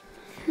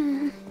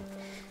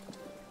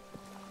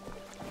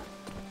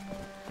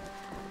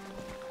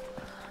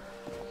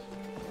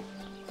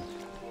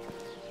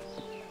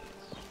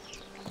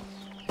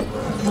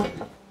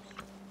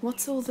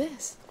 What's all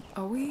this?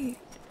 Are we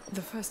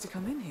the first to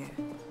come in here?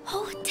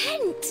 Oh, a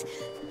tent!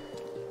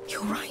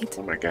 You're right.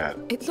 Oh my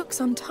god. It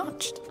looks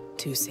untouched.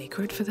 Too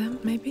sacred for them,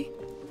 maybe?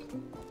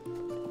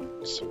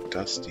 So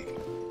dusty.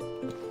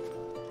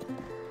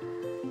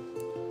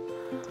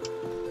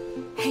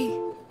 Hey,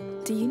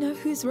 do you know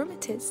whose room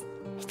it is?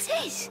 It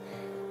is.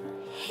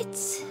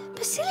 It's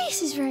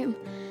Basilius's room.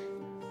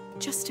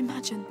 Just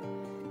imagine.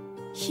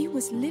 He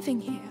was living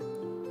here,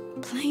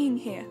 playing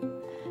here,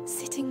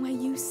 sitting where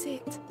you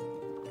sit.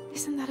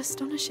 Isn't that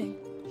astonishing?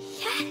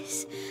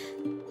 Yes.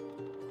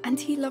 And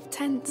he loved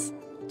tents,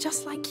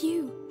 just like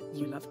you.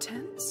 You love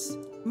tents?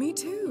 Me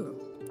too.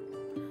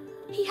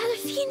 He had a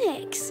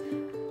phoenix.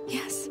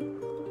 Yes.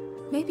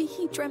 Maybe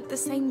he dreamt the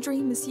same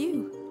dream as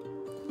you.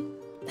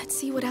 Let's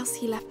see what else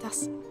he left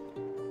us.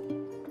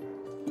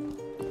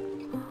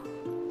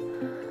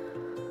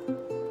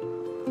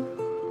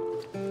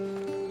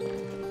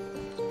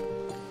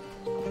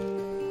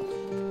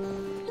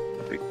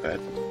 Big bed.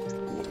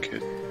 Little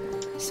kid.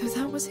 So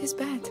that was his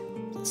bed.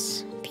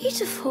 It's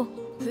beautiful.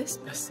 This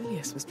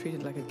Basilius was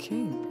treated like a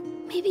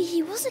king. Maybe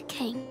he was a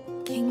king.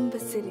 King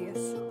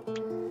Basilius.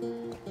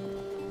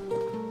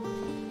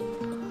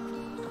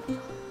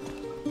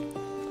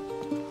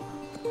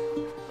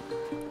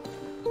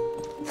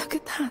 Look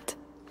at that.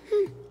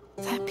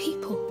 They're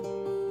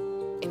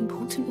people.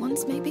 Important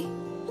ones, maybe?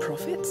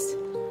 Prophets?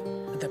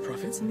 Are there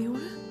prophets in the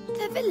order?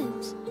 They're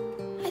villains.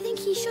 I think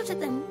he shot at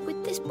them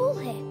with this ball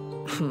here.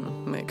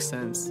 Makes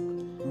sense.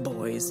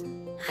 Boys.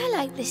 I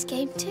like this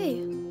game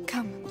too.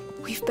 Come,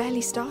 we've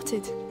barely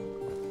started.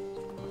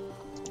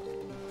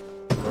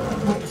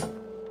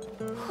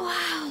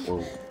 Wow.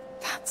 Whoa.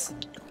 That's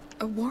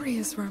a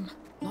warrior's room.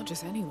 Not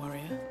just any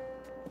warrior.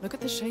 Look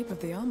at the shape of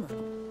the armor.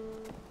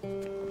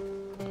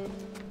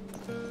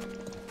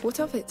 What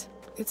of it?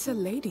 It's a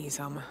lady's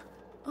armor.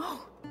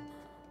 Oh,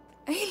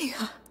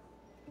 Aelia.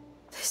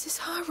 This is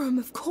her room,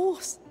 of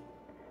course.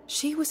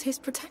 She was his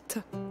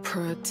protector.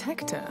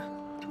 Protector?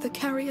 The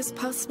carrier's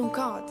personal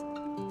guard.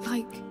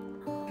 Like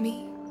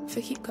me for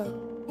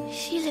Hugo.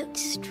 She looked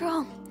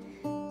strong.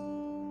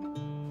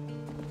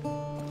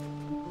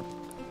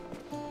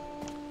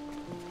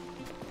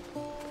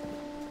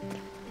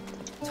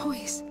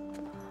 Toys.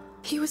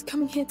 He was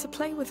coming here to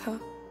play with her.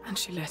 And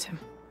she let him.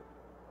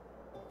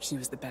 She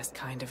was the best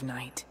kind of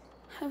knight.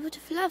 I would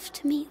have loved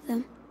to meet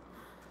them.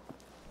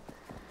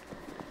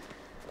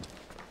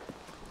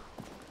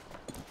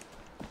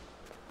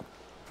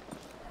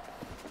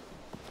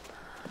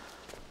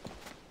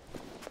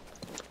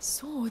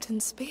 Sword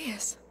and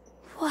spears.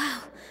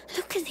 Wow,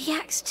 look at the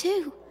axe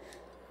too.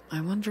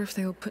 I wonder if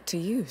they were put to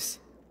use.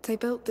 They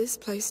built this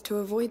place to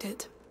avoid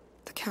it.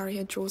 The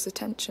carrier draws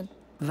attention.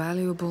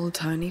 Valuable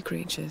tiny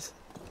creatures.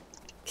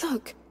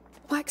 Look,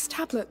 wax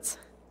tablets.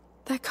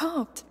 They're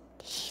carved.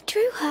 He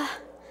drew her.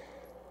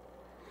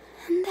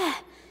 And there,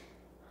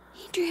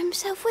 he drew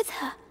himself with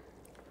her.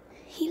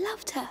 He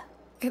loved her.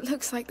 It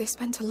looks like they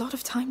spent a lot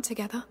of time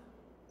together.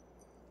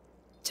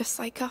 Just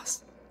like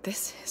us.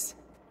 This is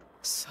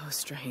so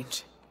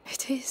strange.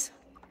 It is.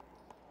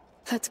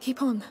 Let's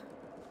keep on.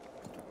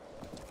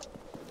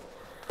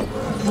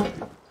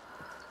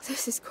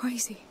 This is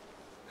crazy.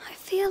 I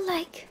feel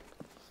like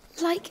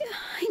Like,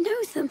 I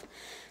know them.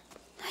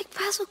 Like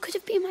Basil could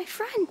have been my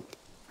friend.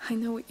 I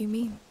know what you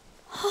mean.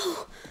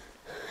 Oh,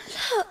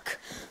 look!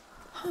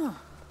 Huh.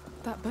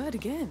 That bird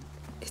again.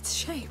 Its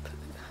shape.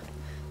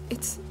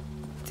 It's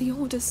the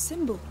Order's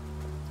symbol.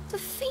 The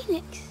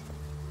phoenix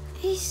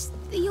is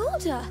the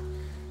Order.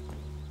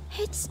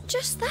 It's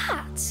just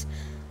that.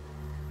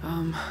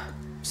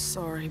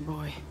 Sorry,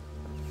 boy.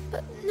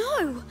 But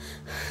no!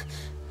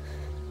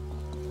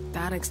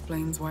 That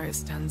explains why it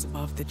stands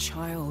above the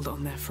child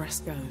on their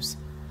frescoes.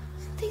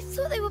 They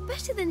thought they were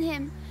better than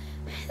him.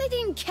 They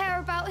didn't care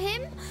about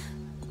him.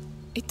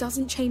 It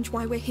doesn't change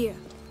why we're here.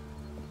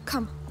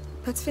 Come,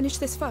 let's finish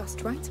this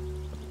first, right?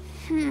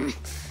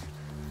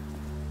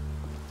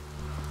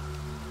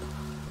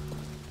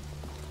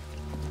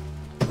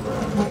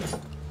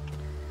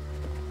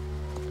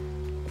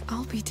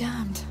 I'll be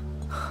damned.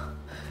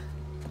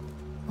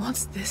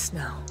 What's this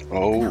now?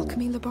 An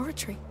alchemy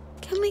laboratory.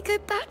 Can we go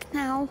back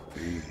now?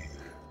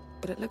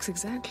 But it looks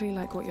exactly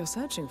like what you're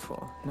searching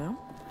for, no?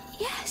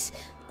 Yes,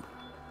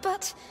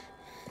 but...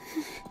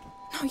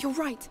 No, you're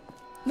right.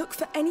 Look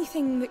for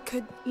anything that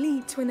could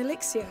lead to an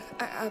elixir.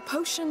 A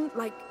potion,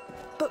 like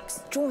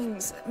books,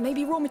 drawings,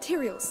 maybe raw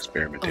materials.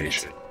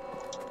 Experimentation.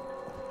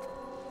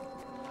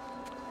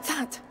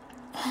 That.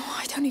 Oh,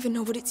 I don't even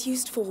know what it's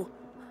used for.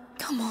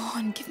 Come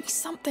on, give me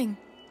something.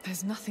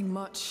 There's nothing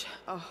much.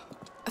 Oh.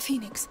 A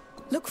phoenix.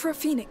 Look for a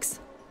phoenix.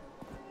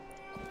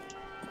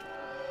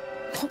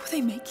 What were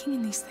they making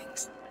in these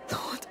things?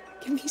 Lord,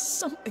 give me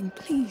something,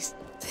 please.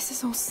 This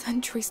is all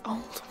centuries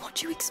old. What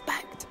do you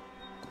expect?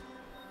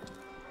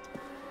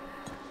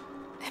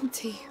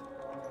 Empty.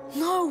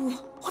 No!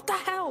 What the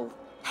hell?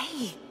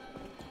 Hey!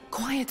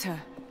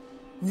 Quieter.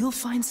 We'll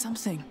find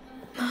something.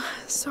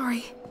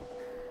 Sorry.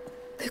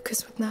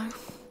 Lucas would know.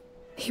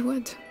 He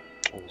would.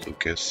 Oh,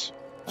 Lucas.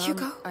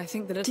 Hugo, I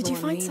think the little did you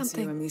one find needs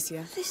something? you,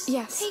 Amicia. This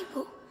Yes.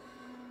 table.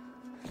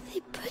 They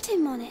put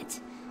him on it.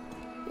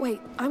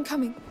 Wait, I'm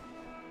coming.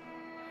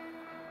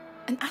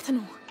 An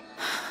Athanor.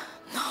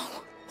 No.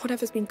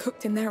 Whatever's been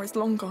cooked in there is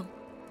long gone.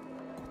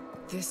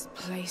 This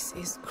place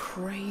is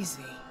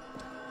crazy.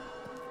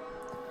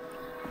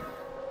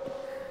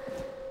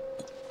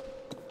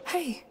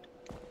 Hey,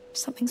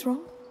 something's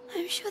wrong?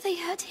 I'm sure they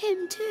hurt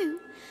him too.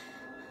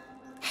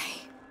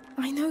 Hey,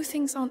 I know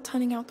things aren't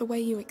turning out the way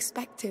you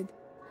expected,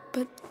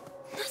 but...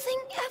 Nothing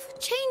ever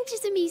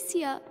changes,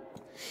 Amicia.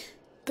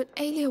 But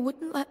Aelia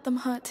wouldn't let them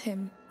hurt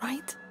him,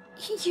 right?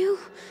 You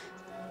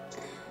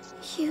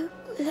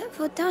let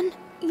Verdun?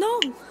 No!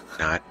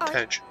 Not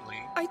intentionally.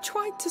 I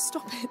tried to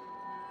stop it,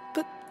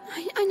 but...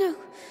 I know.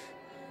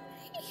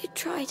 You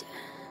tried.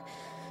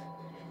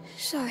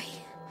 Sorry.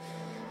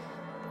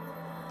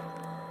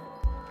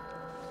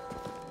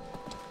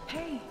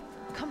 Hey,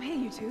 come here,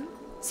 you two.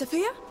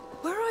 Sophia?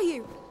 Where are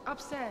you?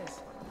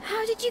 Upstairs.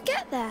 How did you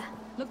get there?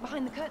 Look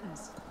behind the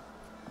curtains.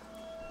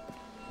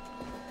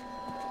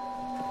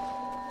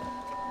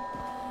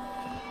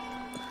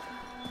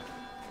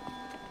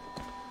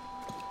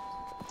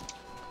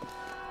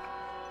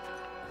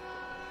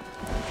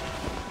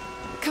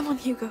 Come on,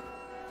 Hugo.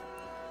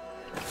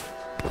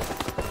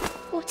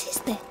 What is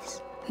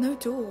this? No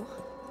door.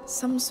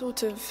 Some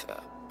sort of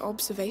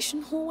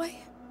observation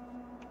hallway?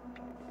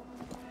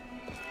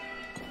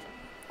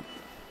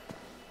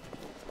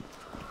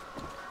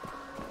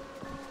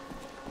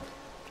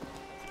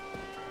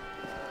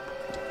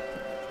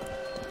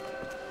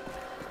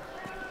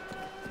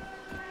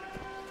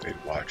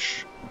 They'd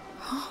watch.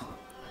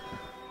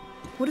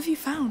 What have you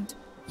found?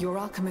 Your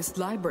alchemist's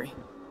library.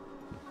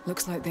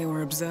 Looks like they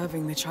were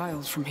observing the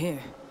child from here.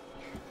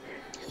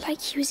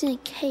 Like he was in a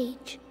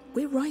cage.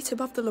 We're right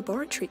above the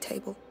laboratory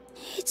table.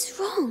 It's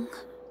wrong.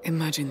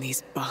 Imagine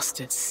these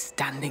bastards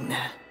standing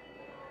there,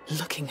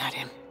 looking at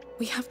him.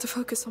 We have to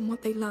focus on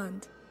what they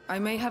learned. I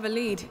may have a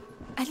lead.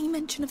 Any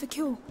mention of a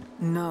cure?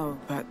 No,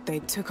 but they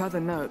took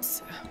other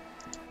notes.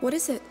 What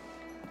is it?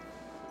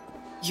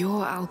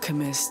 Your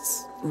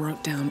alchemists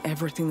wrote down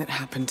everything that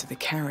happened to the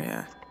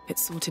carrier.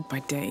 It's sorted by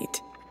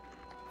date.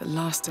 The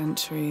last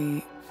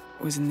entry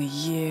was in the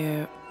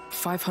year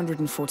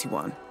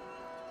 541.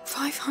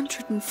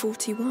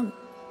 541?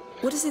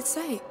 What does it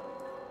say?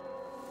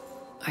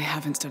 I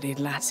haven't studied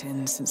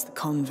Latin since the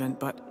convent,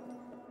 but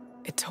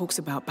it talks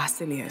about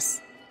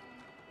Basilius.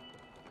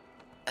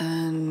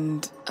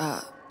 And,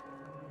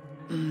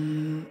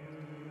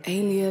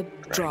 Aelia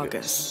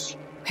Dragus,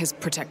 his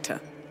protector.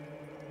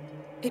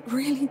 It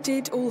really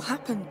did all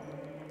happen.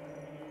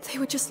 They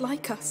were just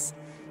like us.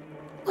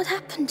 What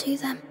happened to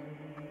them?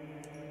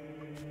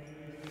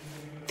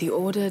 The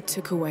Order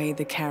took away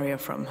the carrier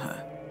from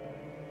her.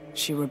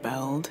 She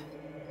rebelled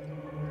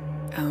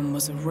and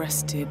was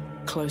arrested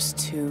close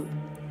to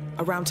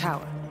a round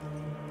tower.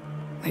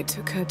 They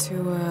took her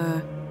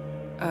to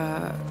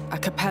a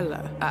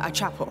capella, a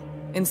chapel,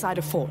 inside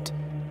a fort.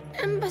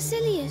 And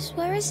Basilius,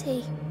 where is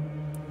he?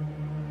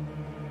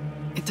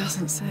 It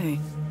doesn't say.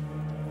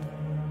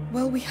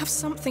 Well, we have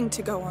something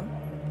to go on.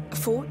 A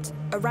fort,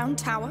 a round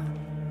tower.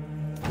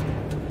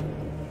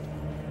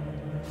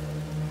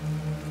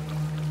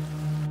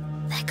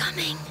 They're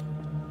coming.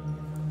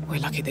 We're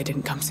lucky they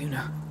didn't come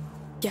sooner.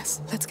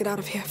 Yes, let's get out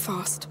of here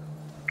fast.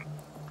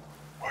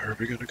 Where are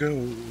we gonna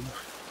go?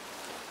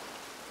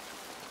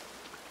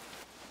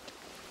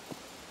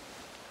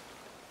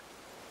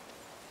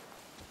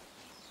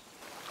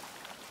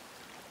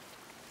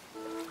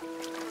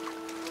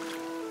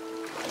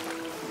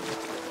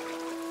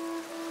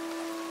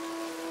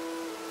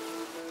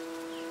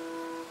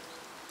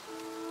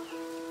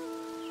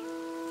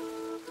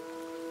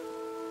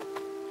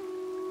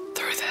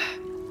 Through there.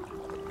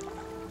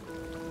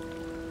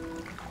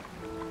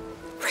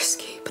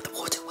 Risky, but the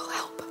water will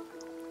help.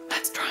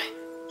 Let's try.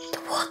 The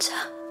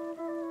water.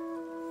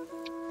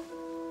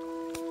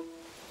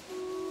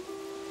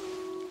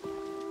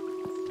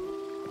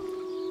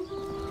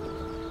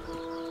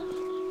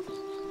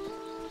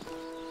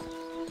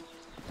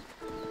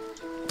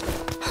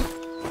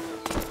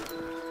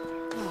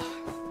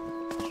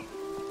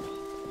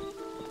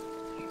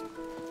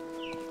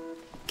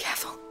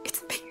 Careful,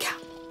 it's a big gap.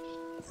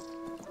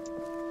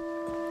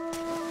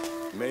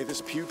 May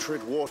this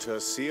putrid water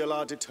seal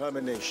our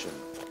determination.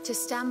 To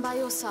stand by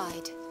your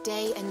side,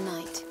 day and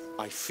night.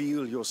 I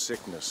feel your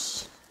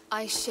sickness.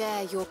 I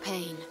share your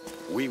pain.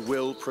 We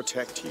will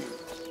protect you.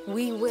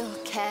 We will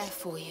care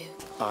for you.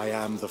 I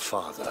am the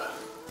father.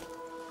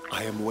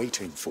 I am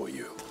waiting for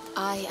you.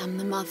 I am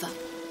the mother.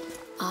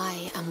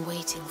 I am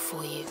waiting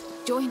for you.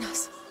 Join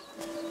us.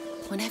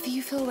 Whenever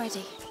you feel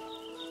ready,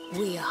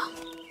 we are.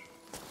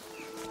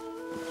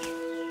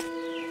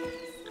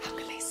 How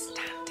can they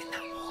stand in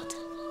that water?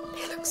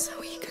 They look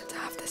so eager to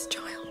have this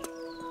child.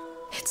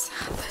 It's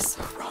sad they're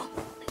so wrong.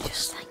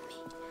 Just like me.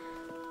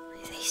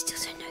 They still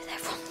don't know they're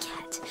wrong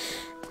yet.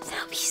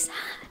 They'll be sad.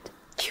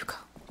 Hugo,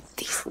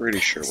 these Pretty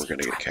sure things we're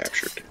gonna you get dreamt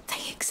of, captured.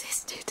 They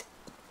existed.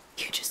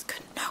 You just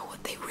couldn't know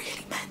what they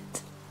really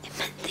meant. It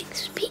meant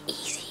things would be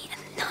easy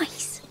and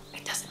nice.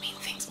 It doesn't mean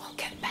things won't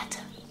get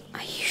better.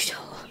 Are you sure?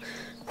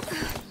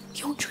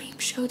 Your dream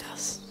showed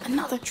us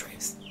another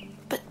truth.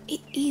 But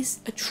it is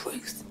a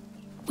truth.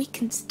 We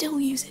can still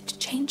use it to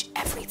change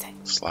everything.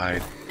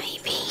 Slide.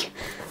 Maybe.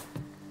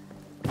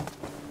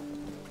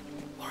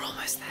 We're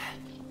almost there.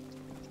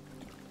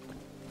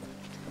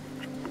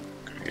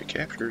 Gonna get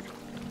captured.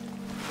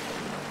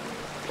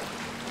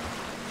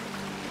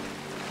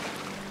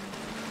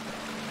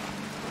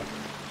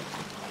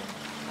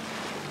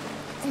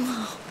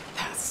 Oh,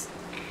 that's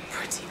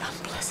pretty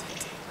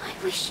unpleasant.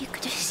 I wish you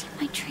could have seen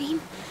my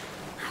dream.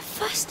 At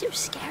first it was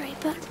scary,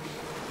 but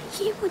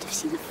you would have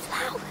seen the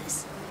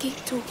flowers.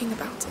 Keep talking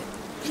about it,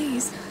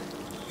 please.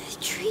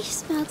 The tree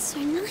smelled so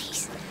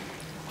nice.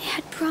 It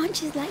had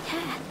branches like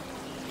hair.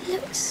 It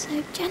looked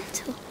so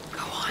gentle.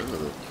 Go on.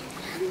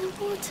 And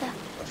the water.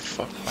 The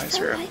fuck? Why is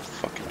Felt there a like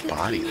fucking it could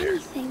body be there?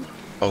 anything.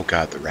 Oh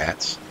god, the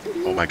rats.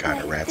 Oh my god,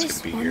 a Like rat's this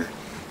gonna be one. here.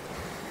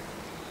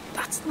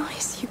 That's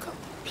nice, Hugo.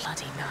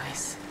 Bloody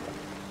nice.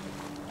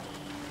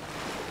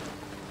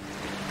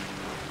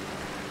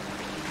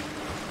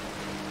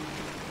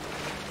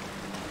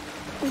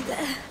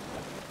 There.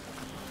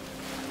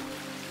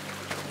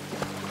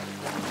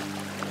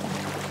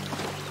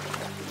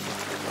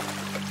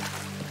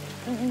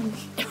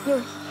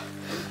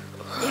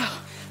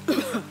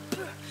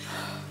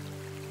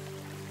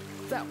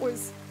 That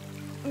was...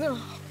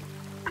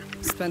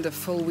 Spend a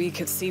full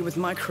week at sea with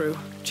my crew.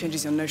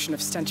 Changes your notion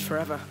of stench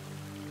forever.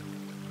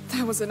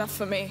 That was enough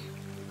for me.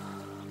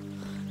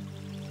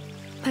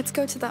 Let's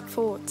go to that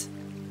fort.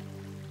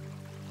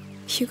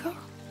 Hugo?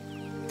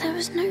 There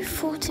was no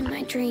fort in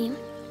my dream.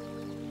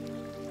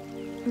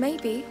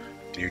 Maybe.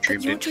 Your But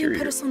dream your did dream cure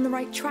put you. us on the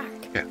right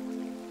track. Yeah.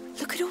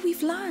 Look at all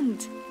we've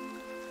learned.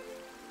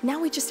 Now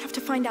we just have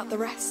to find out the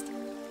rest.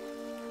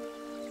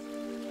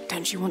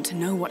 Don't you want to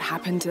know what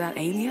happened to that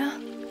Alia?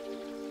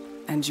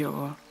 And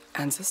your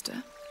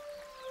ancestor?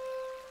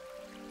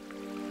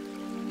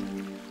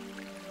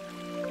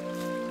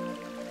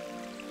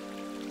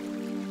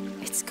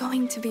 It's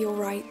going to be all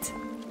right.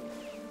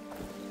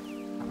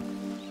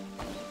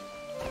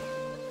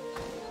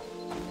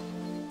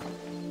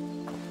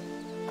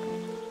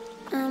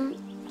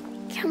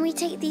 Can we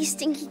take these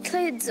stinky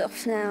clothes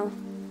off now?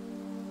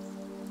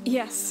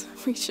 Yes,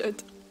 we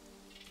should.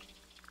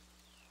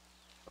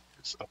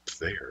 It's up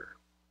there.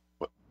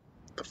 What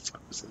the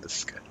fuck is in the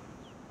sky?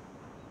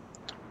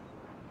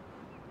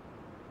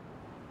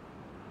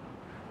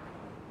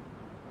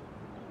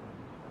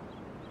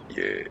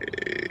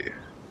 Yay.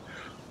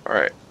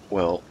 Alright,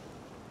 well,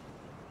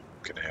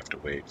 gonna have to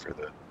wait for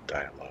the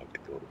dialogue to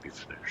be able to be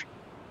finished.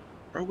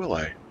 Or will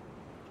I?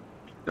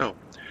 No.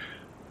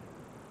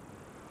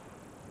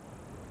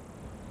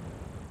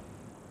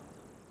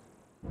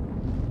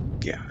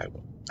 Yeah, I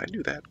will. I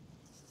knew that.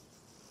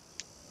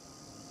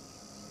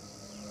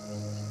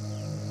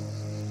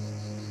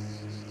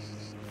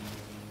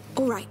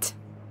 All right.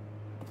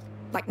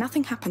 Like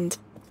nothing happened.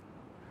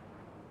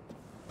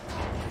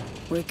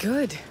 We're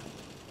good.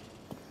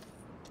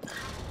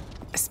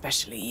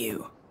 Especially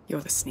you.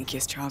 You're the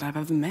sneakiest child I've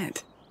ever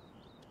met.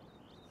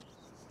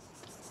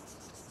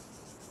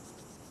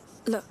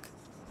 Look,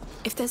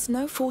 if there's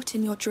no fort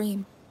in your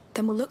dream,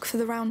 then we'll look for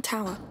the round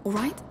tower, all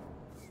right?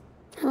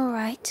 All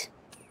right.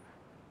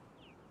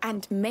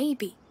 And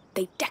maybe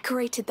they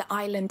decorated the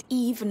island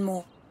even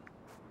more.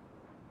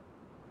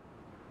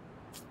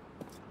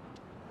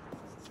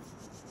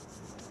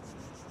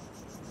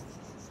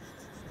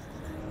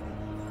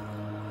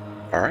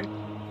 Alright.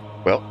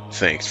 Well,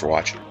 thanks for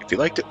watching. If you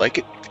liked it, like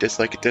it. If you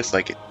dislike it,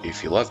 dislike it.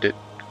 If you loved it,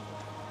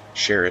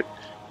 share it.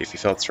 If you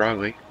felt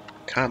strongly,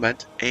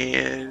 comment.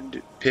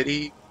 And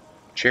pity,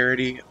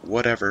 charity,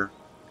 whatever,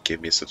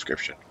 give me a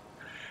subscription.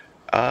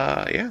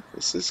 Yeah,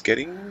 this is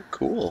getting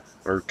cool.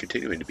 Or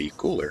continuing to be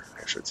cooler,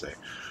 I should say.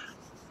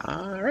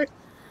 Alright.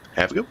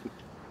 Have a good one.